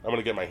one. I'm going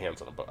to get my hands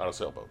on a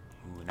sailboat.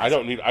 Ooh, I nice.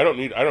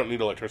 don't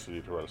need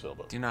electricity to run a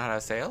sailboat. Do you know how to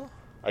sail?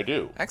 I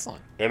do.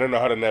 Excellent. And I know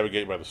how to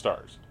navigate by the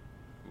stars.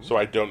 So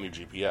I don't need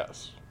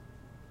GPS.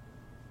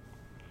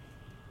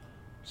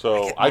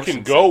 So get I can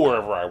motion go sickness.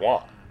 wherever I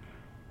want.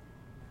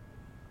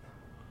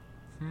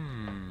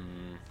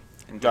 And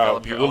Now,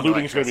 develop your the own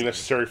looting is going to be electricity.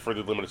 necessary for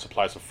the limited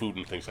supplies of food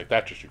and things like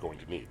that, just you're going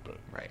to need. But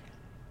Right.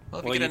 Well,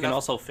 if Well, you you get can enough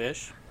also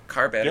fish.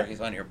 car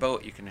batteries on your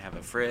boat, you can have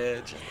a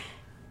fridge, and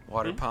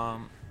water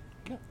pump.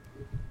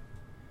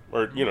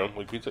 Or,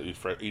 like pizza,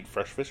 eat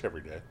fresh fish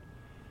every day.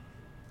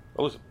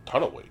 I'll lose a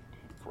ton of weight.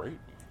 Great.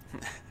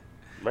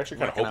 I'm actually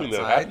kind of Working hoping that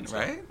it outside, happens.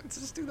 right? Let's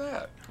just do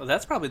that. Well,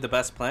 that's probably the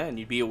best plan.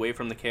 You'd be away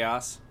from the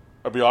chaos,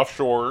 I'll be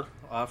offshore.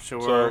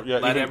 offshore, So, yeah,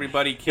 let even-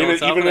 everybody kill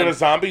itself. Even and in a then-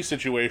 zombie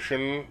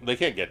situation, they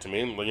can't get to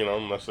me,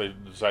 unless they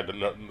decide to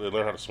they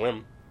learn how to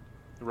swim.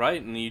 right,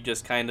 and you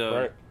just kind of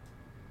Right.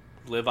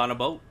 live on a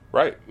boat.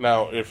 Right.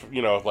 Now, if,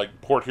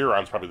 like Port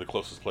Huron's probably the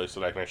closest place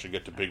that I can actually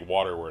get to big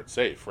water where it's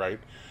safe, right?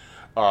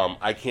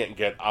 I can't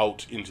get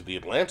out into the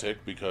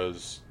Atlantic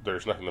because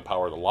there's nothing to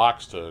power the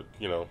locks to,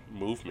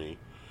 move me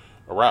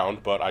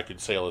around, but I could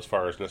sail as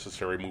far as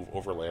necessary, move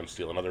overland,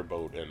 steal another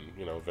boat, and,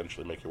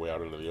 eventually make your way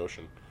out into the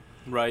ocean.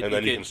 Right, And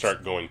then you can could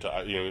start going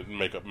to,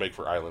 make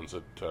for islands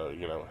that,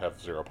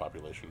 have zero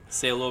population.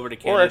 sail over to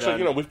Canada. Or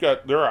actually,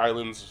 there are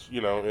islands,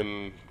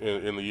 in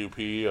the UP,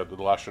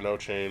 the La Chenot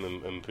chain,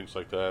 and things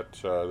like that.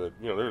 That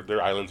there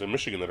are islands in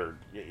Michigan that are,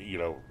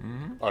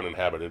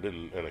 uninhabited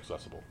and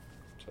inaccessible.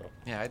 So,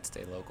 Yeah, I'd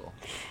stay local.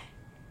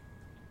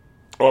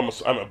 oh,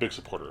 I'm a big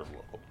supporter of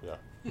local. Yeah,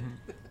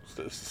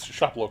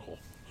 shop local.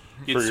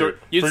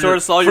 You'd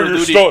source all your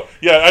looting.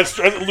 I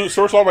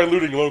source all my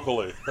looting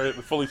locally. I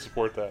fully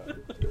support that.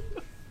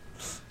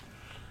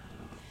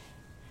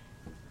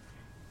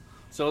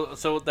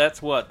 So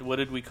that's what? What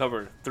did we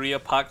cover? 3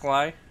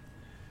 apocalypse?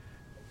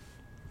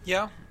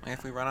 Yeah,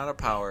 if we run out of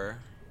power,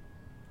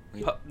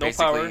 we No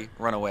basically power.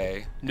 run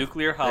away.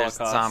 Nuclear There's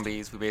holocaust.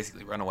 zombies, we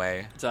basically run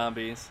away.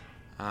 Zombies.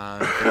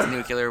 If it's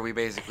nuclear, we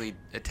basically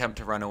attempt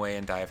to run away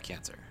and die of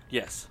cancer.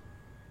 Yes.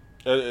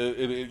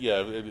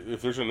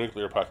 If there's a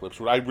nuclear apocalypse,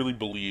 what I really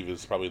believe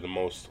is probably the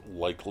most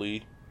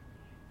likely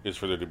is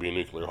for there to be a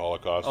nuclear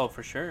holocaust. Oh,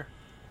 for sure.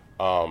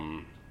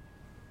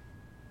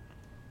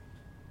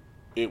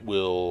 It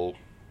will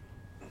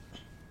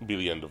be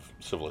the end of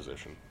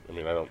civilization. I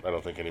mean, I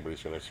don't think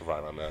anybody's going to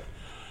survive on that.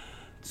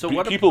 So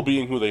what? People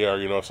being who they are,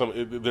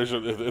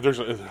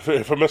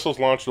 if a missile's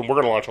launched, then we're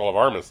going to launch all of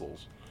our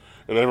missiles,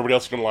 and then everybody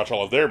else is going to launch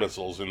all of their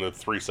missiles in the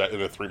 3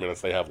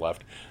 minutes they have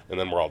left, and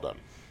then we're all done.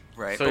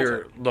 Right.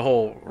 So the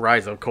whole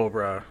Rise of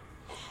Cobra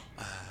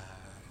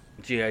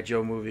G.I.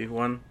 Joe movie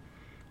one,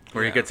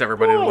 where he Yeah. gets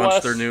everybody to More or launch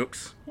less. their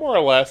nukes. More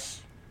or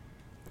less.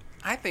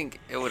 I think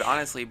it would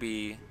honestly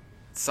be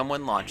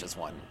someone launches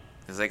one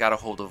because they got a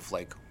hold of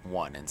like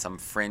one, and some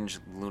fringe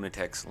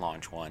lunatics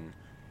launch one.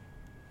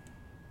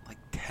 Like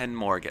 10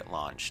 more get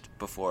launched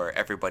before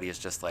everybody is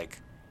just like,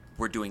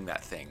 we're doing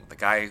that thing. The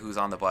guy who's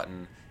on the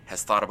button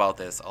has thought about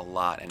this a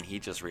lot, and he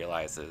just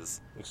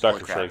realizes It's holy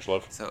Dr. crap.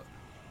 Strangelove. So,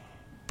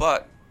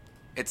 but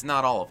it's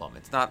not all of them.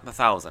 It's not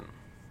 1,000.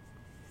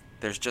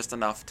 There's just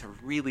enough to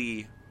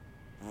really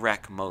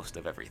wreck most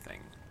of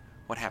everything.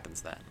 What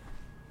happens then?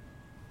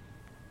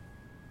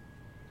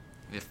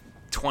 If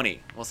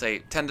 20, we'll say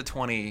 10 to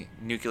 20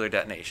 nuclear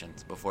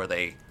detonations before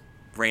they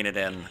rein it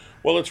in.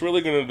 Well, it's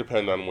really going to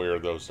depend on where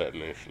those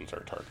detonations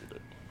are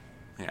targeted.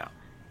 Yeah.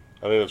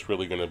 I think that's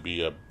really going to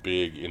be a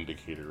big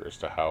indicator as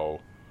to how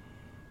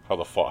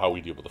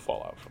we deal with the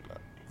fallout from that.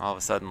 All of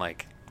a sudden,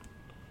 like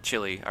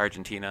Chile,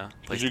 Argentina,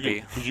 place to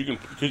be. Because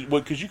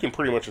you can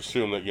pretty much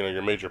assume that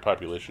your major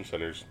population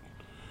centers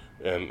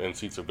and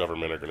seats of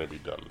government are going to be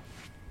done.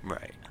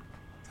 Right.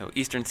 So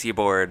Eastern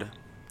Seaboard,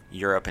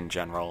 Europe in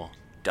general,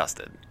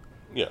 dusted.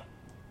 Yeah.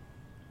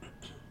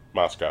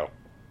 Moscow,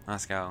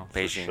 Moscow, for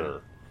Beijing.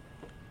 sure.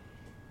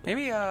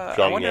 Maybe I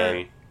wonder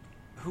Pyongyang.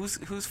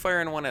 who's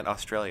firing one at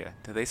Australia.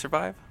 Do they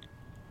survive?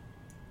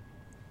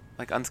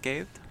 like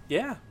unscathed.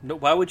 Yeah. No.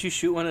 Why would you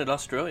shoot one at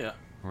Australia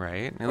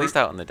Right. At least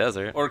out in the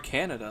desert. or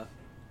Canada?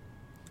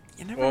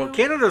 You never Well, know.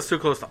 Canada's too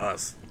close to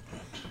us.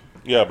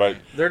 Yeah, but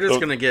They're just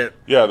going to get,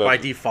 yeah, by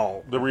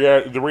default. the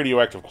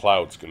radioactive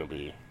cloud's going to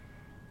be.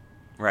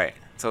 Right.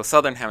 So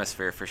southern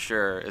hemisphere for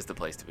sure is the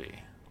place to be.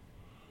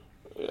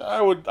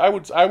 I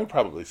would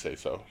probably say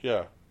so.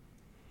 Yeah,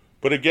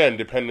 but again,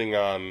 depending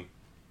on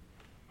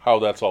how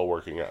that's all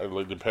working out,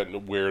 like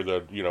depending where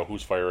the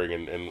who's firing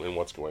and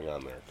what's going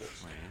on there.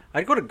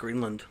 I'd go to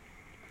Greenland.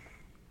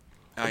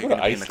 Oh, Go you're to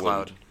gonna be in the Iceland.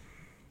 cloud.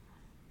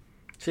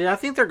 See, I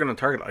think they're going to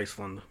target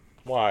Iceland.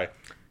 Why?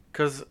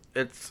 Because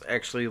it's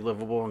actually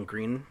livable and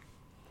green.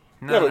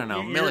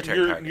 No.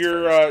 Military targets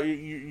your first.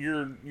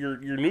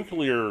 your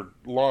nuclear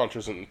launch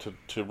isn't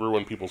to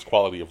ruin people's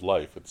quality of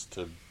life. It's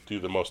to do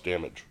the most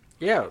damage.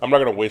 Yeah, I'm not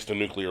going to waste a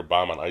nuclear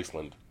bomb on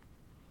Iceland.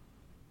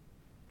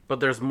 but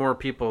there's more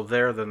people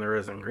there than there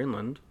is in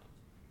Greenland.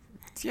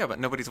 Yeah, but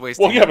nobody's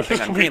wasting Well, yeah, but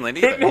anything on Greenland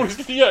either.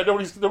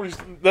 nobody's.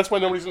 That's why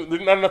there's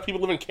not enough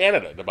people live in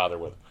Canada to bother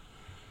with.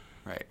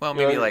 Right. Well,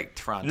 maybe like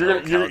Toronto.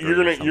 You're Calgary or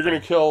gonna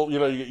something. kill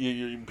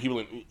you people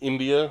in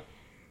India.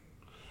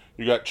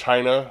 You got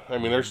China. I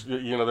mean,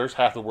 there's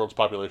half the world's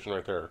population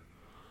right there.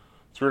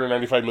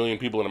 395 million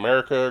people in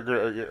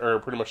America are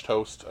pretty much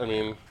toast. I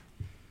mean,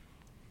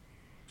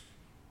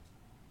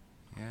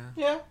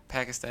 yeah.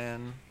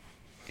 Pakistan,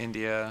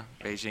 India,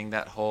 Beijing,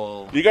 that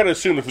whole... You got to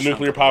assume that the Chunk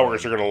nuclear of the world.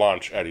 powers are going to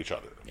launch at each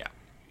other. Yeah.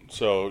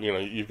 So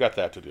you've got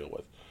that to deal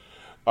with.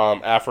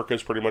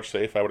 Africa's pretty much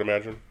safe, I would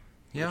imagine.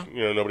 Yeah.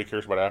 Nobody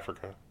cares about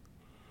Africa.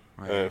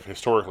 Right.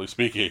 Historically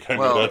speaking, I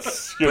Well, mean,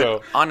 that's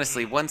but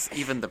honestly, once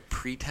even the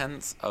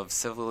pretense of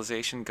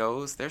civilization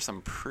goes, there's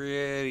some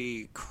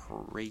pretty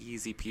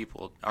crazy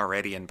people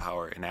already in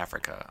power in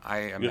Africa. I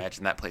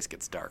imagine that place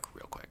gets dark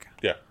real quick.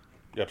 Yeah,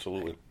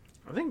 absolutely.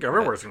 I think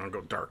everywhere's going to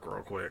go dark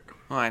real quick.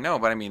 Well, I know,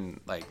 but I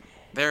mean, like,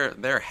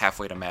 they're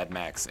halfway to Mad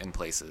Max in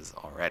places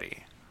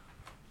already,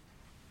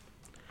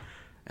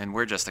 and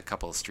we're just a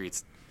couple of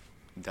streets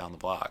down the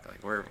block.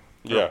 Like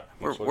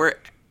we're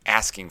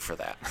asking for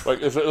that. Like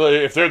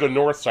if they're the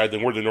north side,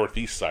 then we're the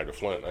northeast side of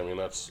Flint. I mean,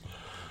 that's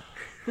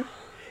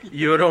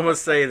You would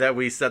almost say that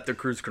we set the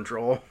cruise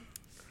control.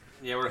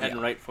 Yeah, we're heading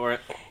right for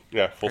it.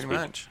 full Pretty speed.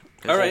 much.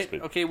 All right.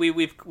 speed. Okay.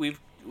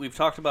 We've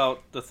talked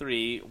about the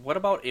three. What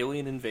about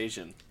alien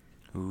invasion?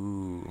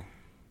 Ooh.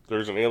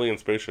 There's an alien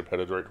spaceship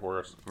headed right for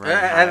us. Right.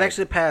 I've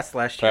actually passed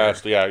last year.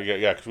 Past, yeah,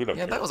 because we don't.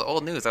 Yeah, care. that was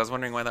old news. I was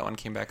wondering why that one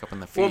came back up in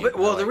the feed.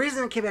 Well, the Like,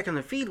 reason it came back in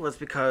the feed was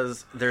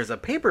because there's a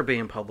paper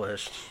being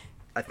published.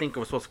 I think it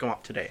was supposed to come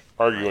up today.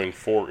 arguing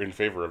in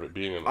favor of it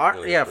being an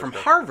Yeah, from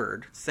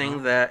Harvard,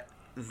 saying that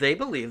they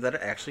believe that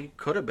it actually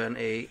could have been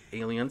a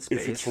alien If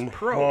space it's from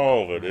probe.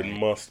 Harvard, it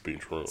must be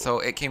true. So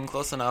it came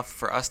close enough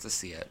for us to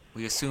see it.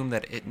 We assumed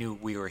that it knew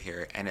we were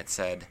here, and it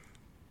said,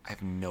 "I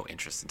have no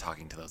interest in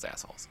talking to those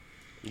assholes."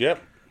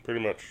 Yep, pretty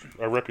much.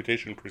 Our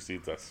reputation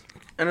precedes us.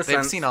 In a They've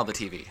sense, seen all the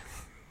TV.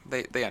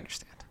 They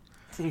understand.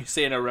 You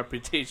saying our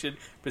reputation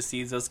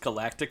precedes us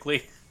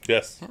galactically?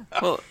 Yes.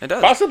 Well, it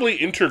does. Possibly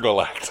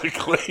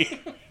intergalactically.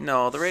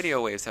 No, the radio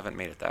waves haven't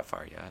made it that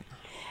far yet.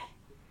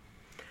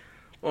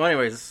 Well,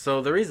 anyways, so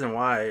the reason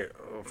why,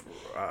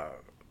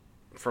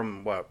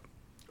 from what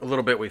a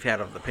little bit we've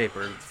had of the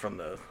paper, from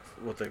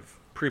what they've the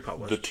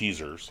pre-published,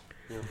 teasers.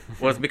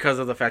 was because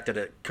of the fact that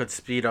it could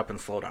speed up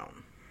and slow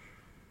down.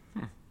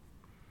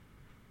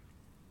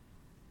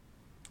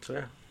 So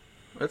yeah,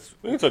 I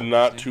think it's a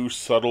not too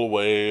subtle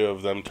way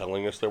of them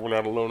telling us that we're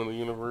not alone in the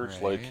universe.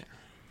 Right. Like,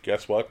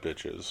 guess what,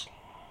 bitches?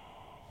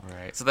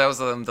 Right. So that was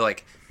them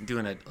like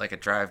doing a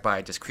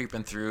drive-by, just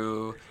creeping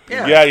through.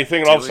 Yeah, you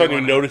think all of a Do we sudden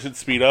you wanna- notice it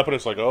speed up, and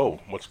it's like,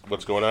 oh,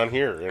 what's going on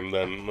here? And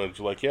then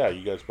it's like, yeah,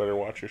 you guys better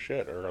watch your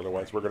shit, or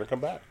otherwise we're gonna come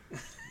back.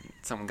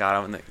 Someone got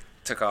them and they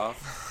took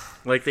off.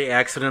 like the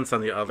accidents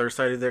on the other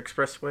side of the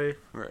expressway.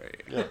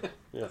 Right.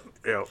 Yeah.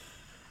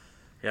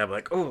 Yeah,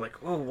 but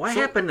what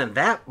happened in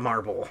that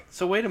marble?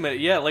 So wait a minute.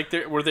 Yeah, like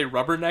were they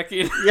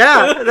rubbernecking?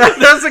 Yeah,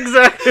 that's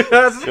exactly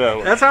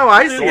that's how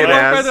I see it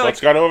as. They're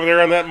What's gone over there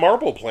on that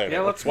marble planet?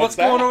 Yeah, what's that?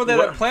 going over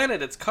that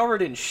planet? It's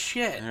covered in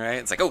shit. All right.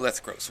 It's like, oh, that's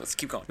gross. Let's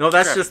keep going. No,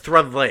 that's Grab just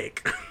Thread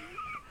Lake.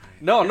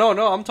 No.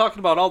 I'm talking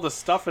about all the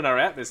stuff in our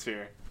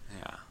atmosphere. it.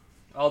 Yeah.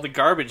 All the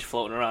garbage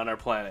floating around our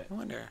planet. I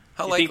wonder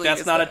how You likely think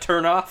that's is not that? a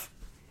turnoff?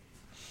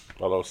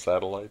 All those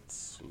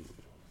satellites.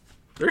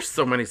 There's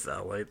so many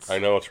satellites. I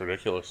know, it's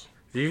ridiculous.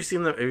 Have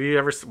you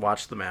ever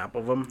watched the map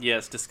of them? Yeah,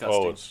 it's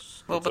disgusting. Oh,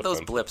 it's Well, but those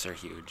offensive. blips are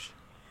huge.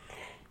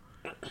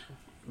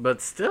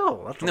 But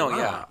still, that's a No, lot.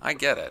 yeah, I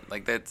get it.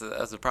 Like that's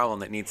a problem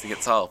that needs to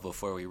get solved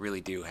before we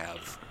really do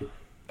have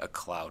a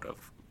cloud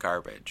of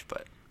garbage.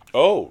 But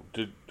Oh,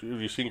 have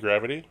you seen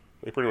Gravity?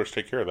 They pretty much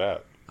take care of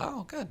that.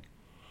 oh, good,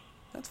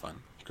 that's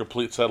fun.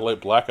 Complete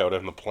satellite blackout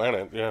on the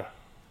planet. Yeah.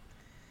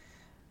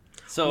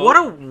 So What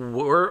a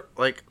war!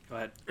 Like Go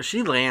ahead.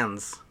 she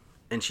lands,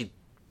 and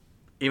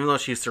even though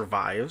she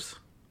survives.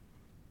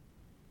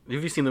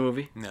 Have you seen the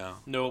movie? No,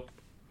 Nope.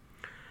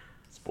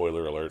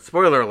 Spoiler alert.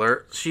 Spoiler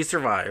alert: she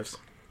survives,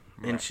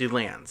 and she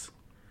lands,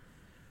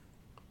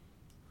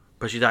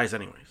 but she dies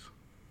anyways.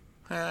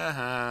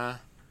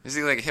 Is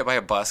he like hit by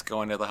a bus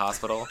going to the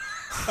hospital?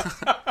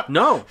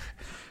 No,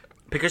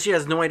 because she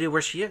has no idea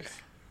where she is.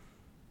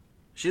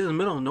 She's in the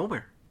middle of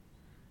nowhere.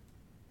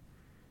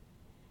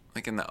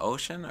 Like in the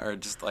ocean, or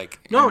just like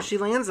No, she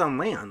lands on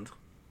land,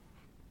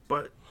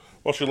 but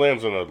Well, she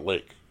lands in a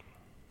lake.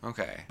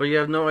 Okay. you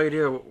have no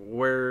idea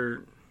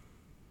where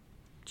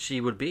she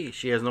would be.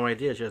 She has no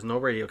idea. She has no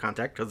radio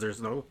contact because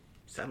there's no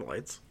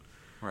satellites.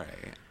 Right.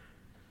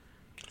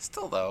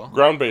 Still though,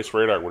 Ground-based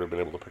radar would have been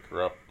able to pick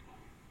her up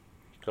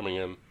coming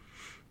in.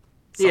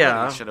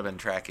 somebody should have been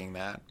tracking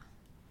that.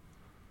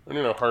 And,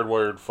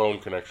 hardwired phone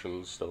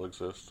connections still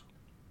exist.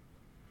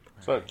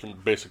 It's not a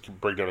basic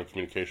breakdown of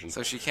communication.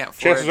 So she can't.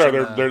 Chances forage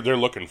are in they're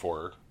looking for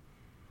her.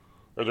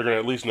 Or they're going to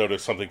at least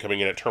notice something coming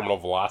in at terminal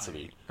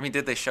velocity. I mean,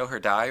 did they show her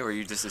die, or are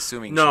you just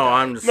assuming? No, she died?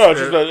 I'm just No, it's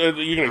just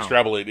you can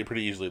extrapolate it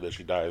pretty easily that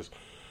she dies.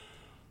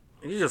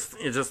 it's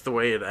just the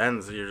way it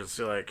ends. You're just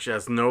like, she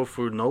has no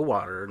food, no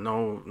water,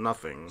 no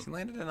nothing. She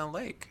landed in a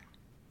lake.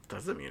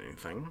 Doesn't mean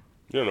anything.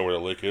 You don't know where the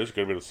lake is. It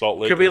could be the Salt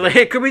Lake. Could be like,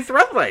 it could be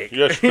Thread Lake.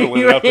 Yeah, she could have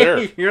landed out there.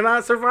 You're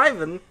not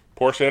surviving.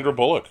 Poor Sandra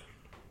Bullock.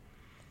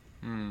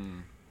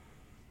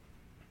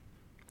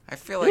 I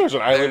feel like There's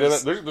an island in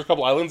it. There's a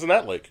couple islands in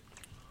that lake.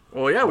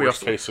 Well, yeah,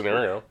 Worst case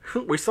scenario.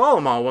 we saw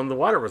them all when the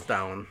water was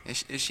down.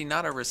 Is she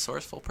not a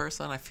resourceful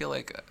person? I feel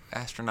like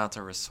astronauts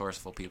are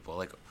resourceful people.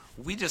 Like,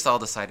 we just all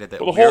decided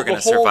that Well, we were going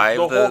to survive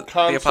the whole the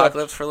concept-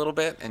 apocalypse for a little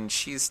bit, and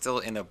she's still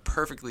in a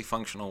perfectly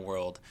functional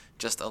world,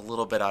 just a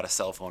little bit out of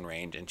cell phone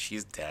range, and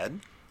she's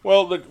dead?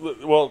 Well,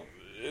 the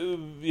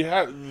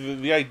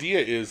idea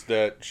is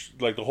that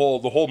the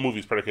whole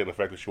movie's predicated on the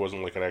fact that she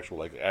wasn't like an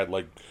actual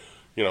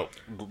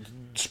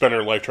spend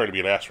her life trying to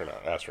be an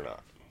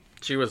astronaut.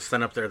 She was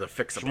sent up there to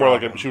fix a She's more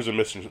problem. like she was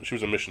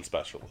a mission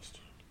specialist.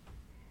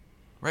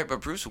 Right, but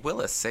Bruce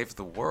Willis saved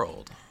the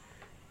world.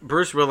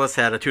 Bruce Willis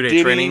had a 2-day Did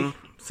he? training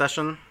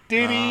session,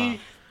 Did he?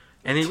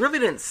 and he really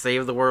didn't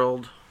save the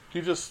world.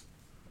 He just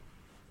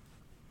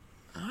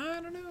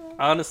I don't know.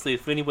 Honestly,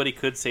 if anybody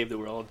could save the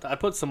world, I'd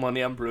put some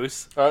money on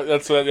Bruce.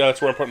 that's where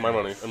I'm putting my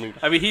money.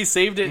 I mean, He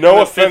saved it. no in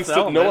the offense Fifth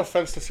to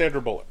Element.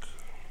 Sandra Bullock,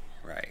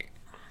 Right.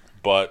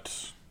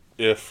 but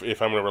if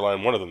I'm going to rely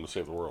on one of them to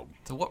save the world,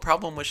 So what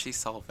problem was she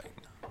solving?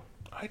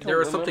 I don't There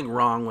was remember. something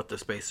wrong with the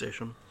space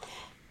station.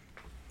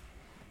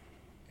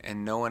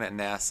 And no one at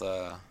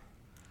NASA...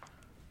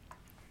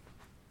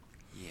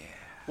 Yeah.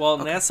 Well,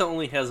 NASA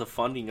only has a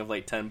funding of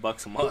like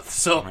 $10 a month,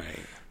 so Right.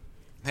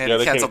 They had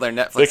to cancel their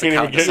Netflix They can't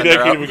account even to get, send they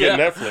her can't up. even get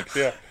Yeah.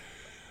 Netflix.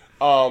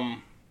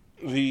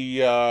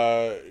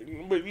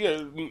 But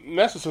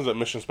NASA sends out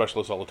mission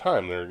specialists all the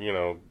time.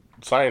 They're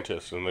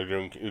scientists, and they're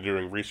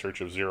doing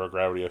research of zero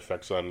gravity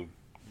effects on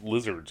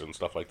lizards and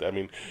stuff like that. I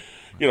mean,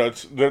 they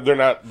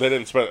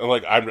didn't spend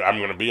like I'm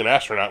going to be an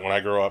astronaut when I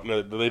grow up.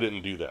 No, they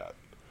didn't do that.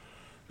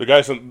 The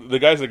guys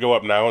that go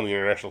up now on the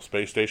International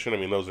Space Station, I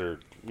mean, those are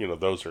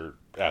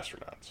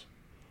astronauts.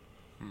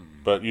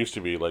 But it used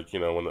to be like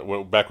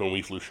back when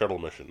we flew shuttle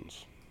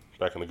missions,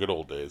 back in the good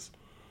old days.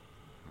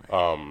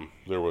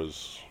 There were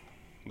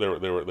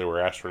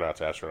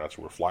astronauts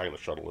who were flying the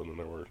shuttle, and then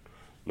there were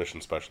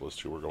mission specialists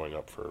who were going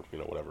up for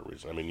whatever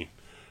reason. I mean, you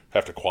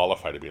have to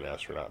qualify to be an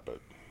astronaut, but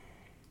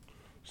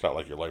it's not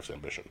like your life's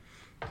ambition.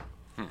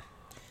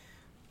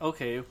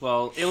 okay.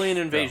 Well, alien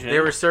invasion. They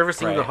were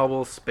servicing the Right.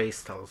 Hubble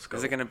Space Telescope.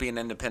 Is it going to be an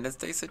Independence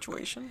Day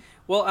situation?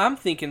 Well, I'm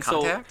thinking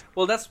Contact? so.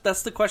 Well,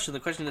 that's the question. The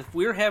question is, if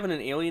we're having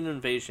an alien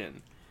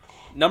invasion,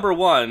 number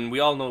one, we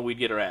all know we'd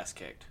get our ass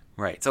kicked.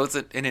 Right. So it's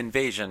an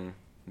invasion.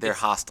 They're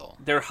hostile.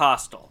 They're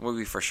hostile. Well,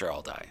 we for sure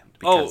all die.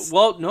 Oh, Because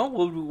well, no.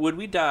 Would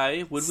we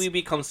die? Would we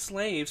become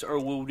slaves, or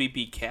would we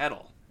be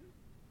cattle?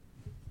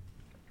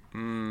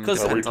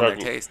 Because depends on their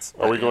tastes.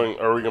 Are we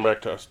going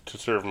back to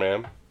serve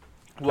man?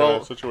 Kind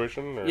of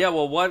situation? Or? yeah.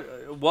 Well,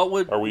 what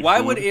would? Are we Why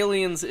food? would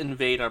aliens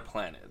invade our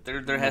planet?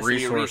 There has to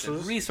be a reason.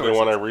 Resources? They Resources.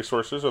 want our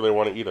resources, or they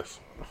want to eat us.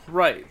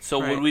 Right.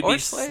 So Right. would we Or be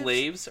slaves.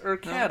 slaves or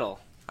cattle,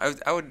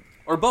 I would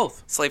or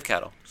both? slave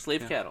cattle.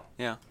 Slave cattle.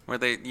 Yeah,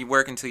 where you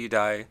work until you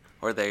die,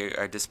 or they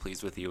are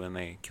displeased with you and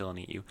they kill and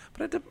eat you.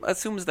 But it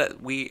assumes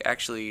that we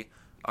actually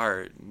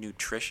are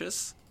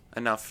nutritious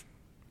enough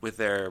with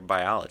their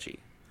biology.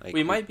 Like,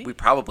 We might be. We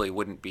probably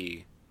wouldn't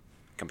be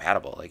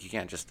compatible. Like, you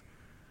can't just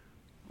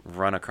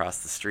run across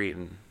the street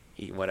and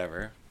eat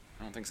whatever.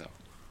 I don't think so.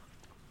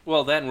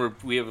 Well, then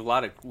we have a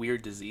lot of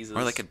weird diseases.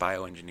 Or they could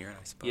bioengineer it,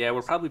 I suppose. Yeah,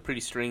 we're probably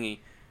pretty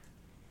stringy.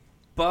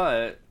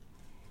 But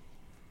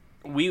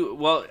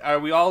are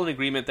we all in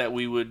agreement that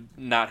we would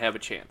not have a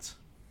chance?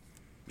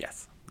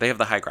 Yes. They have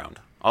the high ground.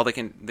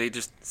 They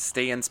just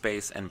stay in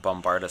space and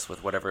bombard us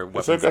with whatever If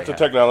weapons they've got they the have.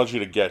 technology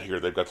to get here,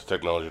 they've got the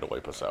technology to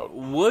wipe us out.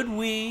 Would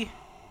we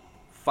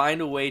find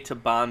a way to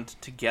bond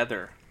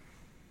together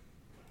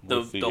the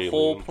With the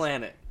whole aliens.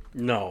 planet?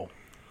 No.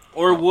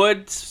 Or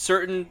would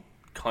certain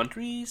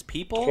countries,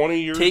 people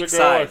 20 years take ago,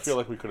 sides? I feel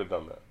like we could have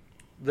done that.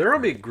 There will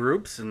be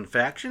groups and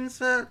factions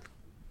that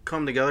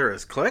come together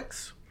as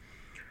cliques,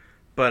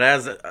 but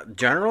as a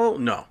general,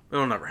 no,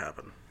 it'll never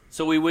happen.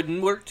 So we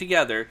wouldn't work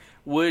together.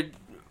 Would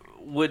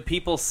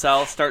people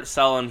start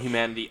selling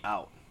humanity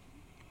out?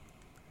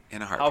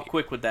 In a How heartbeat.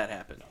 quick would that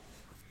happen?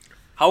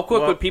 How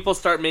quick would people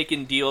start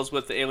making deals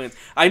with the aliens?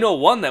 I know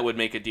one that would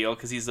make a deal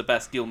because he's the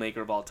best deal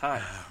maker of all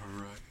time.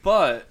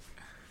 But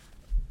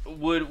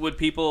would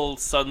people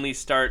suddenly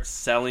start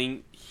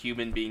selling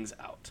human beings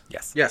out?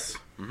 Yes. Yes.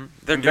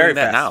 They're Very doing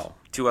that fast. now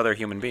to other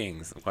human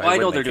beings. Why Well, I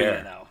know wouldn't they're they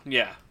doing care? that now.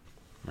 Yeah,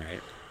 Right.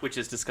 which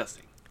is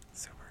disgusting.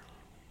 Super.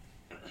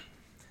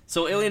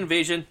 So alien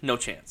invasion, no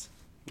chance.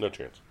 No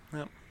chance.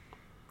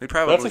 We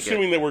probably That's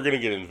assuming that we're going to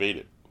get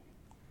invaded.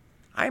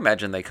 I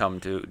imagine they come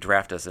to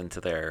draft us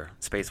into their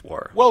space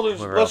war. Well,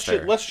 We're out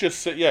there. let's just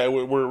say, yeah,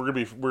 we're going to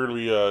be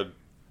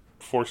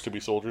forced to be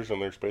soldiers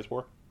in their space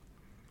war.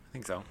 I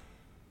think so.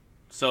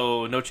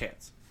 So no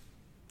chance.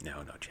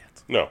 No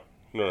chance. No,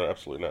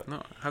 absolutely not.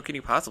 No. How can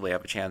you possibly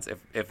have a chance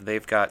if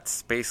they've got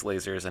space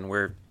lasers and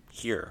we're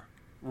here?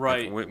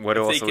 Right. Like, what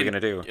If else they are we can-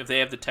 gonna do? If they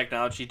have the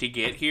technology to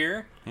get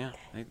here, Yeah.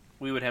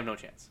 we would have no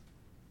chance.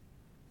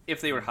 If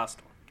they were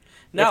hostile.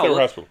 If they were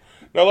Now, hospital.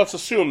 Now let's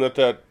assume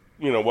that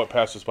what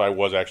passed us by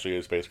was actually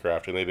a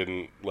spacecraft, and they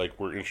didn't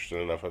were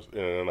interested in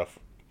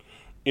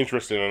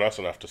us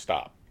enough to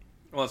stop.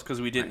 well, it's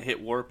because we didn't hit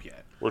warp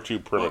yet. We're too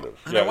primitive.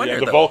 and I wonder,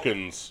 the though-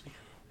 Vulcans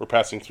were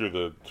passing through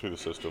the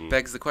system.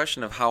 Begs the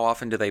question of how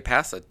often do they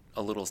pass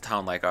a little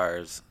town like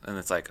ours, and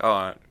it's like,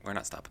 oh, we're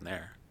not stopping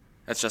there.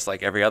 It's just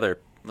like every other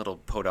little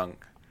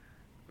podunk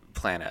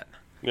planet.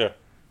 Yeah.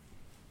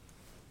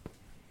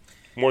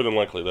 More than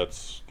likely, that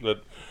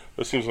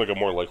seems like a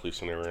more likely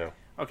scenario.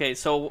 Okay,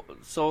 so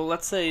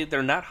let's say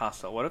they're not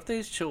hostile. What if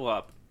they show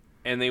up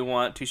and they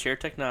want to share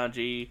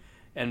technology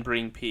and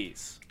bring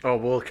peace? Oh,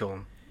 we'll kill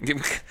him.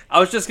 I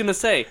was just gonna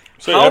say,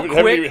 So how haven't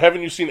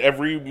quick? you seen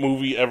every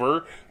movie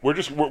ever? We're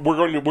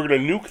going to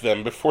nuke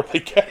them before they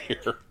get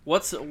here.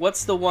 What's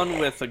the one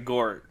with the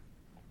Gort?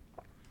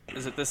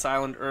 Is it This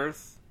Island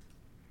Earth?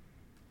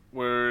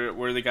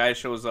 Where the guy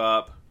shows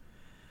up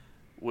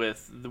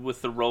with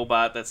the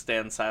robot that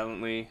stands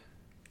silently.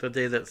 The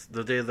day the Earth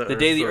The day the The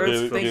day the Earth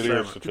stood The day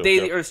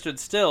still, the yeah. Earth stood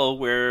still,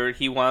 where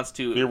he wants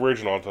to The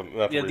original, not the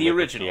yeah, remake the with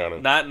original,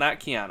 Keanu. not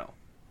Keanu.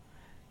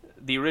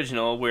 The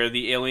original, where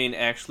the alien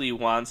actually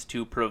wants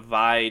to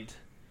provide,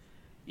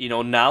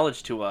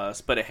 knowledge to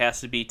us, but it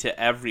has to be to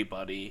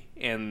everybody,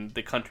 and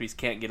the countries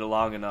can't get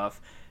along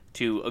enough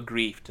to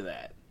agree to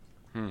that.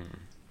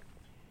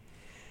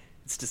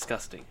 It's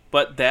disgusting,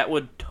 but that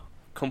would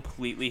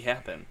completely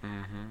happen,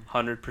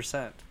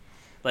 100%.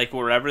 Like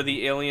wherever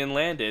the alien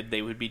landed,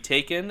 they would be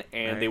taken,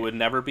 and they Right. would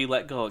never be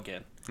let go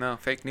again. No,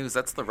 fake news.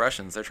 That's the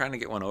Russians. They're trying to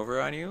get one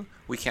over on you.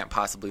 We can't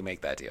possibly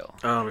make that deal.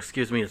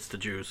 Excuse me, it's the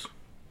Jews.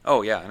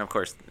 Oh, yeah, and of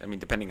course, I mean,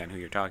 depending on who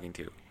you're talking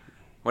to.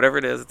 Whatever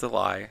it is, it's a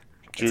lie.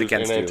 Jews it's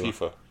against and you.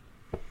 Antifa.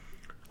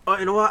 Oh,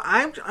 you know what?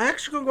 I'm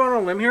actually going to go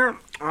on a limb here.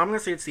 I'm going to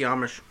say it's the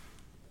Amish.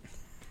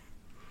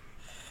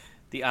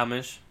 The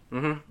Amish.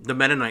 The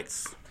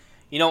Mennonites.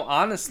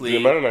 Honestly, The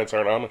Mennonites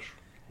aren't Amish.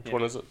 Which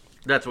one is it?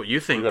 That's what you You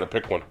think. got to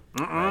pick one.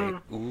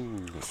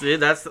 See,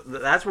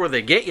 that's where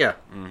they get you.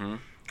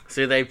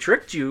 See, they've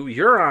tricked you.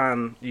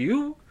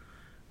 You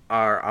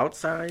are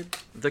outside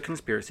the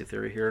conspiracy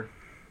theory here.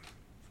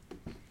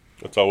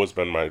 That's always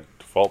been my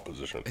default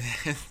position.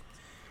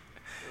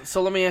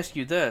 so let me ask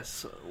you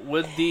this: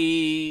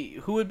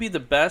 who would be the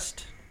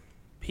best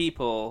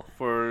people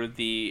for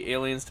the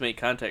aliens to make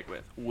contact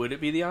with? Would it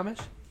be the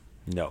Amish?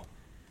 No.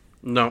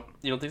 No.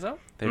 You don't think so?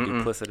 They're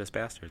duplicitous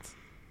bastards.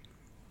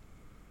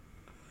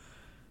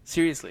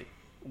 Seriously,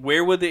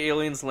 where would the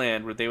aliens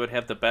land where they would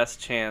have the best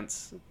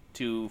chance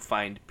to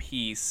find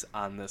peace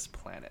on this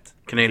planet?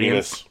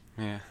 Canadians.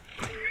 Venus.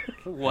 Yeah.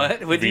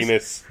 What? Would you-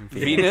 Venus.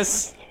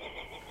 Venus?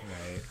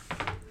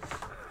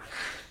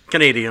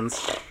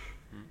 Canadians.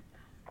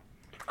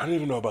 I don't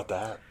even know about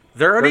that.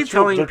 They're already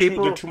telling they're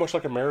people. they're too much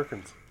like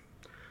Americans.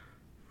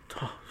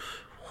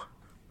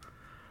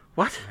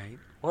 What? Right?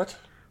 What?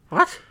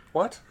 What?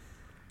 What?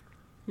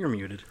 You're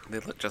muted. They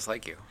look just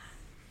like you.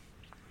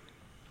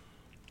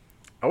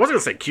 I wasn't going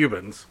to say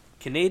Cubans.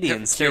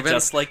 Canadians, Yeah, they're Cubans.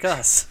 just like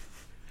us.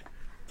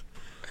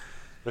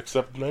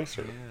 Except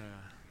nicer.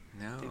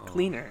 No.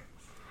 Cleaner.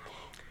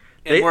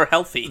 And They- more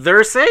healthy.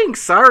 They're saying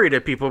sorry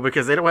to people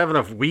because they don't have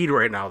enough weed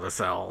right now to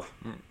sell.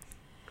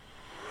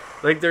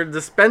 Like their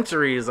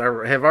dispensaries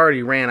have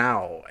already ran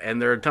out, and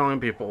they're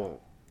telling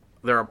people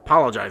they're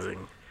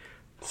apologizing.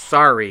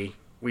 Sorry,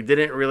 we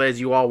didn't realize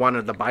you all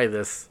wanted to buy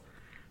this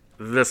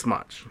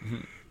much,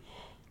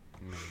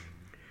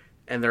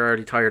 and they're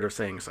already tired of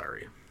saying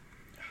sorry.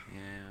 Yeah.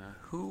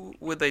 Who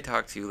would they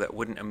talk to that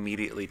wouldn't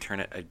immediately turn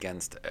it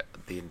against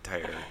the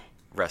entire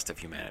rest of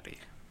humanity?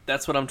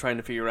 That's what I'm trying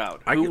to figure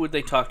out. Who would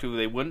they talk to?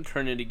 They wouldn't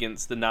turn it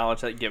against the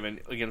knowledge that given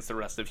against the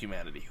rest of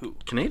humanity. Who?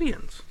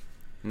 Canadians.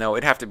 No,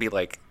 it'd have to be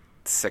like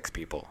 6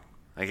 people.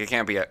 Like, it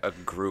can't be a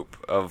group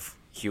of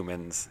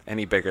humans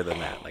any bigger than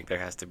that. Like, there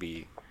has to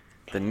be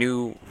the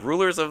new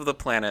rulers of the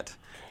planet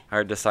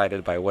are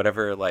decided by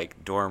whatever,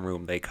 like, dorm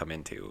room they come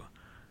into.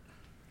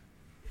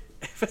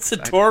 If it's a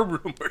dorm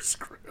room, we're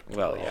screwed.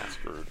 Well, yeah.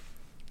 Screwed.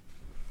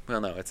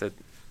 Well, no, it's a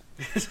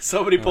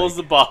Somebody pulls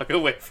the bog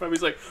away from him.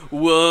 He's like,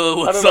 "Whoa, I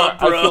what's don't know. up,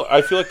 bro?"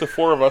 I feel like the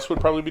four of us would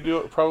probably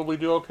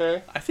do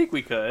okay. I think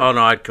we could. Oh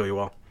no, I'd kill you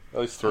all. At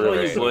least three No, of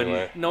you us wouldn't.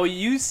 anyway. No,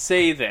 you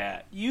say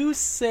that. You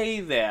say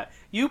that.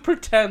 You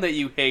pretend that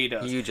you hate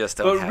us. You just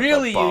don't but have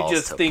really, the balls you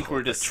just to think pull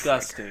we're the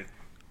disgusting.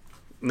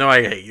 No,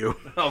 I hate you.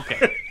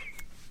 Okay.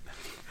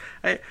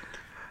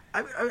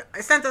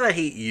 It's not that I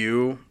hate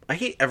you. I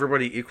hate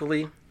everybody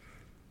equally.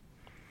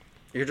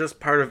 You're just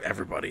part of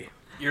everybody.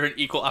 You're an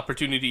equal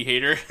opportunity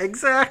hater.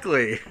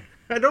 Exactly.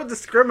 I don't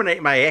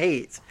discriminate my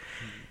hate.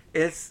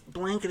 It's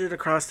blanketed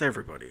across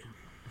everybody.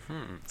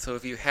 So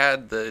if you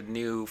had the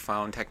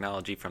newfound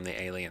technology from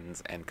the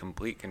aliens and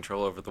complete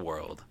control over the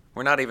world,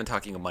 we're not even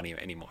talking of money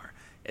anymore.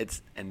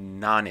 It's a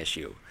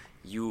non-issue.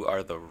 You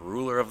are the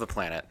ruler of the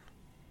planet.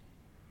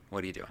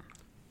 What are you doing?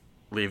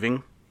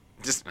 Leaving.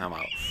 I'm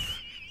out.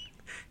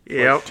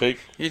 Yep.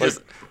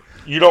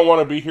 You don't want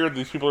to be here.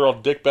 These people are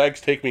all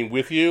dickbags. Take me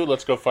with you.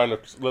 Let's go find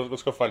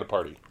a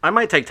party. I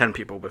might take 10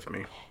 people with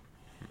me.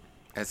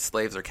 As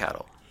slaves or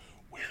cattle.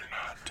 We're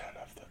not 10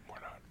 of them. We're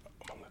not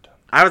among the 10.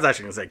 I was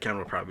actually going to say Ken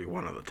would probably be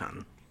one of the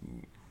 10.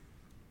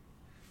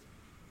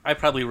 I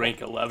probably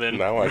rank 11.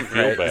 Now I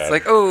feel bad. It's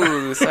like,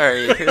 oh,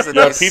 sorry. Here's a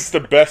yeah, nice... Pete's the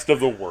best of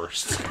the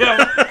worst.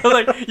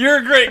 Like, you're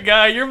a great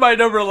guy. You're my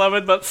number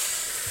 11, but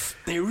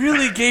they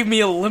really gave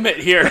me a limit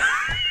here.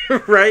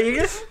 Right?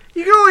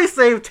 You can only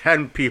save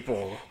 10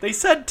 people. They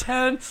said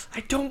 10.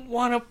 I don't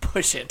want to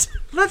push it.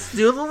 Let's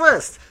do the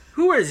list.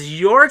 Who is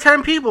your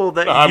 10 people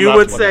that I'm you not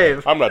would doing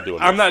save? that. I'm not doing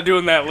this. I'm not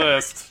doing that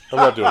list. I'm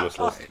not doing this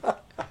list.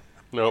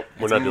 Nope,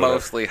 we're It's not doing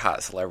mostly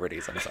hot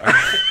celebrities, I'm sorry.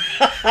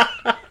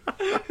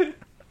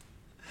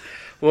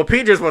 Well,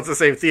 Pete just wants to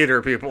save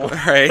theater people.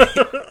 Right?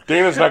 that.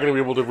 Dana's not going to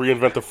be able to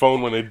reinvent the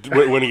phone when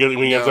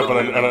he ends up on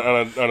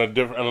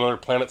another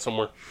planet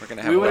somewhere. We're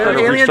going to We have would a have- lot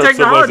of... Alien restart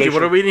technology. civilization. What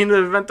do we need to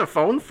invent the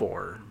phone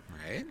for?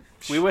 Right?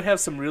 We would have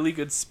some really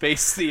good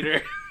space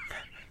theater.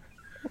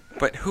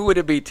 But who would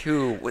it be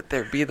to? Would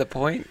there be the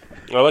point?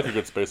 I like a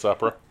good space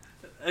opera.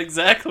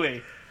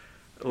 Exactly.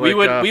 Like,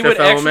 we Fifth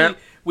Element?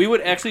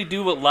 would actually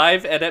do a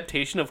live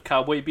adaptation of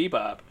Cowboy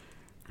Bebop.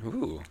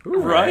 Ooh.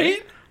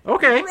 Right?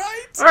 Okay.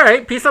 Right? All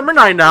right. Piece number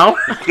 9 now.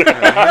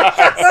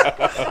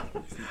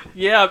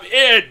 Yeah, I'm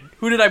in.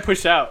 Who did I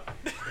push out?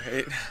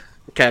 Right?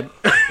 Ken.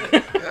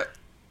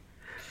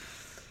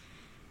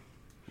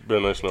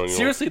 Been nice knowing you.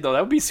 Seriously though,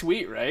 that would be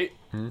sweet, right?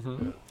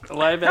 Mm-hmm. A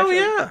live Hell action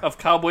yeah. of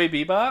Cowboy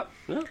Bebop.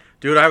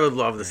 Dude, I would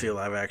love to see a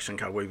live action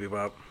Cowboy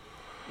Bebop.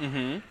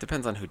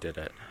 Depends on who did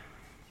it.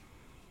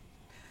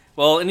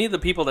 Well, any of the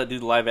people that do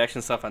the live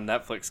action stuff on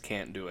Netflix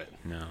can't do it.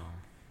 No.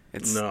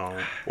 It's No.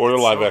 Or the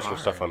live so action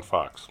hard. stuff on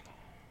Fox.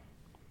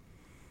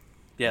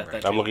 Yeah,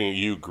 that I'm too. looking at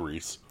you,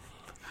 Grease.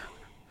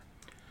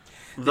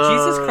 The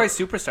Jesus Christ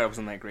Superstar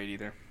wasn't that great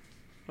either. It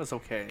was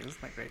okay. It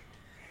wasn't that great.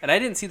 And I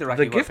didn't see the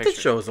Rocky The Horror Gifted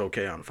Picture. Show is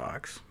okay on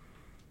Fox.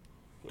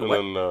 And what?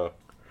 then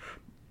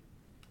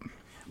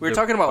We were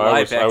talking about I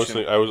live was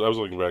action. I was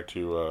looking back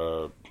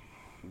to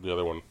the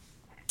other one,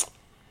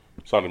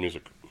 Sound of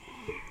Music.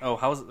 Oh,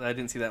 I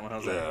didn't see that one.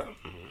 How's that?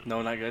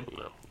 No, not good.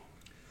 No.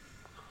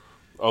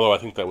 Although I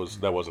think that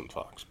wasn't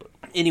Fox, but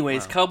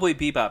Anyways, Cowboy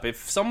Bebop.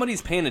 If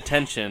somebody's paying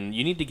attention,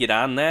 you need to get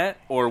on that,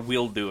 or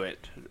we'll do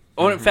it.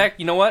 Oh, in fact,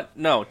 you know what?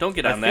 No, don't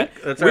get on that.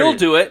 think that's We'll already-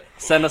 do it.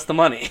 Send us the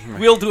money.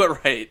 We'll do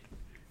it right.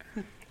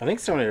 I think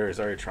Sony is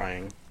already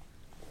trying.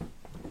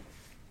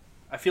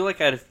 I feel like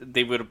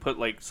they would have put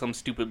like some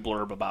stupid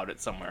blurb about it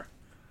somewhere.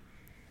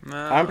 No.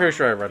 I'm pretty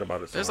sure I read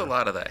about it There's a somewhere.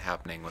 lot of that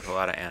happening with a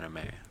lot of anime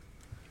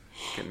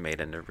getting made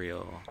into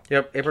real.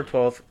 Yep, April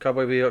 12th.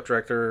 Cowboy Bebop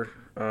director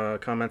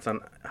comments on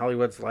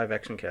Hollywood's live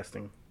action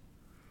casting.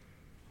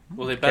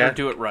 Well, they better Cat-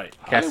 do it right.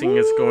 Casting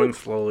is going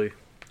slowly.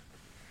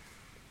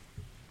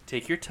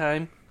 Take your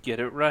time, get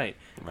it right.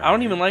 I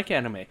don't even like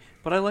anime,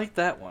 but I like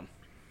that one.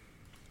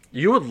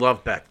 You would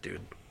love Beck,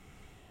 dude.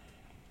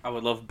 I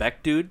would love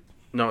Beck Dude.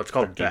 No, it's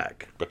called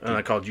Beck. Beck And I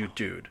Dude. called you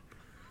dude.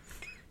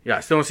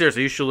 Yeah, no,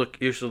 seriously, you should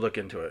look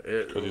into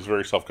it. because he's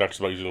very self-conscious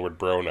about using the word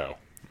bro now.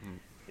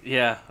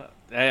 Yeah.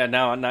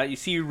 Now you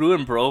see you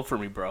ruined bro for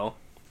me, bro.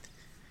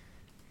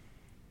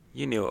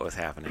 You knew what was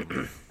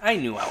happening. I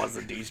knew I was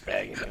a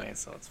douchebag anyway,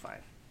 so it's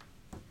fine.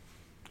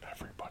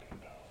 Everybody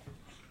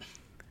knows.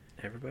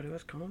 Everybody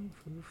was kung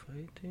fu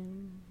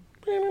fighting.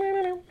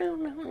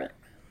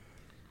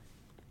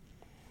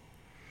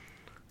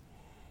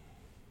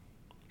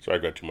 So I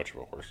got too much of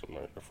a horse and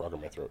a frog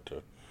in my throat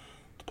to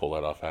pull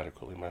that off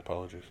adequately. My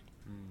apologies.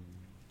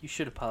 You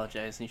should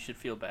apologize and you should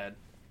feel bad.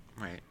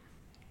 Right.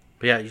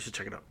 But yeah, you should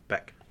check it out.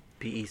 Beck.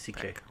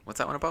 Beck. What's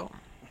that one about?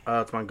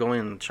 It's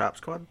Mongolian Chop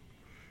Squad.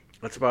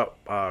 It's about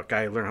a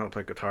guy who learned how to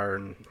play guitar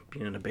and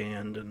being in a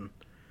band and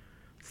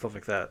stuff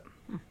like that.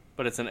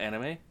 But it's an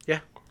anime? Yeah.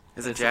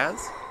 Is it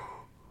jazz?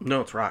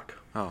 No, it's rock.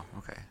 Oh,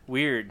 okay.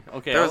 Weird.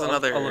 Okay, There was I'll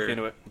another look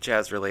into it.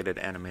 jazz-related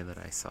anime that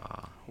I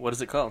saw. What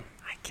is it called?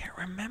 I can't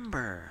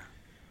remember.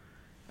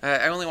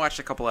 I only watched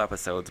a couple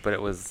episodes, but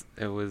it was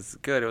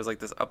good. It was like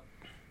this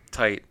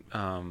uptight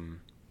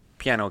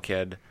piano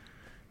kid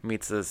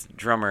meets this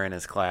drummer in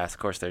his class. Of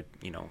course, they're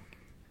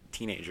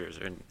teenagers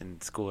or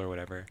in school or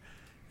whatever,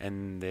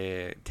 and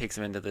it takes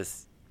him into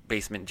this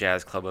basement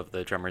jazz club of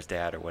the drummer's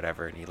dad or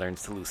whatever, and he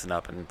learns to loosen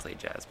up and play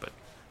jazz. But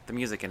the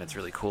music in it's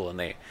really cool, and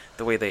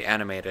the way they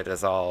animate it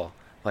is all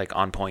like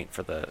on point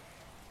for the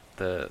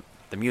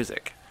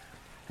music,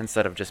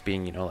 instead of just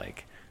being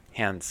like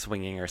hands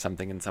swinging or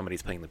something and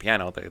somebody's playing the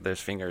piano. There's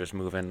fingers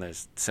moving,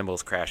 there's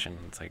cymbals crashing.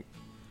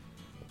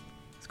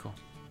 It's cool.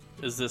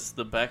 Is this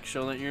the Beck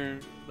show that we're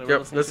Yep,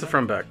 listening this to is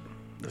from Beck.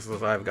 This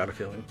is I've Got a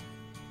Feeling.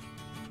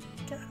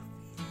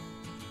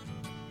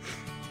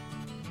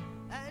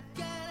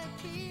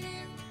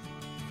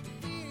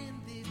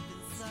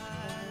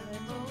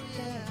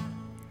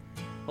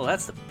 Well,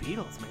 that's the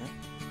Beatles, man.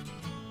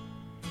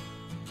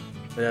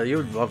 Yeah, you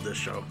would love this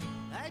show.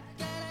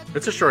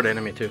 It's a short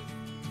anime too.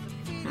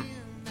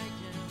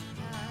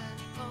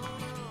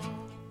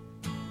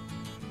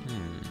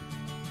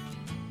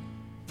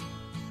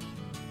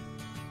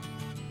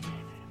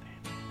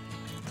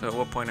 So at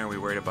what point are we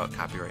worried about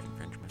copyright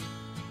infringement?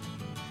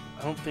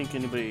 I don't think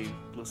anybody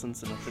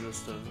listens enough to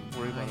this to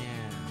worry about it.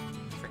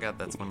 I forgot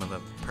that's one of the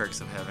perks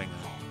of having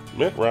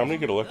Mitt Romney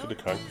get elected to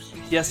Congress?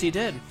 Yes, he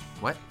did.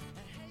 What?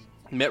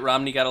 Mitt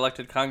Romney got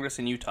elected to Congress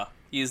in Utah.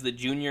 He is the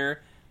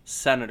junior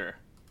senator.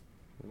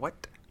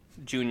 What?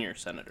 Junior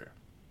senator.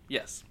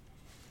 Yes.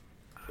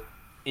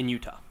 In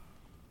Utah.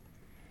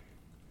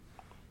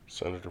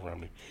 Senator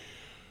Romney.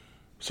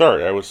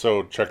 Sorry, I was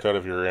so checked out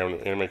of your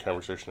anime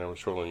conversation, I was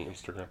trolling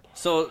Instagram.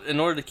 So,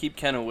 in order to keep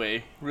Ken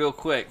away, real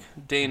quick,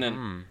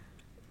 Danon,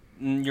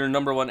 your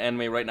number one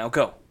anime right now,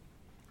 go.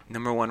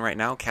 Number one right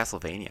now,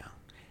 Castlevania.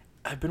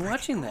 I've been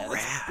watching that.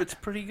 It's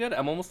pretty good.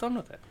 I'm almost done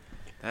with it.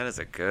 That is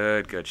a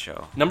good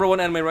show. Number one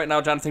anime right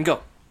now, Jonathan,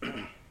 go.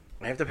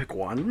 I have to pick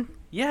one?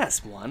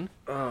 Yes, one.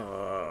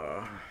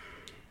 Does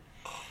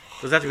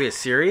that have to be a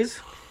series?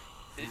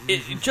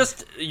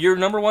 Just your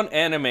number one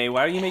anime.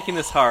 Why are you making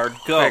this hard?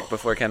 Go. Quick,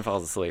 before Ken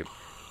falls asleep.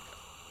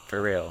 For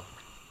real.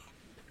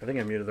 I think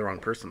I muted the wrong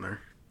person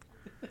there.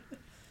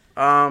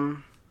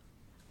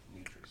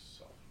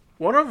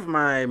 One of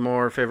my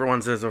more favorite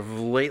ones is of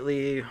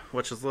lately,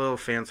 which is a little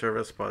fan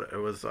service, but it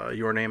was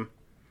Your Name.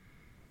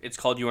 It's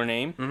called Your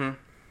Name? Mm-hmm.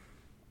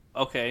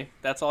 Okay,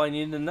 that's all I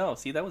needed to know.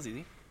 See, that was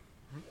easy.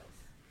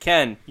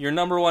 Ken, your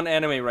number one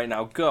anime right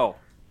now, go.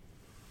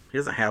 He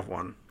doesn't have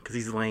one, because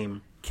he's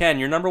lame. Ken,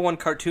 your number one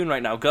cartoon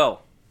right now, go.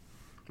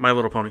 My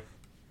Little Pony.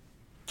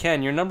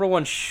 Ken, your number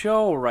one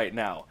show right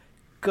now,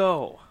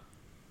 go.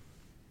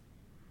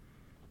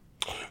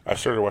 I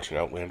started watching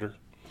Outlander.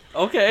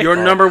 Okay. Your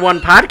number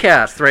one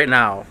podcast right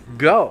now.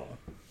 Go.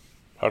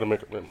 How to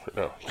make it...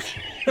 No.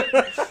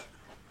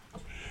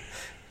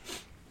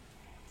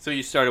 So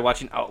you started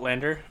watching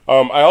Outlander?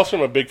 I also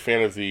am a big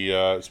fan of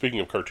the... speaking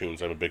of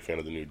cartoons, I'm a big fan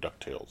of the new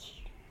DuckTales.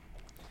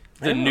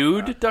 The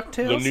nude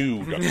DuckTales? The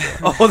new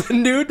DuckTales. Oh, the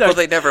nude DuckTales. Well,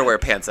 they never wear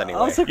pants anyway.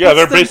 I was like, Yeah,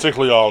 they're what's the-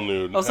 basically all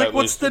nude. I was like, at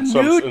what's least the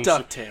in nude in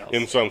DuckTales?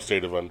 In some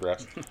state of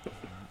undress.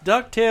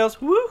 DuckTales,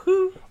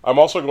 woohoo! I'm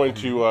also going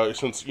to,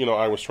 since,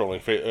 I was trolling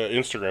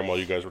Instagram while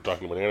you guys were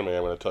talking about anime,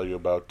 I'm going to tell you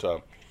about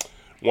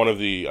one of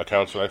the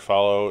accounts that I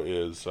follow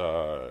is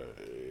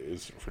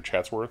for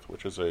Chatsworth,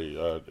 which is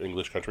a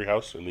English country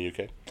house in the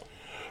UK.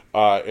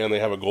 And they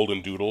have a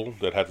golden doodle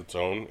that has its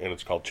own, and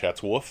it's called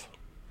Chatswoof.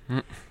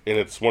 And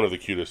it's one of the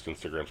cutest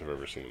Instagrams I've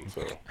ever seen.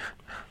 So,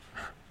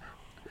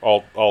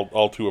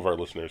 all two of our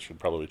listeners should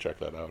probably check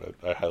that out.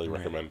 I highly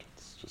recommend.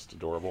 It's just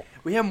adorable.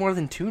 We have more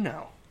than two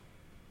now.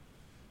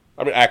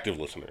 I mean, active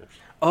listeners.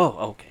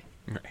 Oh, okay.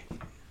 Right.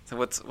 So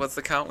what's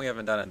the count? We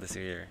haven't done it this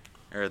year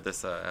or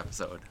this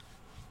episode.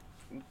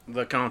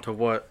 The count of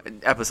what?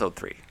 Episode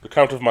 3. The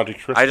Count of Monte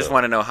Cristo. I just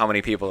want to know how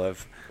many people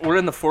have. We're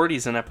in the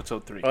 40s in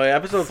episode 3. Oh, yeah,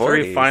 episode 3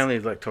 40s. finally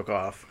took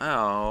off.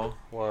 Oh,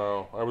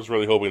 Wow, I was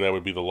really hoping that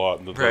would be the lot.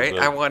 right.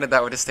 I wanted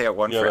that one to stay at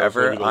 1 Yeah, that was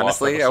forever. gonna be the lost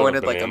Honestly, I episode of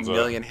wanted like a Bonanza.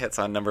 million hits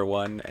on number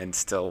 1 and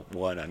still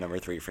 1 on number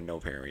 3 for no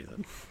apparent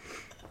reason.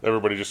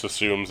 Everybody just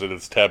assumes that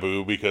it's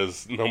taboo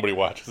because nobody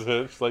watches it.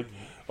 It's like,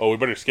 oh, we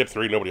better skip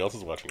 3. Nobody else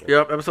is watching it.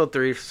 Yep, episode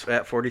 3 is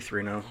at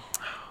 43 now.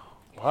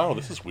 Wow,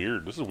 this is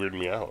weird. This is weirding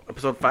me out.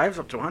 Episode 5 is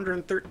up to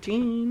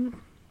 113.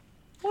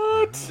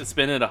 What? It's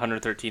been at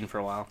 113 for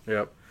a while.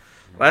 Yep.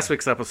 Last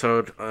week's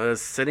episode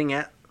is sitting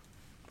at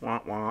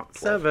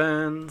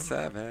 7.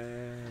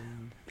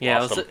 7. Yeah,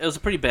 Awesome. it was a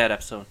pretty bad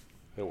episode.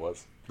 It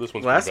was. This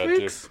one's Last pretty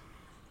bad week's?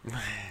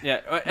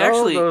 Yeah, Actually,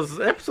 actually, no, was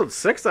episode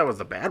 6 that was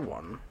the bad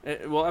one.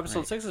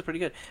 episode 6 is pretty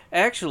good.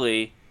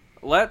 Actually,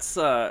 let's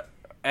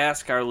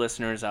ask our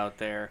listeners out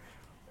there,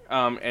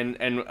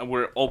 and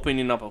we're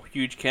opening up a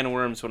huge can of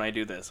worms when I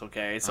do this,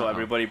 okay? So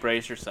everybody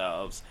brace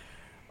yourselves.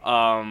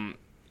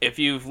 If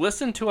you've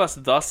listened to us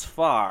thus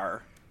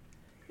far,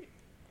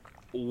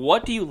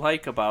 what do you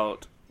like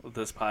about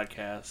this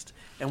podcast,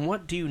 and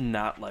what do you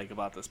not like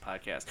about this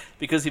podcast?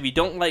 Because if you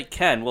don't like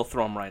Ken, we'll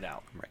throw him right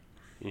out. Right.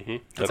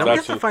 Mm-hmm. So we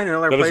have to find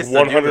another that place is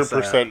to do this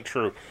 100%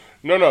 true.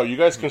 No, you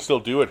guys can still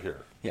do it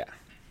here. Yeah.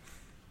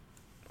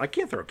 I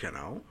can't throw Ken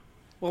out.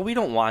 Well, we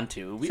don't want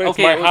to. It's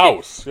my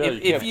house. Yeah,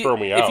 you can't throw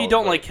me If out, you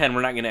don't but- like Ken,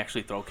 we're not going to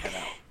actually throw Ken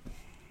out.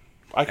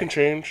 I can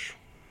change.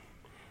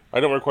 I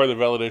don't require the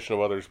validation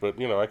of others,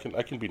 but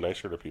I can be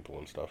nicer to people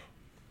and stuff.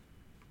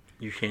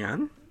 You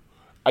can?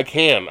 I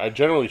can. I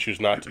generally choose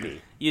not to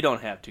be. You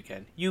don't have to,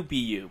 Ken. You be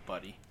you,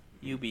 buddy.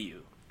 You be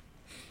you.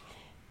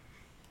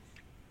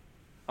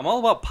 I'm all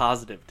about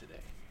positive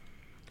today.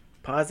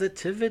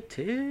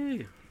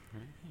 Positivity.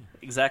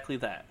 Exactly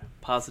that.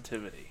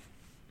 Positivity.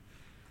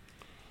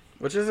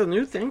 Which is a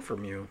new thing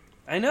from you.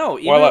 I know.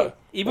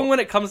 Even when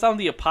it comes down to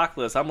the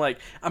apocalypse, I'm like,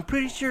 I'm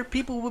pretty sure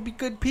people will be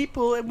good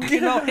people and we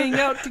can all hang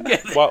out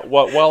together.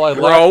 While I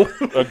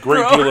lack a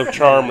great deal of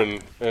charm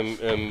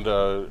and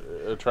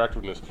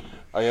attractiveness,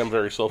 I am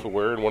very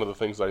self-aware, and one of the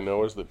things I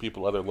know is that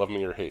people either love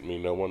me or hate me.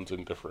 No one's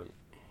indifferent.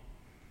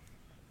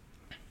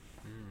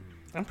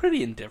 I'm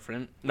pretty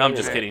indifferent. No, I'm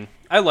just kidding.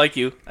 I like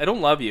you. I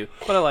don't love you,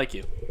 but I like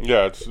you.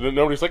 Yeah,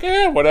 nobody's like,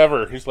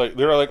 whatever.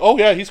 They're like, oh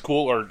yeah, he's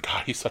cool, or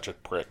God, he's such a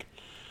prick.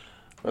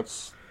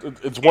 It's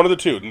one of the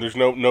two. And there's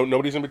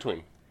nobody's in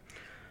between.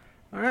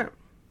 All right.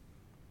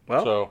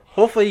 Well,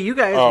 hopefully you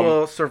guys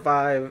will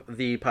survive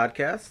the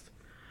podcast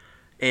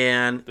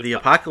and the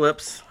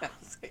apocalypse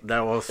that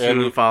will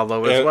soon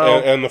follow as well.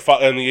 And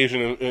the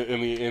Asian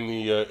in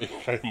the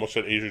I almost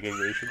said Asian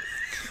invasion.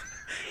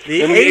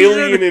 The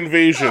alien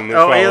invasion.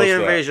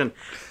 Alien invasion.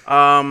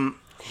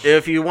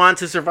 If you want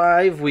to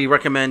survive, we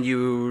recommend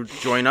you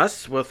join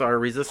us with our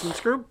resistance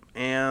group,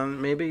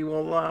 and maybe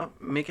we'll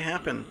make it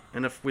happen.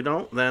 And if we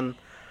don't, then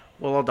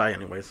we'll all die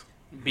anyways.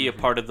 Be a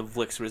part of the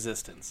VLIXXERS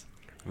resistance.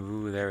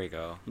 Ooh, there we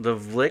go. The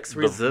VLIXXERS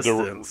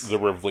resistance. The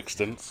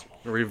VLIXXERS.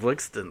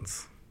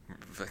 VLIXXERS.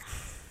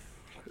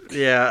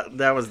 Yeah,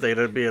 that was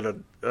data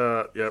being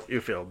yep,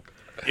 you failed.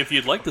 If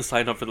you'd like to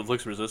sign up for the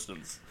VLIXXERS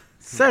resistance,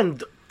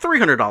 send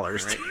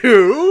 $300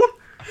 to...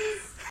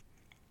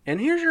 And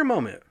here's your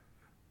moment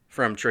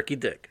from Tricky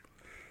Dick.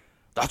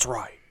 That's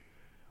right.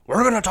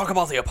 We're going to talk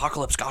about the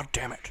apocalypse,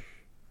 goddammit.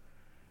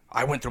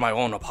 I went through my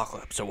own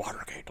apocalypse at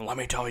Watergate, and let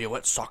me tell you,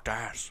 it sucked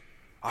ass.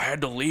 I had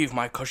to leave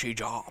my cushy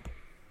job.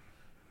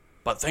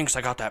 But thanks,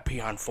 I got that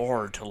peon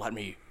Ford to let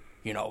me,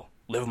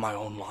 live my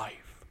own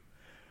life.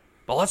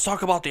 But let's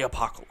talk about the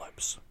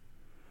apocalypse.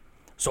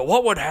 So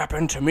what would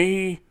happen to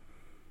me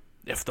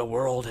if the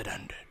world had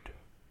ended?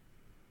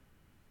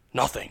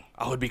 Nothing.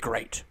 I would be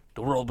great.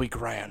 The world would be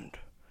grand.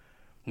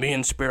 Me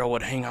and Spiro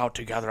would hang out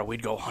together.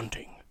 We'd go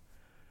hunting.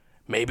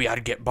 Maybe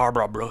I'd get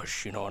Barbara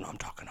Bush, you know what I'm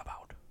talking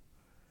about.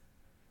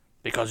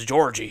 Because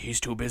Georgie, he's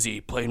too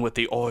busy playing with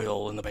the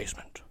oil in the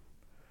basement.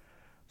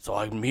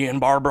 So me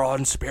and Barbara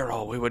and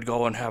Spiro, we would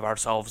go and have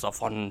ourselves a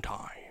fun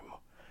time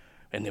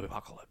in the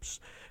apocalypse.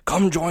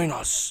 Come join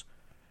us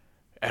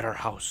at our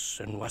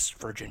house in West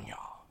Virginia.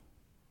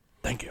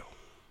 Thank you.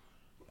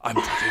 I'm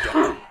Tricky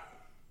Dick.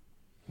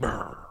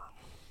 Brr.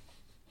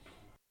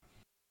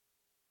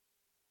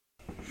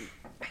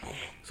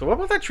 So what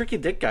about that Tricky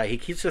Dick guy? He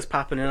keeps just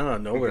popping in out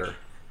of nowhere.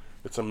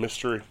 It's a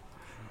mystery.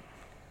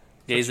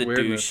 Yeah, he's a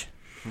douche.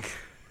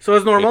 So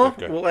as normal,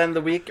 we'll end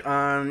the week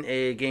on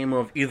a game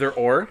of either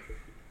or.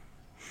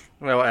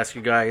 I'll ask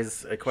you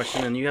guys a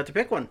question, and you have to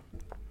pick one.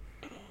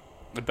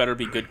 It better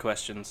be good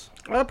questions.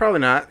 Well, probably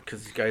not,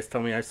 because you guys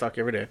tell me I suck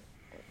every day.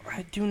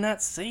 I do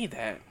not say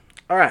that.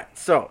 All right,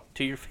 so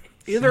to your face.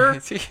 Either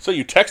so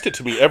you text it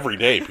to me every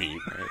day,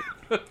 Pete.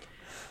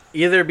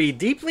 Either be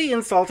deeply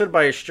insulted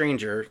by a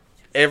stranger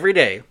every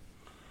day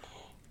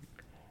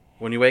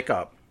when you wake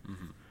up.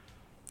 Mm-hmm.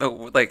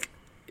 Oh, like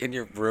in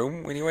your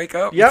room when you wake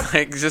up? Yep.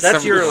 Like just that's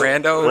some your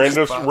rando.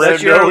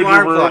 That's your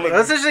alarm clock.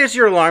 Let's just say it's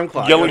your alarm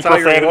clock. Yelling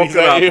profanities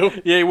at you.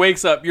 Yeah, he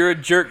wakes up. You're a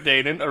jerk,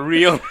 Danon. A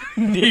real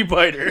knee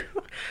biter.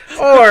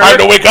 Or time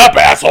to wake up,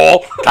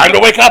 asshole. Time to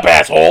wake up,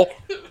 asshole.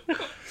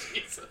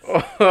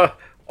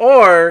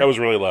 Or that was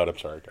really loud. I'm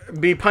sorry.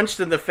 Be punched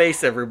in the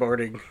face every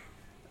morning.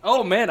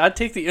 Oh man, I'd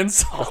take the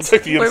insults. I'll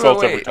take the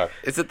insults every time.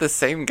 Is it the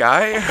same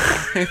guy?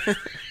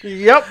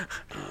 Yep.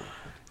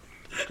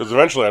 Because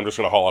eventually I'm just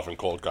going to haul off and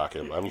cold cock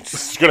him.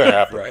 It's going to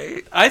happen.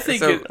 Right? I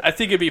think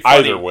it'd be funny.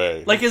 Either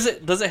way. Like, does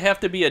it have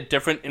to be a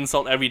different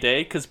insult every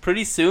day? Because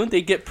pretty soon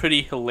they get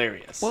pretty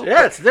hilarious. Well,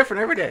 yeah, it's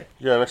different every day.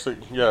 Yeah,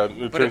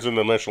 it turns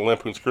into National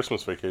Lampoon's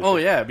Christmas Vacation. Oh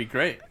yeah, it'd be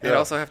great. It'd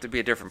also have to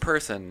be a different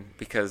person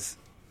because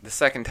the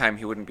second time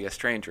he wouldn't be a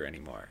stranger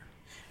anymore.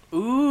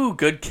 Ooh,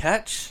 good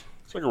catch.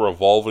 It's like a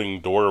revolving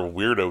door of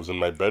weirdos in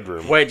my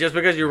bedroom. Wait, just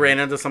because you ran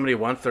into somebody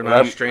once, they're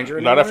not a stranger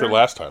anymore? Not after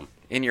last time.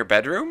 In your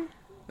bedroom?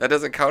 That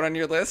doesn't count on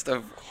your list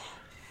of...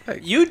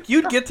 Like,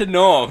 you'd get to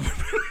know them.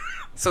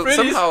 So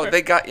somehow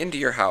they got into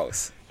your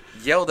house,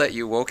 yelled at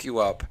you, woke you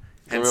up,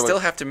 and still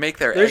have to make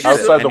their exit.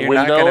 Outside the and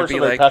window you're not or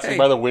something? Like, passing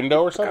by the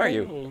window or something? Where are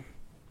you?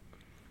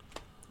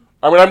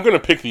 I mean, I'm going to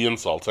pick the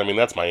insults. I mean,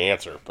 that's my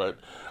answer. But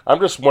I'm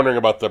just wondering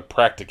about the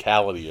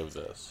practicality of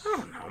this. I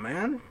don't know,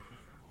 man.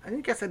 I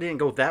guess I didn't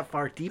go that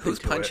far deep Who's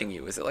into punching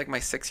you? Is it like my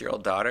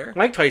 6-year-old daughter?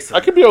 Mike Tyson. I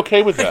could be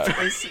okay with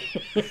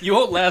that. You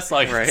won't last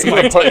like right.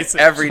 Mike Tyson.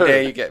 Every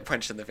day you get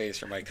punched in the face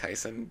from Mike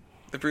Tyson.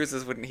 The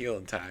bruises wouldn't heal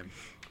in time.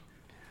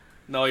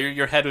 No,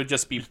 your head would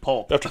just be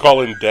pulp. You have to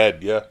call in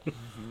dead, yeah.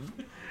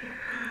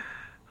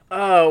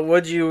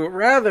 Would you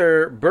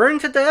rather burn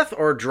to death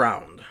or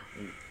drown?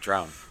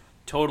 Drown.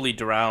 Totally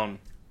drown.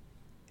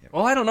 Yep.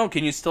 Well, I don't know. Do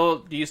you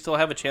still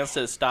have a chance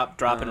to stop,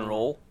 drop, and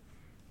roll?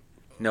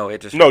 No,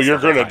 it just No, hurts you're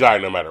the whole going to time.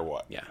 die no matter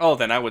what. Yeah. Oh,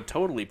 then I would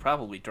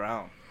probably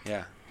drown.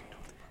 Yeah.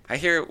 I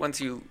hear once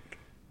you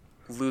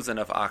lose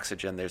enough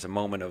oxygen, there's a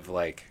moment of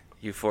like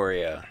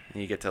euphoria,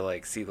 and you get to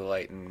like see the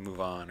light and move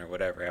on or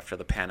whatever after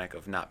the panic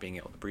of not being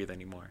able to breathe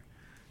anymore.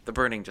 The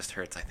burning just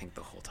hurts, I think,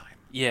 the whole time.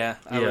 Yeah,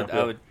 I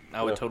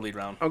would totally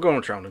drown. I'm going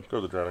with drowning. Go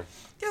to the drowning.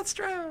 Yeah, let's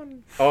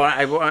drown. Oh,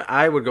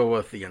 I would go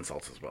with the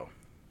insults as well.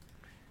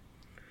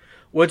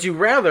 Would you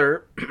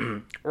rather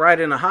ride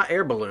in a hot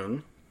air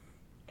balloon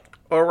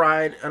or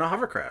ride in a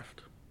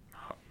hovercraft?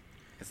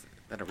 Is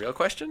that a real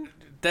question?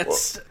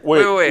 That's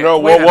Wait, wait, no,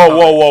 wait, whoa.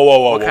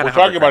 What We're kind of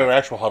talking about an hovercraft?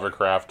 actual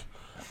hovercraft,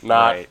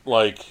 not Right.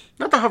 like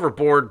Not the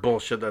hoverboard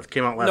bullshit that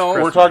came out last No,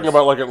 Christmas. we're talking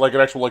about like an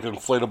actual like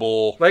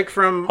inflatable. like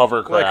from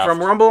hovercraft. like from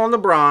Rumble on the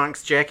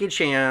Bronx, Jackie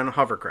Chan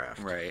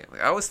hovercraft. Right.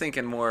 I was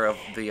thinking more of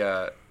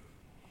the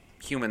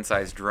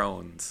human-sized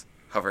drones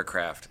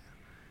hovercraft,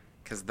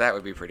 because that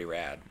would be pretty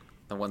rad.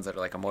 The ones that are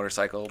like a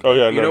motorcycle. Oh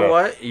yeah, You know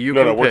what? You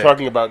no, can we're pick.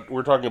 talking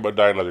about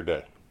Die Another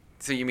Day.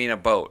 So you mean a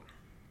boat?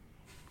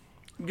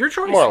 Your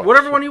choice. More or less.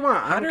 Whatever one you want.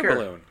 I Hot don't air care.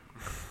 balloon?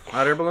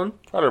 Hot air balloon.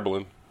 Hot air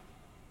balloon.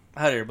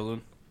 hot air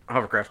balloon.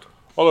 Hovercraft.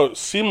 Although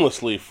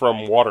seamlessly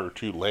from water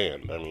to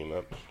land. I mean,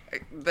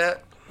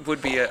 That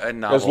would be a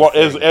novel as long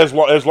thing.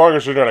 as long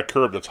as you're not a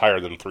curb that's higher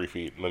than 3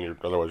 feet, and then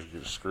otherwise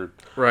you're just screwed.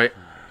 Right.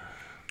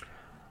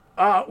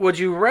 Would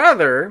you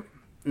rather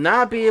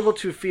not be able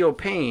to feel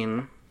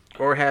pain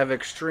or have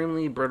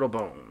extremely brittle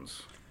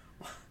bones?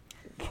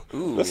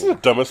 Ooh. This is the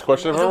dumbest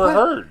question I've ever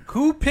heard.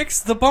 Who picks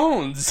the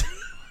bones?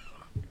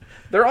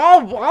 They're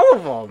all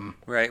of them.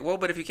 Right. Well,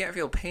 but if you can't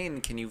feel pain,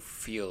 can you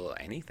feel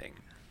anything?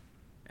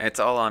 It's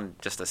all on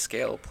just a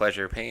scale.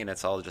 Pleasure, pain.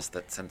 It's all just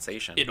that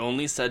sensation. It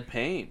only said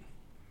pain.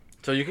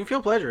 So you can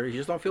feel pleasure, you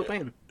just don't feel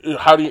pain.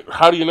 How do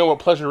you know what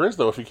pleasure is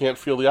though if you can't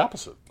feel the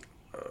opposite?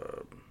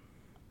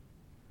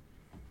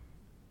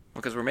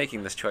 Because we're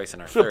making this choice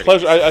in our Feel 30s.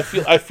 pleasure.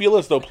 I feel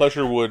as though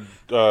pleasure would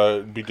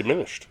be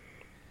diminished.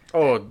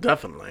 Oh,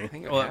 definitely. I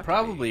think it would Well, have it to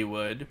probably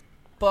would.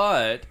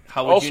 But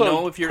how would Also, you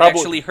know if you're probably-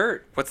 actually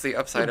hurt? be. What's the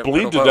upside of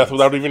Bleed to brittle death bones?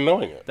 without even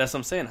knowing it. That's what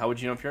I'm saying. How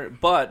would you know if you're hurt?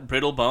 But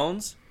brittle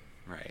bones,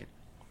 Right.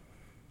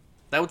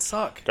 that would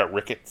suck. Got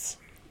rickets.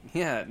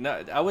 Yeah,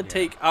 no, I would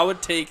take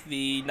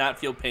the not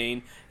feel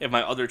pain if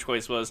my other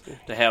choice was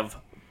to have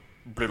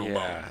brittle Yeah.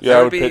 bones. Yeah, That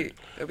I would would. be-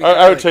 that'd be I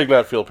kinda would like- take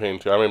not feel pain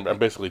too. I mean, I'm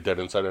basically dead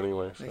inside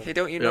anyway. So. Hey,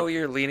 don't you know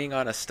you're leaning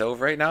on a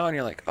stove right now? And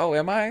you're like, oh,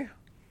 am I?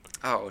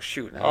 Oh,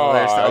 shoot. No, Oh,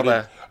 there's I, all didn't- the,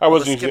 I all the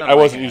wasn't. skin Using, on I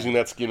my wasn't hand. using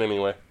that skin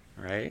anyway.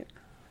 Right?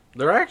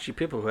 There are actually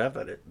people who have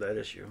that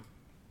issue.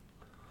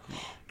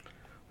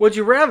 Would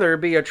you rather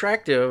be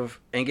attractive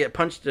and get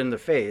punched in the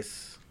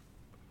face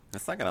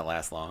That's not going to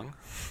last long.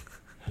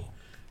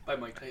 By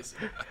Mike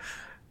Tyson.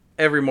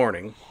 every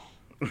morning,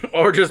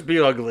 or just be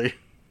ugly?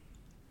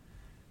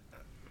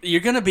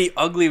 You're gonna be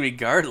ugly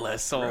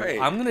regardless, so Right.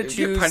 I'm gonna If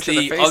you choose get punched the in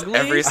the face ugly.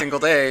 every single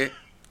day.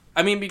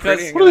 I mean, because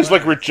Pretty- What are these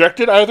like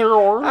rejected either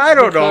or? I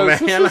don't know,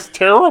 Because man. This is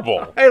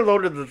terrible. I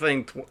loaded the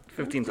thing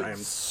 15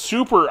 times.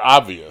 Super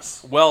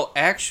obvious. well,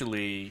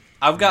 actually,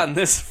 I've gotten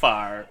this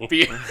far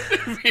being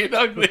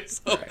ugly,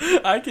 so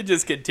I can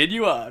just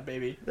continue on,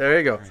 baby. There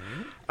you go.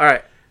 All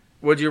right.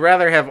 Would you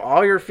rather have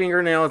all your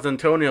fingernails and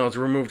toenails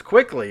removed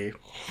quickly,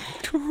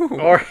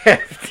 or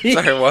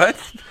Sorry, what?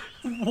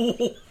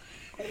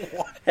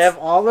 have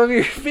all of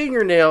your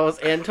fingernails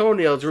and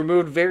toenails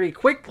removed very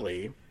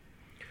quickly,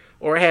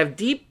 or have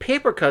deep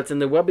paper cuts in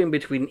the webbing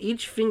between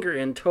each finger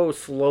and toe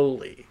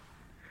slowly?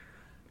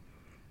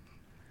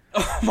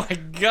 Oh my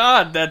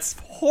god, that's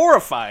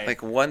horrifying.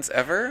 Like once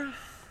ever?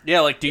 yeah,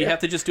 like, do you have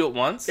to just do it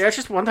once? Yeah, it's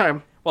just one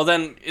time. Well,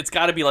 then it's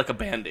got to be like a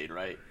Band-Aid,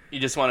 right? You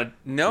just want to...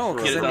 No,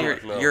 because Get it then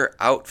done with. you're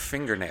out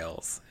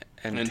fingernails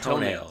and, And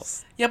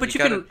toenails. Yeah, but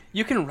You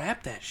you can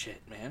wrap that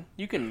shit, man.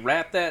 You can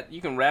wrap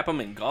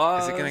them in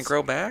gauze. Is it going to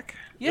grow back?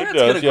 Yeah, It it's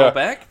does, gonna grow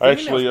back. I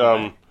Fingernails actually,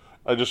 grow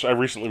back. I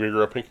recently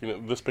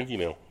regrew this pinky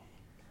nail.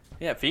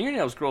 Yeah,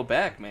 fingernails grow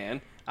back,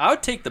 man. I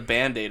would take the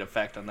Band-Aid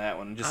effect on that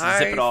one and just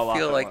zip it all off. I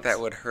feel at like once. that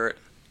would hurt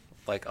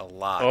like a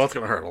lot Oh, it's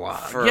going to hurt a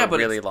lot. for Yeah, a but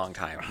really it's- long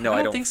time. No,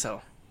 I don't think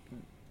so.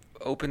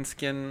 Open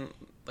skin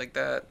like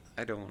that,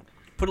 I don't.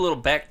 Put a little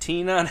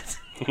Bactine on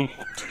it.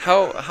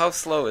 How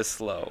slow is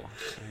slow?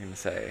 I'm going to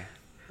say.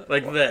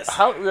 Like this.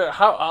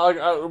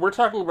 We're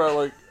talking about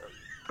like.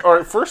 All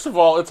right, first of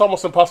all, it's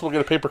almost impossible to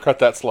get a paper cut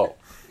that slow.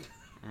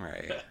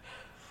 Right.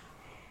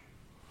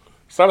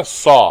 It's not a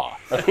saw.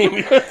 I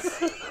mean,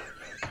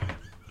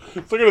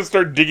 they're gonna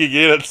start digging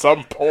in at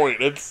some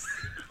point. It's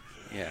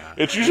Yeah.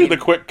 usually the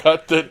quick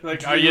cut that.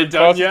 Like, are you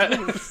done yet?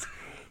 It's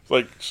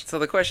like So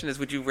the question is,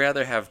 would you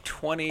rather have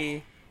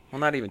 20, well,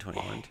 not even 20,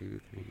 1, 2,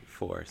 3,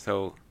 4,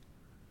 so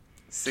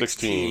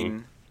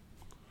 16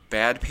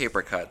 bad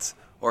paper cuts,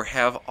 or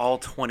have all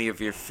 20 of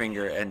your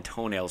finger and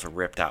toenails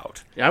ripped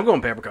out? Yeah, I'm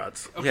going paper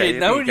cuts. Okay, Yeah,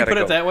 now you when you gotta put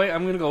go. it that way,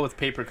 I'm going to go with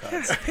paper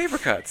cuts. Paper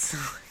cuts.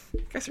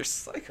 You guys are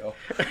psycho.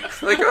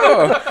 Like,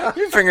 oh,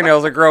 your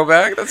fingernails will grow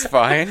back. That's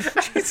fine.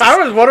 I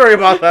was wondering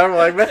about that. I'm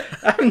like, man,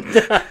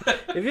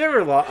 have you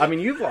ever lost? I mean,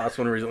 you've lost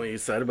one recently, you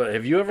said, but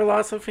have you ever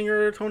lost a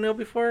finger or a toenail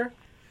before?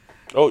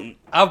 Oh,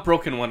 I've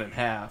broken one in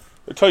half.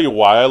 I tell you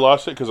why I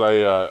lost it, because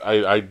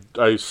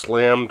I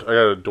slammed. I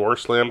got a door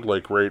slammed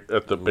like right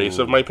at the base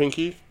of my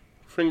pinky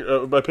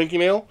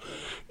nail,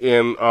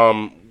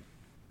 and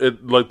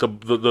it like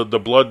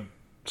the blood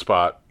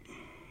spot,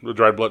 the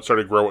dried blood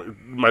started growing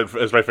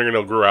as my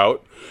fingernail grew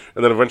out,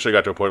 and then eventually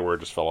got to a point where it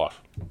just fell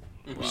off.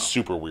 It was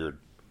super weird,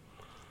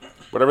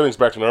 but everything's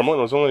back to normal. And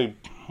it was only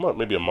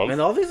maybe a month. And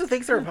all these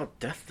things are about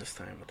death this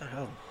time. What the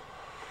hell?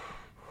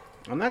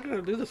 I'm not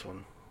gonna do this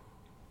one.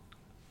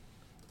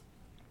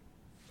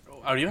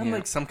 Are you on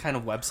like some kind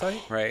of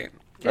website? Right.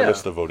 I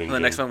missed the voting. And the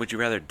game. next one, would you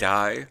rather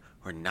die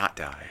or not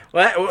die?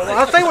 Well,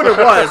 I'll tell you what it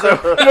was.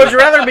 Would you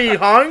rather be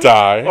hung,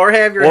 Die, or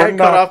have your or head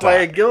cut not off by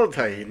die? a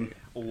guillotine?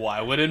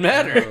 Why would it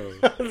matter?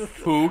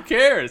 Who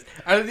cares?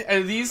 Are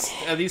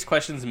these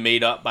questions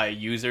made up by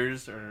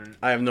users or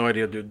I have no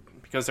idea, dude.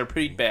 because they're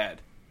pretty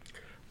bad?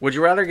 Would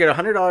you rather get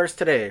 $100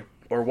 today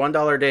or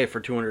 $1 a day for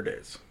 200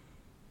 days?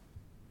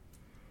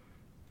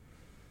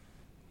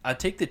 I'd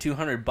take the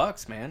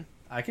 $200, man.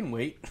 I can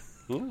wait.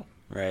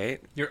 Right.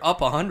 You're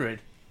up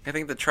 100. I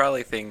think the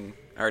trolley thing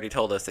already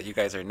told us that you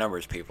guys are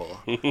numbers people.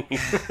 You'll get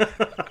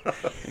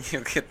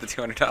the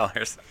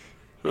 $200.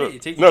 Hey, you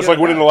take the No, it's like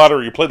winning $200. the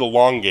lottery. You play the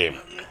long game.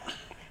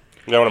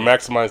 You want to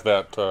maximize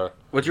that.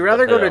 Would you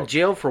rather go to payout.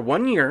 jail for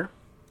 1 year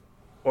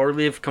or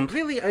live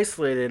completely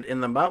isolated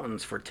in the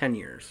mountains for 10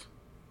 years?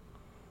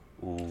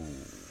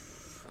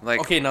 Like,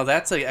 Okay, now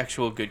that's an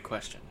actual good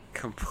question.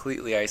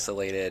 completely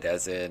isolated,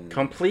 as in,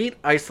 Complete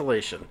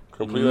isolation.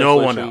 Complete no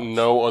isolation, one else.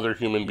 No other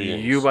human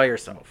beings. You by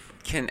yourself.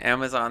 can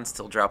Amazon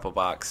still drop a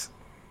box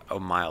a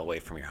mile away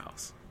from your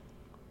house?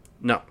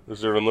 No.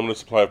 Is there an unlimited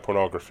supply of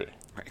pornography?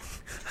 Right.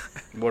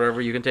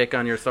 Whatever you can take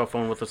on your cell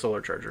phone with a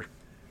solar charger.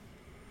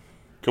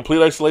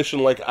 Complete isolation,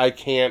 like I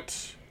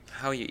can't,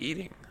 How are you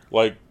eating?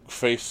 like,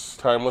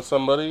 FaceTime with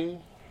somebody?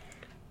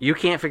 You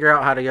can't figure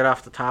out how to get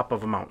off the top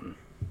of a mountain.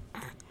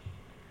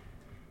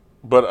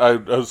 But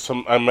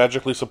I'm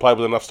magically supplied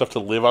with enough stuff to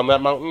live on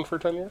that mountain for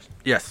 10 years?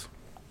 Yes.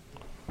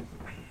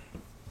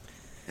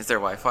 Is there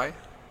Wi-Fi?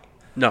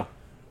 No.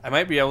 I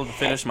might be able to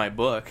finish my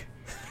book.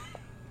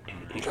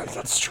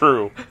 That's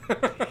true.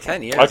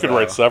 10 years. I could though.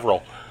 write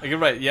several. I could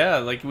write, yeah,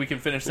 like we can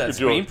finish that Could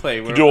do a-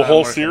 screenplay. could do a I'm whole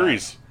working on.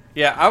 series.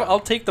 Yeah, I'll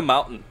take the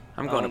mountain.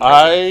 I'm going to prison.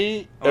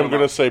 I am no.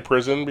 going to say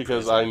prison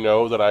because I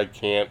know that I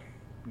can't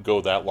go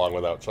that long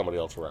without somebody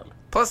else around.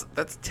 Plus,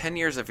 that's 10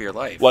 years of your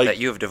life Like- that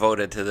you have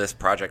devoted to this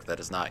project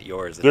that is not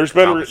yours. that There's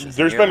been accomplishes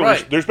there's you. been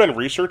Right. there's been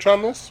research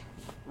on this.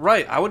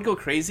 Right, I would go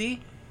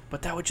crazy,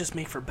 but that would just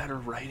make for better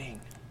writing.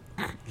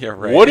 Yeah,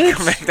 right. Would it?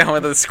 Come back down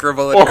with a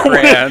scribble and Or would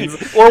crayons.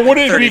 it, or would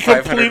it be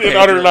 3,500 complete and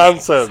utter pages.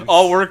 nonsense?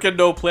 All work and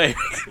no play.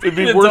 It'd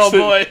be It's worse all than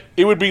boy.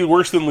 it would be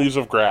worse than Leaves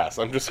of Grass.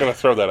 I'm just going to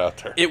throw that out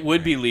there. It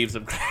would be Leaves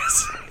of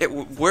Grass.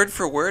 Word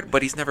for word,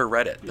 but he's never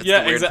read it. That's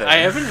Yeah, the weird exactly. thing.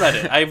 I haven't read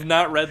it. I have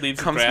not read Leaves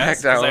Comes of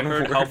Grass back because I down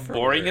heard how word for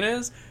boring word. it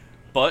is,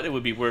 but it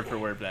would be word for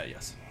word for that,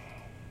 yes.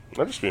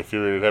 I'd just be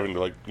infuriated having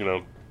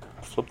to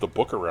flip the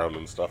book around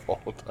and stuff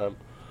all the time.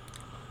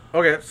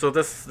 Okay, so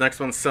this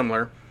next one's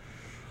similar.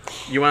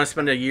 You want to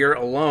spend a year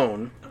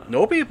alone,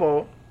 no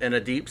people, in a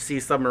deep sea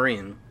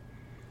submarine,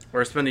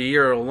 or spend a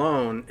year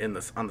alone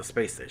on the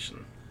space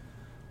station.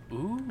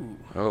 Ooh.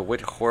 Oh, what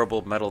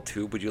horrible metal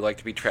tube would you like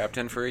to be trapped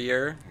in for a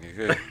year?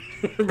 You're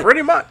good.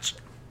 Pretty much.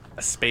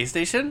 A space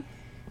station?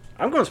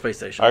 I'm going space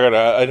station.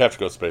 I'd have to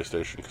go space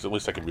station because at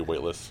least I can be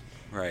weightless.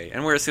 Right.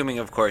 And we're assuming,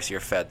 of course, you're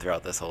fed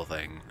throughout this whole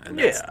thing. And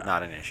that's Yeah.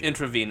 not an issue.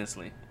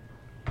 Intravenously.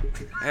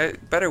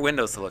 Better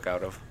windows to look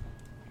out of.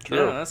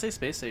 True. Yeah, I'd say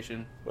space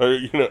station.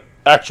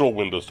 Actual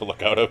windows to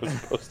look out of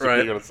as opposed to Right.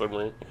 being on a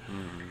submarine.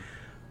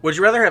 Would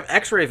you rather have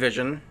X-ray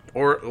vision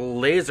or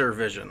laser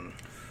vision?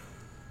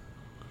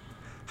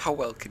 How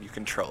well can you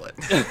control it?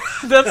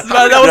 That was Yeah,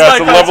 my it's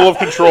a question. level of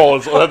control.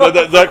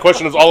 That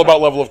question is all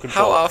about level of How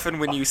control. often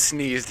when you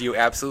sneeze do you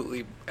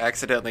absolutely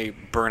accidentally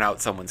burn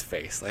out someone's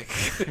face? Like,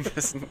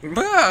 just,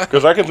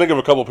 Because I can think of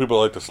a couple people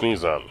I like to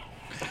sneeze on.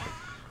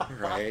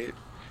 right?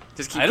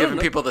 Just keep I don't giving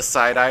know. people the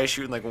side eye,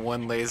 shooting like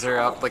one laser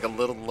up, like a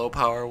little low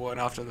power one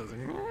off to the.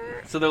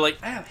 So they're like,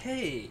 ah,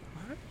 hey.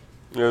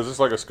 Yeah, is this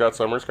like a Scott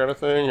Summers kind of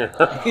thing? Or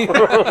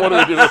what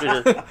are we doing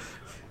here?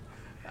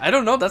 I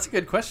don't know. That's a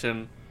good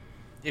question.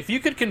 If you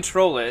could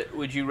control it,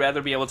 would you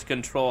rather be able to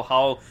control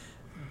how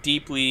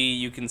deeply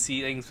you can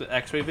see things with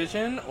X-ray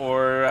vision,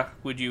 or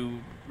would you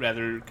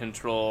rather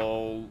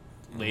control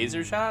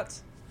laser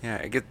shots? Yeah,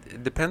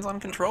 it depends on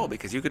control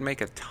because you could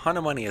make a ton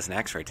of money as an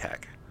X-ray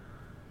tech,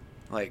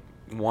 like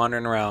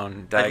wandering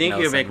around I think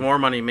diagnosing. you make more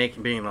money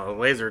being a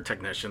laser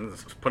technician,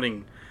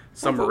 putting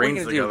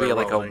submarines What are you together. gonna do?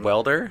 Be like welding. a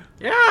welder?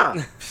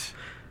 Yeah.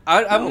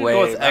 I'm No going to way, go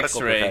with medical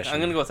X-ray. profession. I'm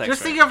going to go with X-ray.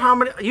 Just think of how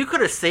many you could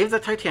have saved the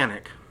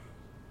Titanic.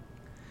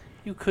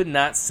 You could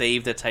not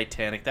save the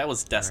Titanic. That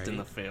was destined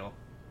Right. to fail.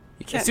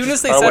 You can't As soon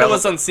just- as they Oh, said well. it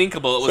was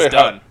unsinkable, it was Say,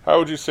 done. How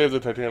would you save the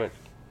Titanic?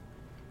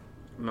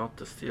 Melt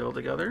the steel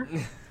together.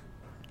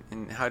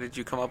 And how did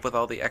you come up with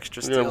all the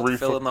extra You're steel gonna to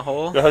fill in the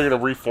hole? You know how you're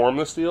gonna reform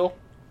the steel?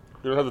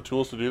 You don't have the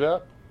tools to do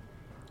that.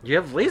 You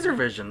have laser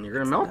vision. You're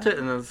gonna melt it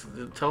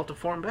and tell it to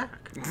form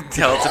back.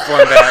 Tell it to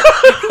form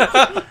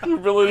back. The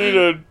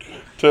ability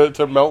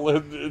to melt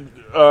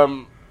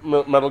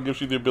metal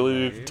gives you the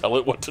ability to tell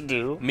it what to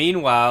do.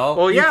 Meanwhile,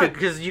 Well, you yeah, could-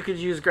 because you could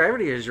use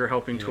gravity as your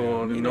helping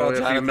tool. And Meanwhile, if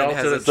you Jonathan melt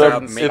has it a at job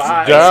certain making It's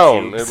spots-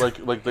 down. cubes.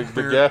 It, like the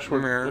gash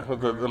went,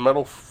 the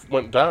metal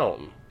went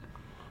down.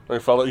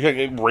 Like you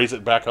can't raise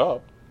it back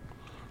up.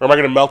 Or am I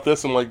going to melt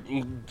this and like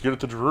get it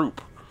to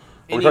droop?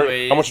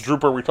 How much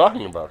droop are we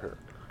talking about here?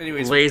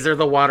 anyways, laser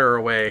the water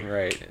away.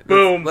 Right.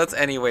 Boom. Let's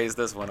anyways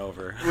this one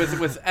over.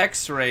 with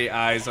X-ray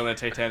eyes on the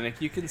Titanic,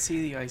 you can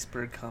see the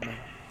iceberg coming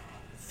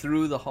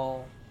through the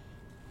hull.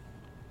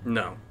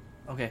 No.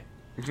 Okay.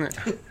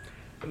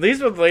 At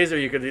least with laser,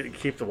 you could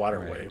keep the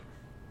water away.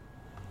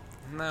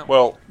 No.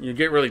 Well, You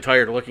get really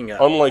tired looking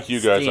at. unlike you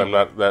guys, steam.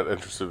 I'm not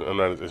interested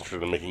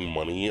in making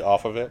money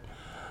off of it.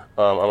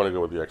 I'm going to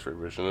go with the X-ray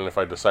vision, and if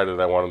I decided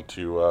I wanted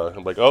to,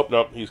 I'm like, oh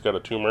no, he's got a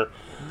tumor.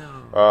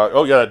 No.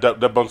 Oh yeah,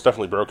 that bone's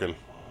definitely broken.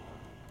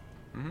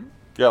 Mm-hmm.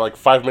 Yeah, like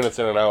 5 minutes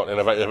in and out, and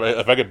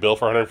if I could bill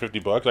for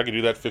 $150, I could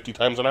do that 50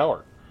 times an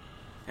hour.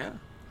 Yeah.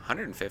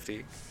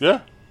 150.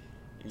 Yeah,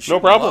 You shoot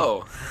problem.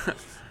 low.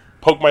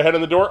 poke my head in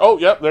the door. Oh,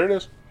 yep, there it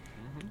is.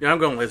 Yeah, I'm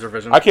going laser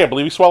vision. I can't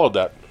believe he swallowed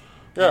that.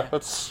 Yeah,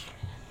 that's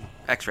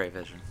X-ray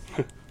vision.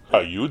 how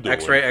you do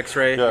X-ray, it.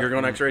 X-ray. Yeah. You're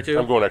going X-ray too?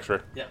 I'm going X-ray.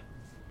 Yeah.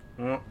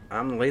 Well,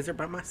 I'm laser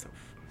by myself.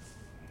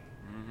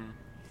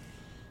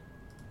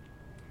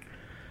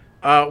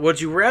 Would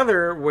you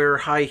rather wear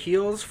high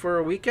heels for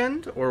a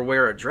weekend or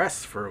wear a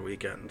dress for a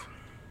weekend?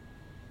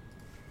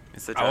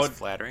 Is the I dress would-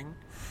 flattering?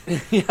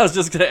 Yeah, I was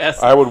just gonna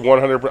ask. I would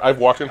 100%. I've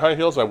walked in high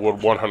heels. I would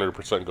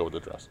 100% go with the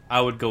dress.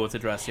 I would go with the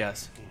dress.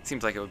 Yes.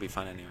 Seems like it would be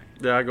fun anyway.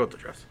 Yeah, I go with the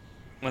dress.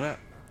 Why not?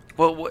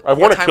 Well, I've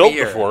worn a time kilt of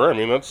year? before. I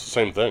mean, that's the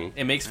same thing.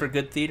 It makes for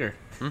good theater.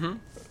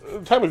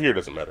 Time of year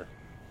doesn't matter.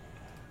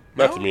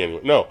 Not to me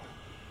anyway. No.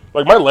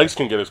 Like, my legs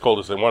can get as cold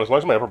as they want. As long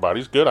as my upper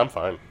body's good, I'm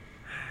fine.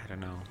 I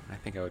don't know. I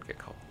think I would get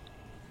cold.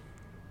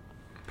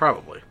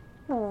 Probably.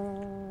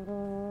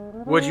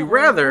 Would you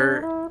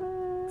rather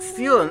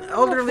steal an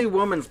elderly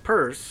woman's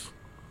purse?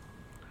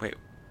 Wait.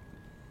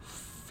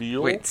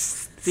 Feel? Wait.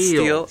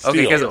 Steal.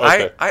 Okay, because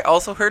okay. I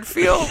also heard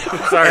feel.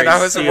 Sorry, and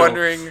I was steal.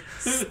 wondering.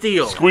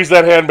 Steal. Squeeze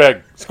that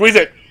handbag. Squeeze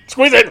it.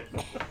 Squeeze it.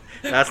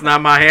 That's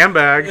not my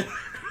handbag.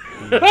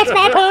 That's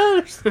my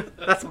purse.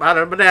 That's not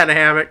a banana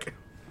hammock.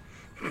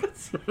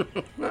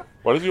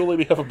 Why does the old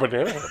lady have a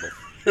banana hammock?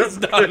 It's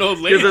not an old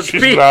lady. Because it's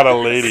She's Pete. not a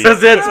lady. Because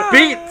it's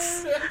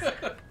Pete's.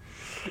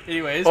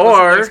 Anyways, what's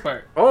the next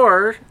part?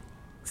 Or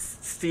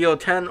steal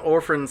 10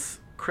 orphans'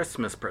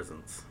 Christmas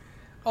presents.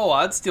 Oh,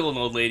 I'd steal an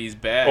old lady's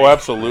bag. Oh,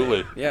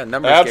 absolutely. Yeah,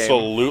 numbers game.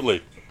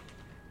 Absolutely.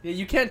 Yeah,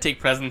 you can't take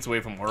presents away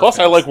from orphans. Plus,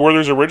 I like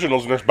Werther's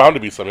Originals, and there's bound to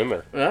be some in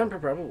there.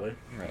 Probably.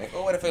 Right.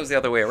 Well, what if it was the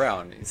other way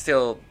around? You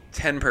steal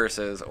 10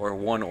 purses or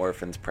 1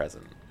 orphan's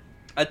present.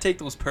 I'd take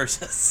those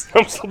purses.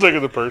 I'm still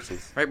taking the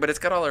purses. Right, but it's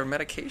got all our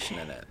medication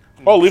in it.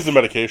 Oh, leave the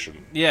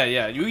medication. Yeah.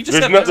 You just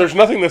There's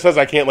nothing that says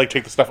I can't like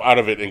take the stuff out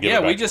of it and give it Yeah,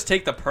 back. we just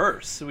take the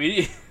purse.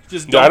 We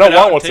just. Yeah, I dump don't it out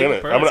want and what's take in the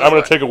it. purse. I'm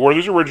gonna take a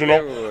Werther's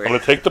Original. Wait. I'm gonna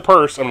take the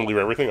purse. I'm gonna leave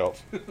everything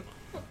else.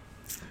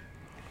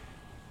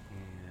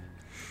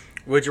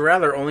 Would you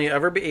rather only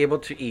ever be able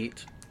to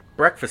eat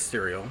breakfast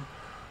cereal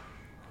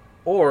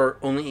or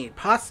only eat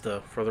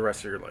pasta for the rest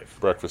of your life?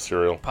 Breakfast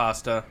cereal.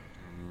 Pasta.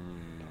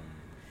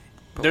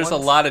 But There's a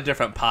once- lot of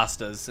different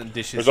pastas and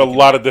dishes. There's you a can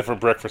lot of different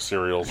breakfast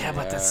cereals. Yeah,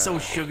 but that's so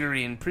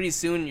sugary, and pretty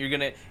soon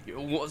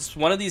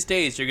one of these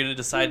days you're gonna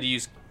decide to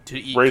eat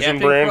Raisin Captain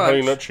Bran, Crunch.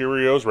 Honey Nut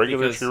Cheerios,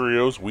 regular Because-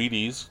 Cheerios,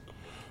 Wheaties,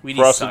 Wheaties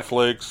Frosted suck.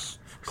 Flakes,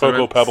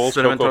 Cocoa Pebbles,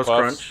 Cinnamon Cocoa Toast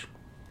Puffs. Crunch.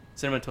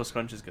 Cinnamon Toast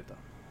Crunch is good though.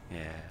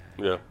 Yeah.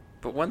 Yeah.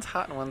 But one's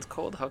hot and one's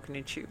cold. How can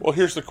you choose? Well,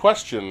 here's the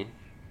question: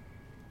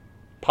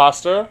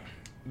 pasta,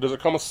 does it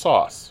come with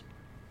sauce?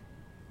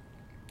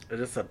 I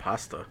just said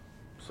pasta.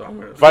 So I'm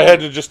gonna If I had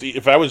to just eat,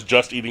 if I was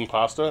just eating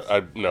pasta,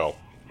 I'd no,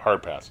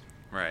 hard pass.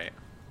 Right.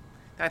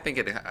 I think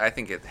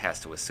it has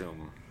to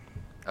assume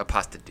a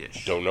pasta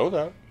dish. Don't know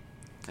that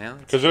Yeah.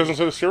 because it doesn't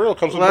say the cereal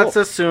comes with Let's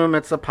milk. assume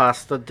it's a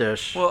pasta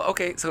dish. Well,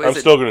 okay. So I'm is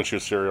still going to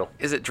choose cereal.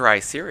 it dry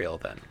cereal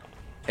then?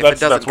 If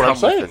That's it doesn't what I'm come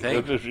saying.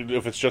 with the thing.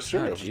 If it's just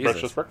cereal, Oh, if it's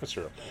Jesus. just breakfast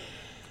cereal.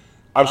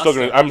 I'm still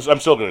going to I'm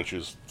still going to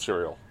choose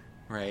cereal.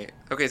 Right.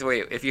 Okay. So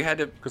wait, if you had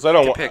to, 'Cause I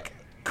don't to wa- pick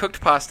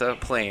cooked pasta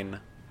plain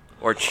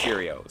or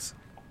Cheerios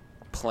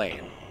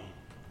plain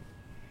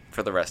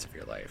for the rest of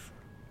your life.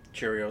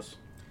 Cheerios.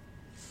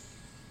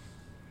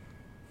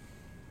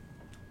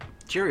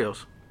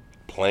 Cheerios.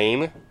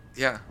 Plain,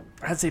 Yeah.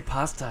 I'd say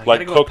pasta. I like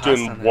gotta go with cooked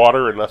pasta in on that.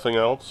 water and nothing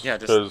else. Yeah,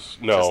 just- 'Cause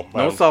no,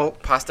 No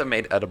salt. Pasta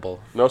made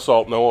edible. no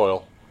salt, no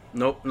oil.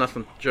 Nope,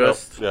 nothing. Nope,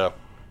 Just yeah.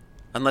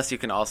 Unless you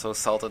can also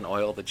salt and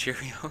oil the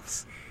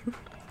Cheerios.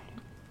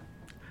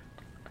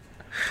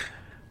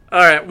 all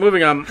right.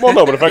 Moving on. Well,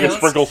 no, but if I Yeah,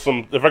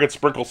 could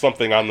sprinkle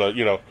something on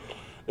the,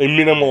 a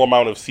minimal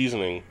amount of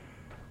seasoning,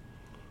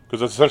 Because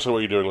that's essentially what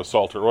you're doing with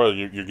salt or oil.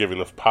 You're giving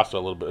the pasta a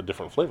little bit of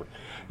different flavor.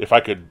 If I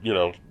could,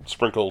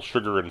 sprinkle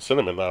sugar and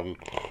cinnamon on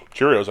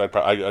Cheerios,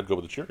 I'd go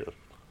with the Cheerios.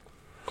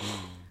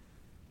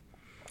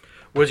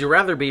 Would you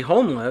rather be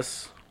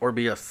homeless or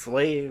be a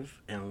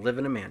slave and live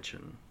in a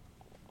mansion?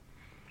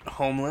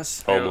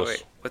 Homeless. Homeless.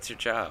 Wait, what's your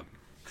job?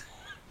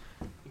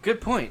 Good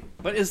point.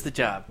 What is the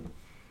job?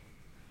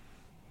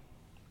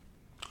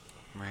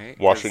 Right?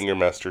 Washing your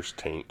master's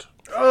taint.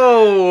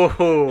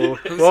 Oh,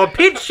 well,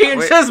 Pete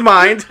changed his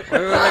mind.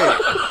 Wait.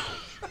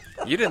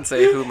 You didn't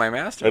say who my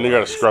master And you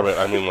gotta was. scrub it.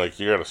 I mean,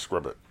 you gotta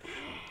scrub it.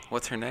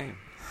 What's her name?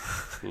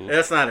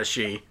 That's not a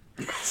she.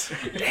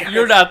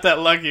 You're not that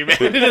lucky, man.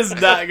 It is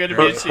not going to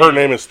be a she. Her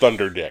name is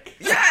Thunder Dick.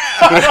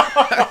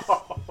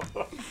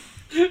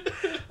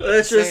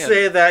 Let's just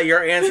say that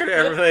your answer to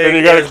everything. And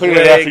you gotta is clean it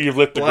big, after you've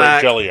licked the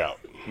black. grape jelly out.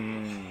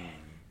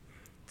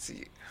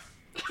 See,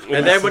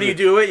 And then when you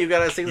do it, you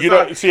gotta sing the You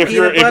song. don't see if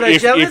Peanut you're butter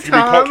jelly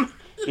Tom.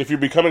 if you're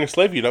becoming a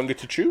slave, you don't get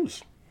to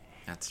choose.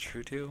 that's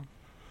true too.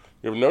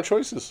 You have no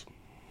choices.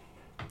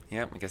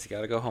 Yep, I guess you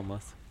gotta go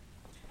homeless.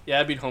 Yeah,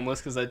 I'd be homeless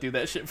because I do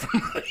that shit for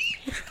money.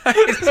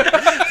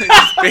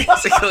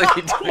 Basically,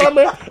 Come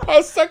here,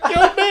 I'll suck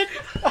your dick.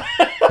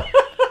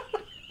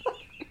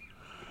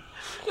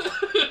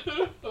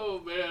 Oh,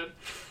 man.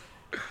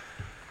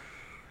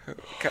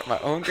 got my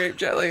own grape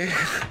jelly.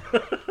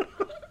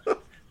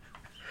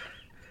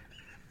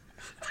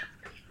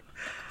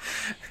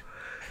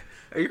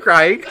 Are you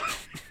crying?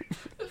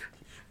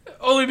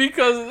 Only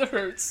because it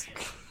hurts.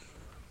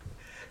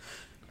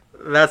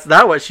 That's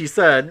not what she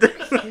said.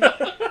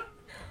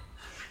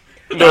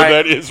 No,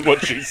 that is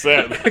what she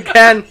said.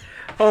 Again,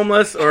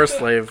 homeless or a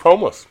slave.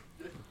 Homeless.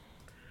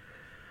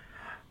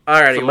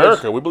 Alrighty, It's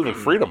America. We believe in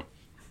freedom.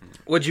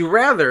 Would you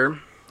rather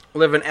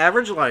live an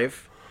average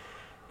life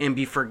and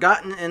be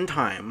forgotten in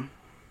time,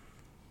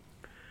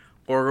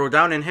 or go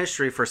down in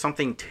history for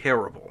something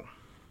terrible?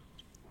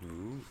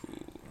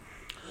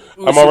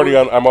 I'm already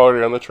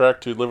on the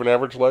track to live an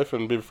average life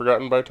and be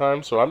forgotten by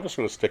time, so I'm just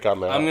going to stick on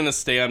that. I'm going to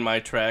stay on my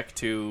track,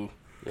 too.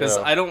 Because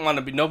Yeah. I don't want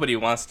to be... Nobody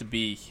wants to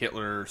be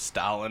Hitler or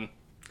Stalin.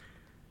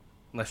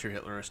 Unless you're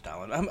Hitler or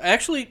Stalin.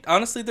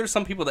 Honestly, there's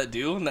some people that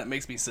do, and that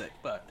makes me sick,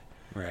 but...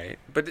 Right.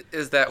 But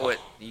is that what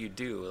you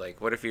do?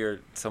 Like, what if you're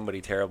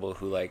somebody terrible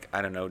who, like,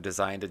 I don't know,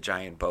 designed a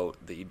giant boat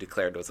that you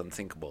declared was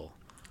unsinkable?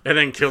 And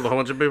then killed a whole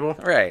bunch of people?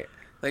 Right.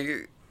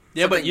 Like,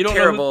 Yeah, but something you don't know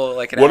terrible,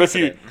 like an What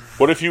accident.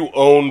 if you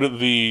owned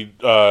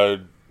the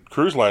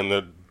cruise line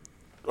that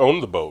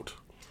owned the boat?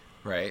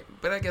 Right.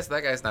 But I guess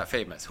that guy's not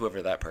famous,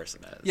 whoever that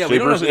person is. Yeah, we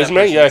don't know who that Isn't it?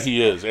 person Yeah, is.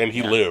 he is, and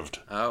he lived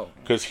Oh.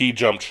 because he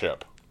jumped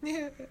ship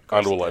Yeah.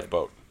 onto a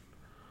lifeboat.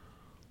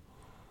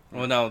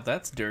 Well, no,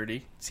 that's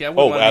dirty. See, I wouldn't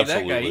Oh, want to be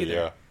that guy absolutely, either.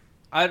 yeah.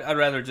 I'd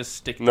rather just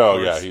stick to No,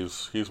 the yeah,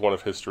 course. he's one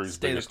of history's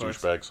Stay the biggest course.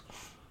 douchebags.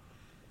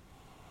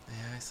 Yeah,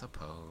 I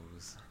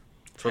suppose.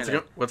 So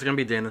what's it gonna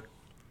be, Dana?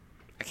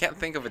 I can't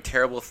think of a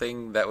terrible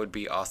thing that would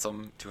be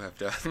awesome to have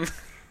done.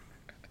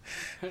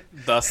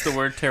 Thus the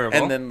word terrible.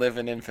 And then live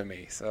in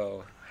infamy.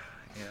 So,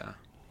 yeah.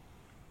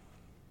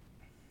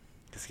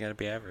 Guess you gotta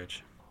be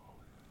average.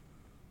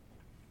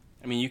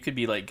 I mean, you could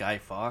be like Guy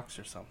Fawkes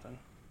or something.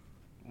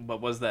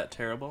 But was that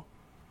terrible?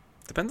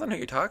 Depends on who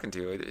you're talking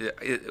to.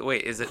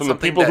 Wait, is it From the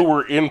something people that who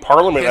were in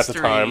Parliament at the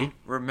history time.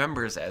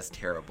 remembers as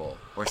terrible,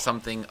 or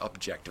something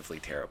objectively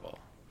terrible?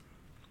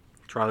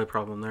 Trolley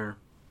problem there.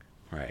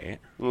 Right.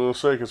 I'll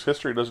say because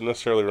history doesn't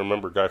necessarily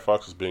remember Guy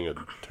Fawkes as being a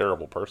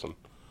terrible person.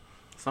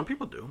 Some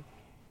people do.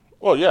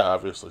 Well, yeah,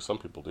 obviously some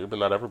people do, but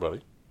not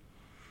everybody.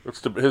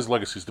 His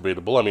legacy's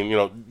debatable. I mean,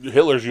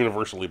 Hitler's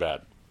universally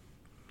bad.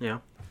 Yeah.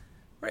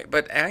 Right,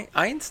 but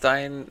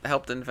Einstein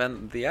helped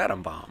invent the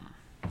atom bomb,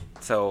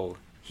 so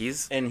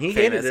he's And he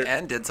famous hated it.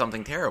 and did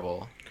something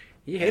terrible.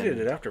 He hated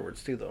it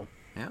afterwards too, though.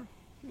 Yeah.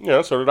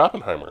 Yeah, so did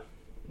Oppenheimer.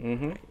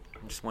 I'm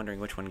just wondering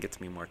which one gets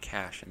me more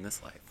cash in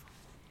this life.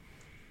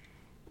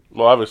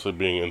 Well, obviously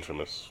being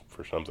infamous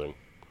for something.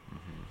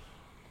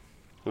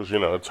 Because,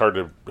 it's hard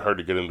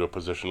to get into a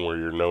position where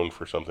you're known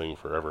for something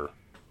forever.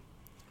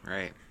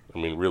 Right. I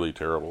mean, really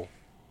terrible.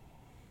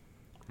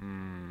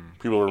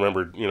 People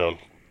remember,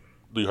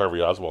 Lee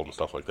Harvey Oswald and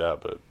stuff like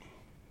that, but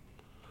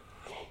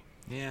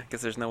Yeah,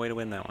 because there's no way to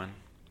win that one.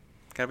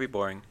 Gotta be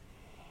boring.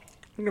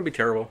 It's gonna be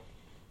terrible.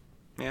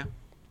 Yeah.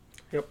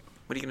 Yep.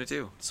 What are you gonna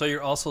do? So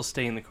you're also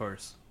staying the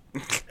course.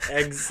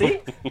 See?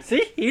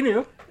 See? He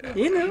knew.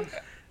 He knew.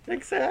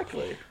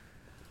 Exactly.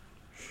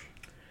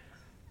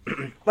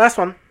 Last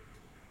one.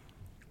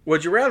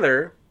 Would you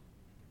rather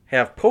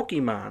have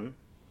Pokemon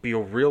be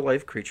real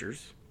life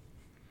creatures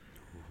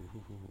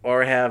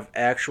or have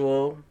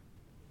actual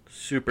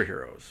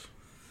superheroes?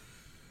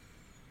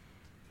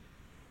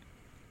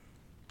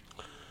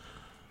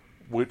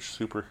 which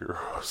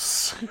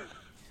superheroes?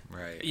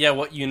 Right. Yeah,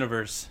 what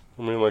universe?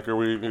 I mean, are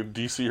we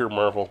DC or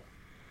Marvel?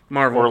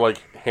 Marvel. Or,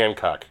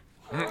 Hancock?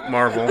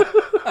 Marvel.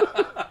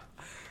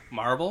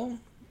 Marvel?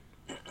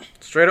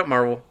 Straight up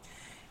Marvel.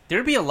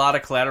 There'd be a lot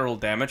of collateral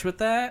damage with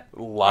that.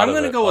 A lot I'm of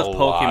gonna it, go with a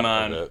lot of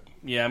Pokemon. it.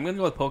 Yeah, I'm gonna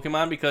go with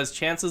Pokemon because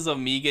chances of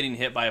me getting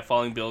hit by a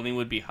falling building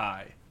would be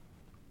high.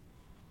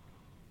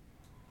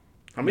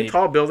 How many Maybe.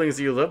 tall buildings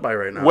do you live by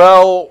right now?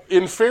 Well,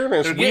 in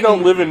fairness, They're we getting-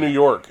 don't live in New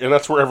York, and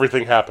that's where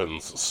everything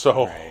happens.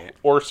 So, Right.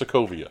 or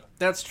Sokovia.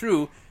 That's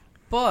true,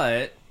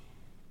 but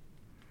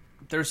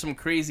there's some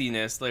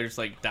craziness. There's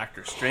like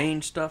Doctor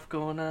Strange stuff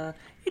going on.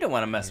 You don't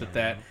want to mess with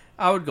that.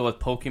 I would go with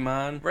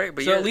Pokemon. Right,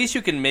 but so you're- at least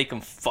you can make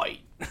them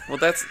fight. Well,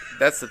 that's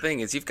the thing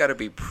is you've got to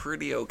be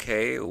pretty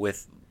okay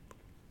with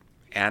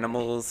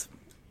animals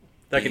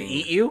that can being,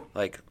 eat you?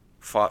 like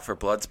fought for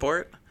blood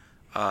sport.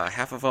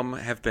 Half of them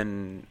have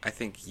been, I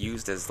think,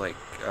 used as like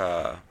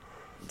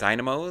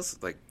dynamos,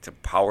 like to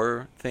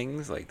power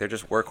things. Like they're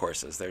just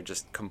workhorses. They're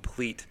just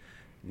complete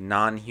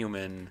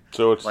non-human.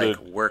 So it's like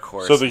the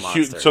workhorse. So the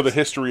monsters. so the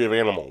history of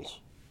animals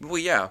well,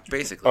 yeah,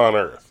 basically. on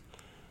Earth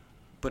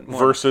But more,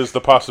 versus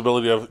the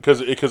possibility of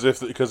because if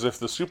the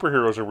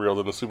superheroes are real,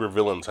 then the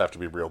supervillains have to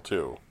be real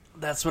too.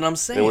 That's what I'm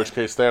saying. In which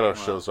case,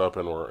 Thanos shows up,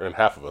 and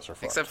half of us are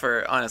fucked. except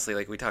for honestly,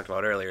 like we talked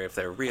about earlier, if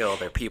they're real,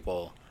 they're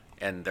people,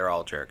 and they're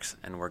all jerks,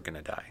 and we're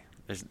gonna die.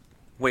 There's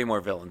way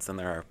more villains than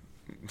there are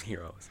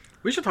heroes.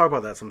 We should talk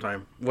about that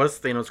sometime. Was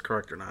Thanos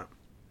correct or not?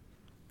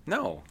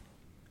 No,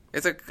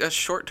 it's a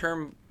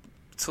short-term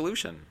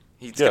solution.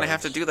 He's Yeah, gonna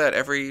have to it's- do that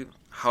every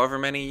however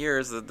many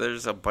years that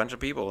there's a bunch of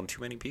people and too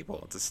many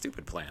people. It's a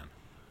stupid plan.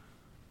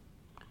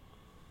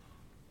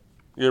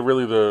 Yeah,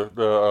 really,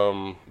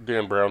 the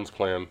Dan Brown's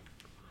plan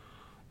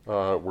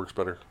works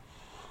better.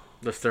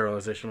 The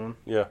sterilization one?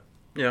 Yeah,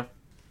 Yeah.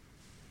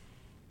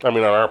 I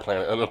mean on our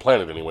planet, on the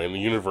planet anyway. In the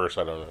universe,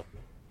 I don't know.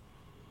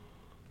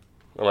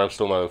 And I'm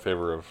still not in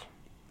favor of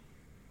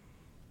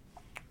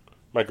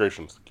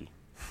migration's the key.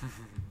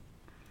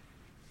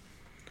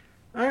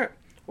 Alright.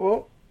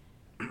 Well,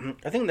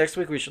 I think next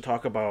week we should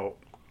talk about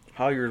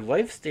how your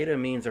life's data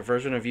means a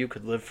version of you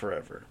could live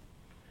forever.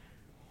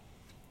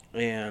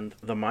 And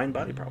the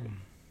mind-body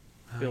problem.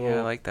 Be a Yeah, I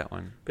little- like that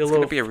one. be a It's little-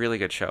 gonna be a really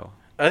good show.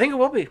 I think it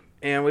will be.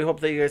 And we hope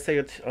that you guys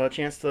take a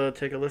chance to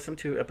take a listen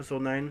to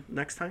episode 9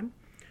 next time.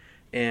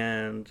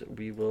 And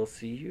we will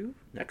see you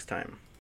next time.